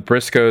the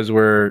Briscoes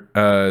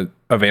were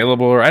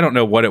available, or I don't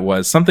know what it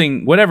was,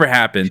 whatever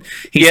happened.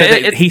 He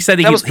said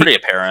that was pretty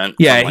apparent.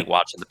 Yeah, from,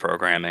 watching the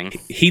programming.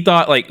 He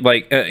thought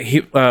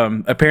he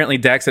apparently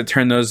Dax had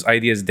turned those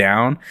ideas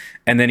down,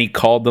 and then he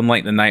called them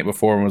like the night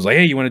before and was like,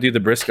 "Hey, you want to do the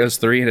Briscoes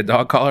 3 in a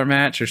dog collar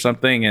match or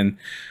something?" And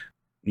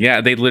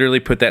yeah, they literally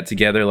put that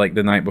together like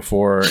the night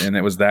before, and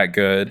it was that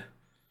good.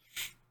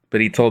 But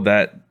he told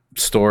that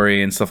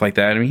story and stuff like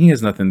that. I mean, he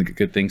has nothing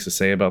good things to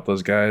say about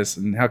those guys,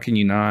 and how can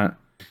you not?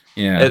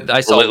 Yeah,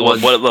 I saw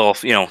what little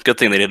good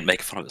thing they didn't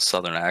make fun of his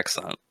southern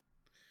accent.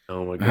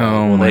 Oh my god!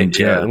 Oh my god!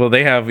 Yeah. Well,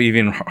 they have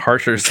even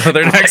harsher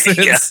southern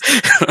accents.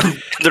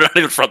 They're not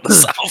even from the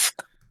South.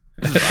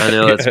 I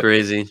know, that's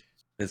crazy.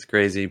 It's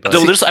crazy, but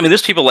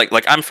there's people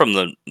like I'm from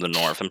the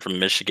North. I'm from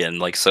Michigan.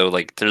 Like so,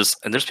 like there's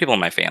people in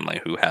my family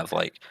who have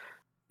like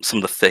some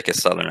of the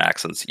thickest southern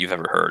accents you've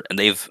ever heard, and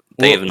they've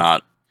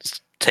not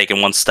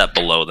taken one step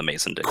below the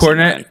Mason-Dixon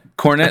line.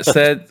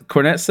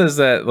 Cornette says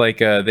that like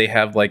they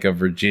have like a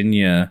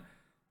Virginia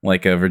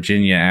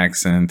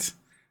accent,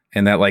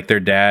 and that like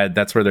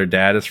that's where their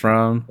dad is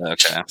from.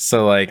 Okay.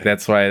 So like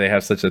that's why they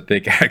have such a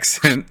thick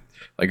accent,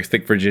 like a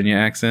thick Virginia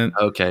accent.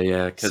 Okay,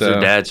 yeah, because their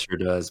dad sure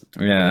does.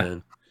 Yeah,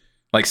 man.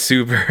 Like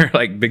super,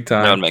 like big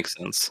time. That would make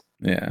sense.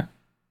 Yeah.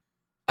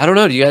 I don't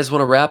know. Do you guys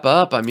want to wrap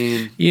up? I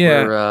mean,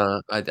 yeah.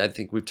 I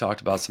think we've talked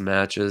about some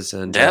matches,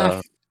 and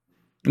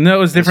no, it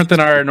was different than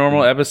our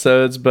normal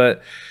episodes,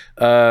 but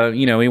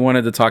we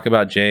wanted to talk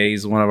about Jay.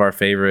 He's one of our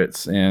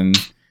favorites, and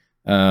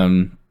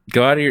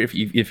go out here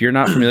if you're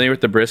not familiar with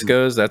the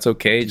Briscoes, that's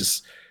okay.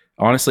 Just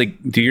honestly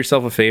do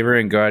yourself a favor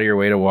and go out of your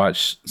way to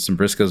watch some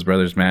Briscoes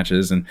brothers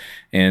matches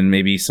and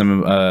maybe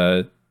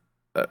some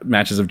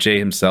matches of Jay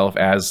himself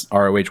as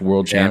ROH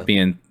World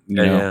Champion. You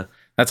know,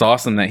 that's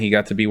awesome that he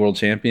got to be world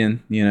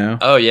champion. You know.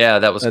 Oh yeah,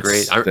 that was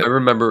great. I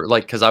remember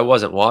because I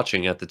wasn't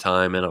watching at the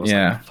time, and I was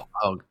like,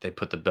 "Oh, they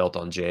put the belt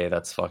on Jay.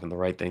 That's fucking the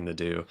right thing to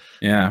do."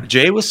 Yeah,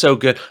 Jay was so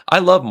good. I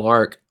love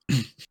Mark,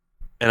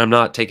 and I'm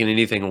not taking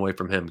anything away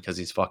from him because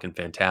he's fucking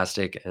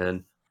fantastic,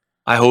 and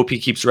I hope he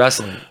keeps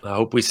wrestling. I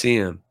hope we see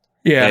him.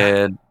 Yeah,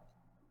 and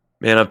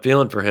man, I'm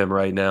feeling for him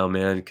right now,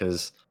 man,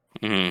 because.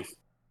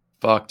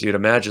 Fuck, dude,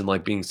 imagine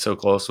like being so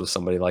close with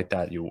somebody like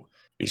that.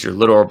 He's your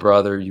little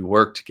brother, you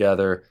work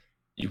together,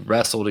 you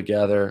wrestle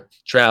together,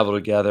 travel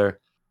together.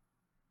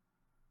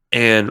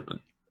 And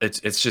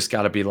it's just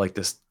gotta be like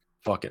this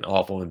fucking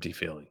awful empty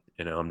feeling.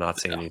 You know, I'm not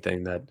saying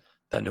anything that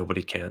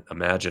nobody can't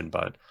imagine,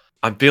 but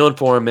I'm feeling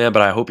for him, man,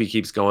 but I hope he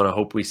keeps going. I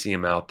hope we see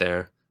him out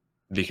there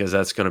because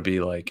that's gonna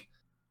be like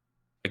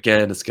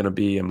again, it's gonna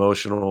be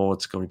emotional,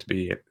 it's going to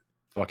be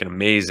fucking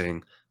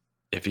amazing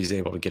if he's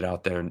able to get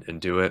out there and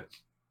do it.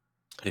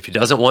 If he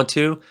doesn't want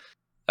to,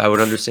 I would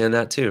understand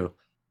that too.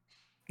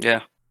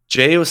 Yeah.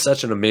 Jay was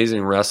such an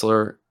amazing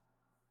wrestler.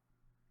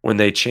 When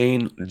they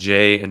chained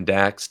Jay and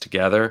Dax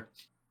together,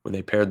 when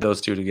they paired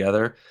those two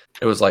together,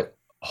 it was like,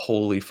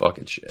 holy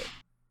fucking shit.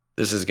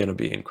 This is going to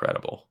be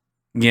incredible.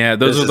 Yeah,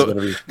 those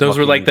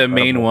were like the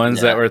main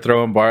ones that were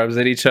throwing barbs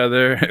at each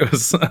other. It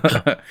was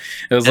like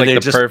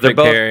the perfect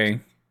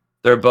pairing.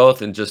 They're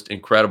both in just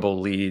incredible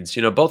leads.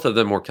 You know, both of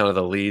them were kind of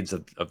the leads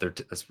of their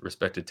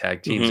respective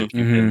tag teams.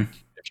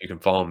 If you can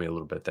follow me a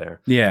little bit there,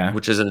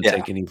 which isn't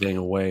take anything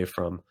away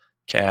from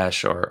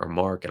Cash or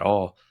Mark at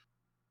all,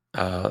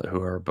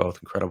 who are both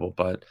incredible.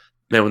 But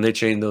man, when they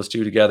chained those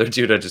two together,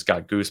 dude, I just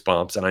got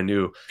goosebumps, and I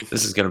knew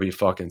this is going to be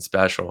fucking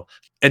special.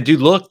 And dude,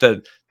 look,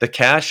 the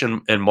Cash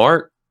and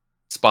Mark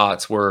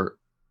spots were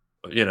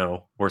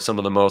some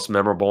of the most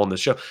memorable in the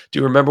show. Do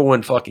you remember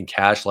when fucking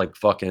Cash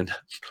fucking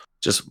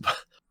just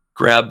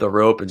grabbed the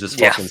rope and just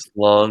fucking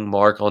slung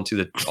Mark off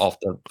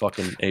the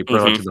fucking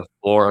apron onto the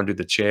floor under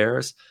the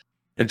chairs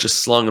and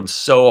just slung him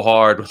so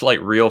hard with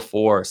real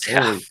force?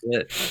 Holy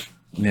shit.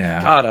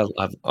 Yeah. God,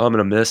 I'm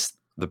gonna miss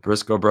the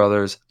Briscoe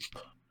brothers.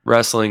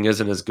 Wrestling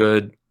isn't as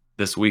good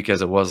this week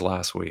as it was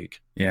last week.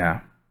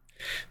 Yeah.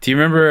 Do you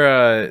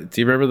remember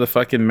the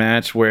fucking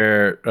match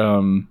where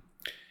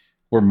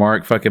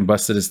Mark fucking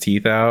busted his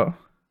teeth out?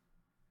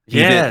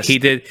 Yes. He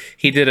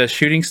did a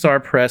shooting star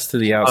press to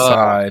the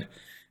outside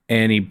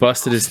and he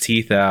busted his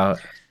teeth out.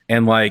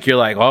 And you're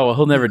like, oh, well,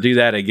 he'll never do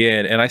that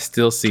again. And I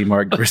still see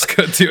Mark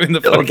Briscoe doing the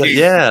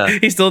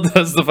fucking he still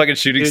does the fucking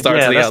shooting star to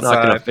the outside.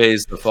 Not gonna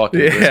phase the fucking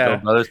Briscoe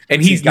brothers.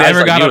 And he's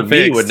never got them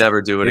fixed. Me would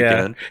never do it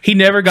again. He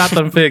never got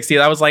them fixed.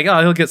 I was like,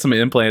 oh, he'll get some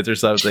implants or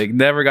something.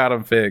 Never got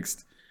them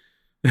fixed.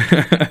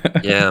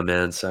 Yeah,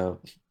 man. So,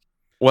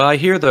 well, I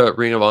hear the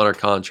Ring of Honor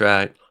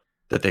contract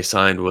that they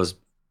signed was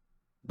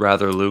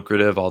rather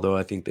lucrative, although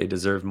I think they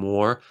deserve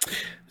more.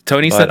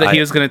 Tony said that he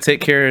was going to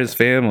take care of his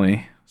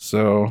family.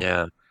 So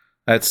yeah.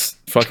 That's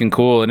fucking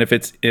cool. And if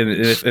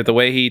the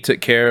way he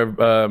took care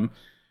of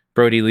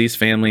Brody Lee's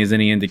family is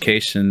any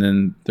indication,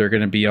 then they're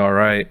going to be all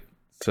right.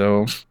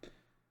 So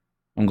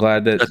I'm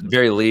glad that at the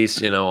very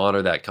least,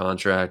 honor that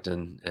contract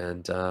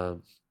and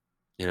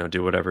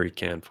do whatever he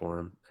can for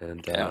him.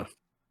 And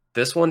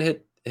this one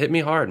hit me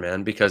hard,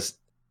 man, because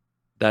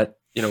that,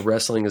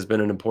 wrestling has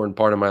been an important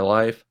part of my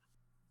life.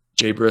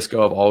 Jay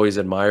Briscoe, I've always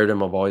admired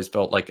him. I've always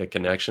felt like a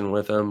connection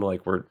with him.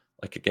 Like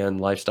again,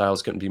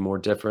 lifestyles couldn't be more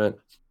different.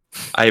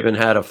 I even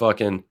had a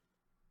fucking,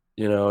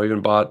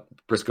 even bought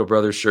Briscoe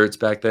Brothers shirts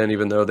back then,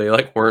 even though they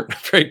weren't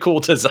very cool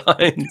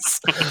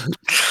designs.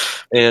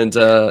 And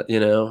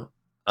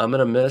I'm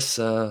gonna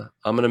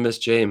miss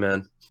Jay,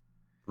 man,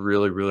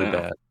 really, really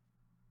bad.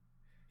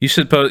 You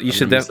should post. You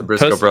should the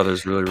Briscoe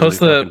Brothers really,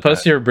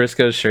 post your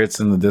Briscoe shirts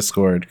in the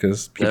Discord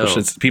because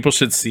people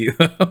should see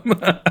them.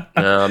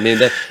 No, I mean,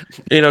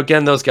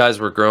 again, those guys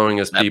were growing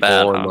as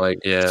people,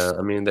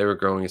 and they were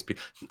growing as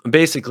people.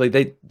 Basically,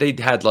 they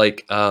had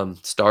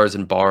Stars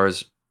and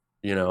Bars.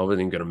 I wasn't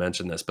even going to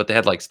mention this, but they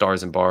had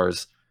Stars and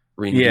Bars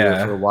ring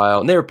gear for a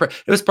while, and it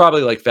was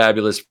probably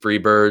Fabulous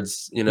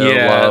Freebirds,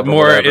 Love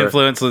more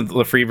influence with the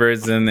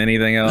Freebirds than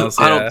anything else.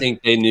 I don't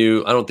think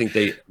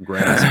they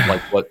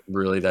grasped what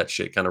really that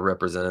shit kind of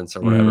represents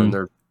or whatever, and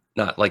they're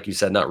not, like you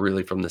said, not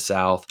really from the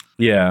South.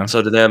 Yeah.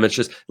 So to them, it's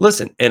just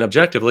listen. And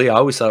objectively, I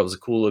always thought it was a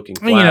cool looking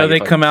flag. They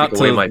come out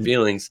to my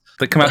feelings.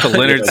 They come out to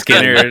Leonard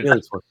Skinner.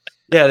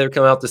 Yeah, they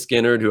come out to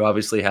Skinner, who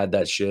obviously had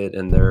that shit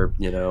in their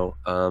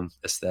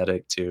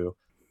aesthetic too.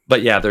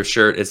 But yeah, their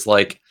shirt is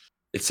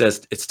it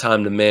says "It's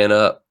time to man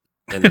up,"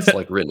 and it's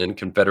written in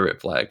Confederate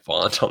flag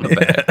font on the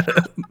back.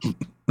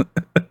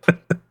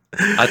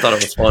 I thought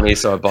it was funny,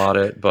 so I bought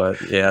it.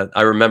 But yeah,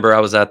 I remember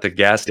I was at the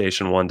gas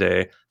station one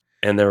day,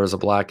 and there was a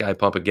black guy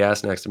pumping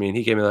gas next to me, and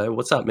he gave me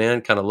 "What's up, man?"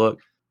 kind of look.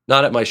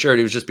 Not at my shirt.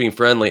 He was just being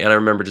friendly, and I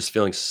remember just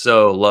feeling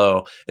so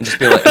low and just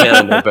being man,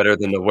 I know better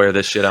than to wear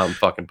this shit out in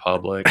fucking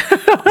public.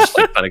 Just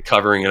kind of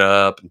covering it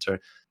up and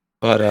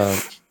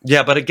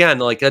but again,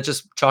 that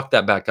just chalked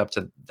that back up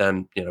to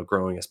them,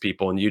 growing as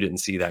people, and you didn't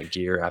see that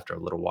gear after a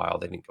little while.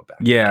 They didn't go back.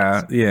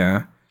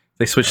 Yeah.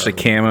 They switched to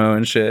camo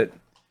and shit.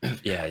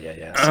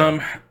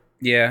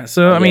 Yeah.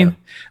 So I mean,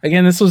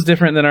 again, this was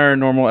different than our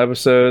normal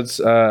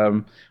episodes.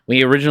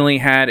 We originally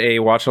had a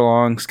watch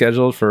along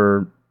scheduled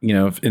for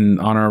in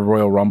honor of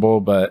Royal Rumble,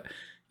 but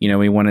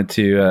we wanted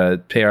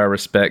to pay our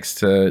respects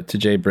to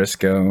Jay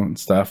Briscoe and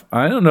stuff.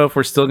 I don't know if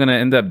we're still going to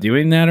end up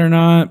doing that or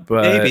not,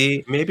 but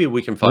maybe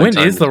we can find. When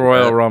is the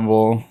Royal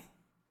Rumble?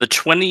 The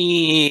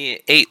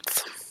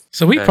 28th.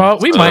 So we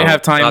might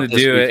have time to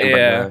do it.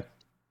 Yeah.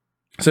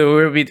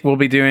 So we'll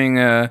be doing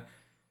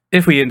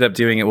if we end up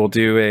doing it, we'll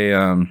do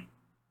a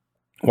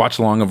watch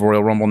along of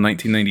Royal Rumble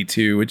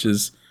 1992, which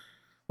is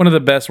one of the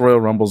best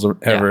Royal Rumbles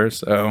ever.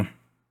 So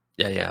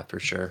yeah, for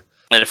sure.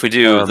 And if we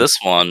do this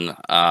one,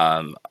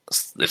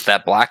 if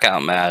that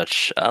blackout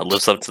match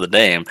lives up to the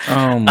name,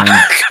 oh my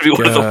God, it could be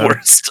one of the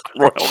worst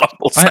Royal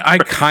Rumbles. I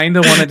kind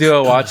of want to do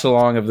a watch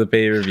along of the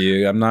pay per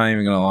view. I'm not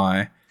even gonna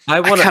lie. I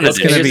want to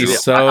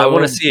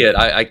see it.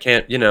 I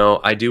can't.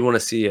 I do want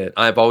to see it.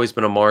 I've always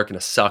been a mark and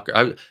a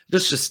sucker.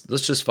 Let's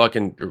just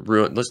fucking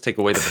ruin. Let's take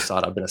away the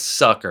facade. I've been a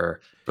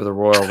sucker for the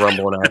Royal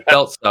Rumble, and I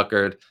felt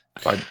suckered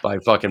by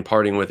fucking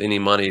parting with any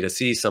money to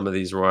see some of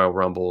these Royal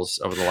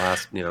Rumbles over the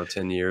last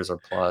 10 years or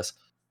plus.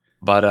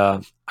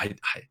 But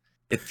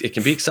it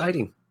can be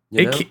exciting.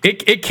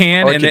 It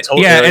can, and then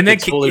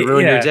totally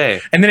ruin your day.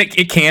 And then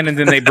it can, and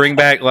then they bring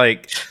back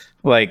like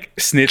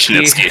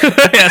Snitsky.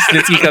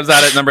 Snitsky comes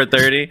out at number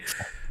 30.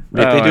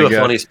 If they do a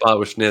funny spot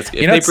with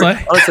Snitsky, if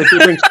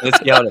they bring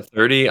Snitsky out at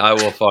 30, I'll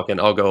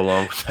go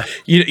along with that.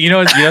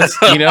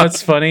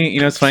 It's funny.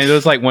 There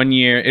was 1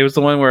 year. It was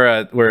the one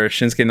where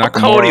Shinsuke Nakamura.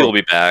 Cody will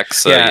be back.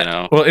 So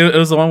Well, it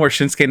was the one where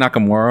Shinsuke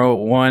Nakamura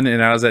won,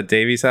 and I was at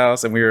Davey's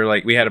house, and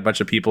we had a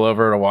bunch of people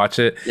over to watch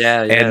it.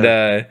 Yeah.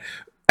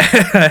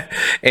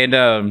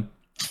 And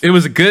it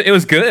was good. It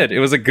was good. It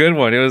was a good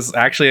one. It was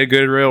actually a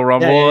good Royal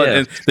Rumble,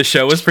 and the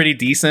show was pretty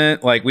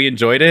decent. We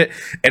enjoyed it,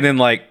 and then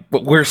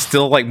but we're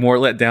still more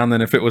let down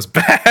than if it was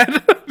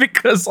bad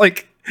because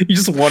you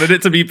just wanted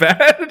it to be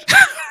bad.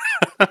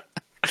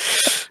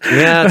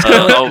 Yeah,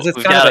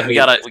 we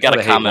got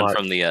a comment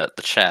from the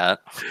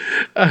chat.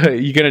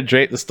 You gonna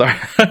drape the star?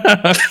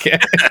 Okay,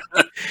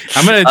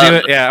 I'm gonna do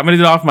it. Yeah, I'm gonna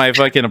do it off my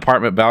fucking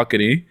apartment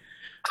balcony.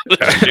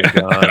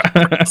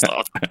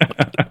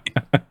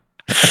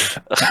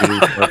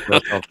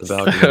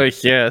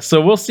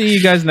 So we'll see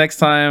you guys next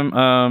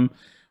time.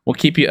 We'll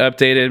keep you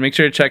updated. Make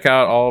sure to check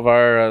out all of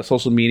our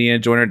social media,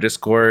 join our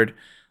Discord,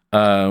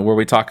 where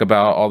we talk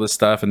about all this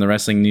stuff and the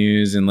wrestling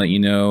news and let you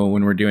know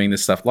when we're doing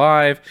this stuff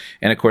live.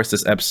 And of course,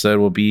 this episode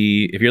will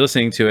be, if you're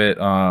listening to it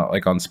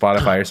on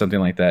Spotify or something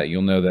like that,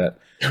 you'll know that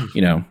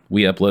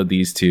we upload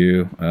these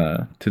to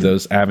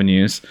those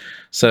avenues.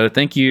 So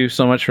thank you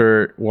so much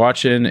for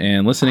watching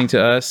and listening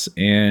to us,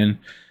 and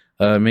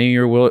may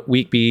your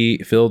week be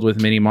filled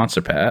with many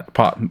monster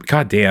pop.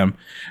 God damn.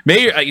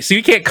 So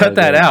you can't cut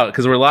that out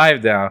because we're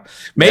live now.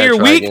 May your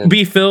week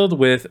be filled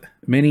with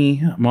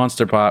many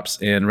monster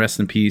pops, and rest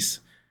in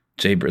peace,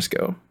 Jay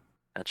Briscoe.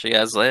 Catch you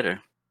guys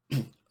later.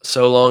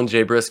 So long,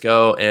 Jay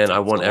Briscoe, and I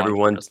want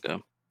everyone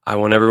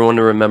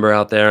to remember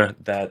out there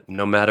that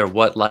no matter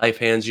what life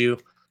hands you,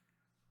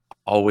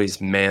 always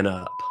man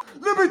up.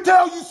 Let me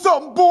tell you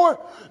something, boy.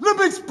 Let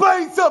me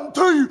explain something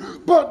to you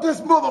about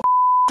this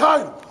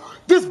title.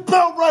 This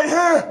belt right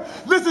here,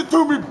 listen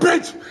to me,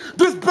 bitch.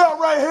 This belt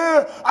right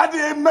here, I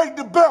didn't make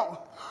the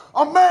belt.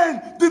 A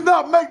man did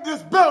not make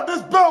this belt.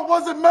 This belt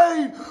wasn't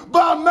made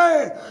by a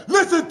man.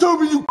 Listen to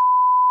me, you.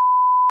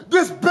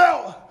 This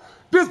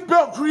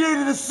belt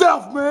created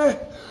itself, man.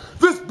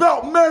 This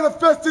belt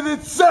manifested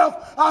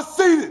itself. I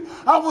seen it.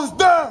 I was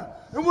there.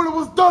 And when it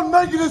was done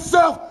making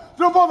itself,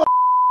 the mother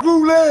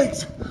grew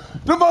legs.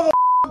 The mother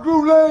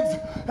grew legs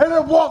and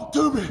it walked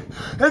to me.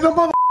 And the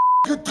mother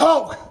could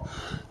talk.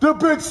 The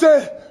bitch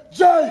said,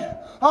 Jay,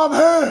 I'm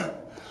here.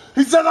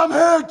 He said, I'm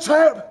here,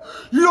 champ.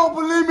 You don't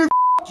believe me?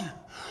 You.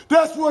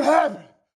 That's what happened.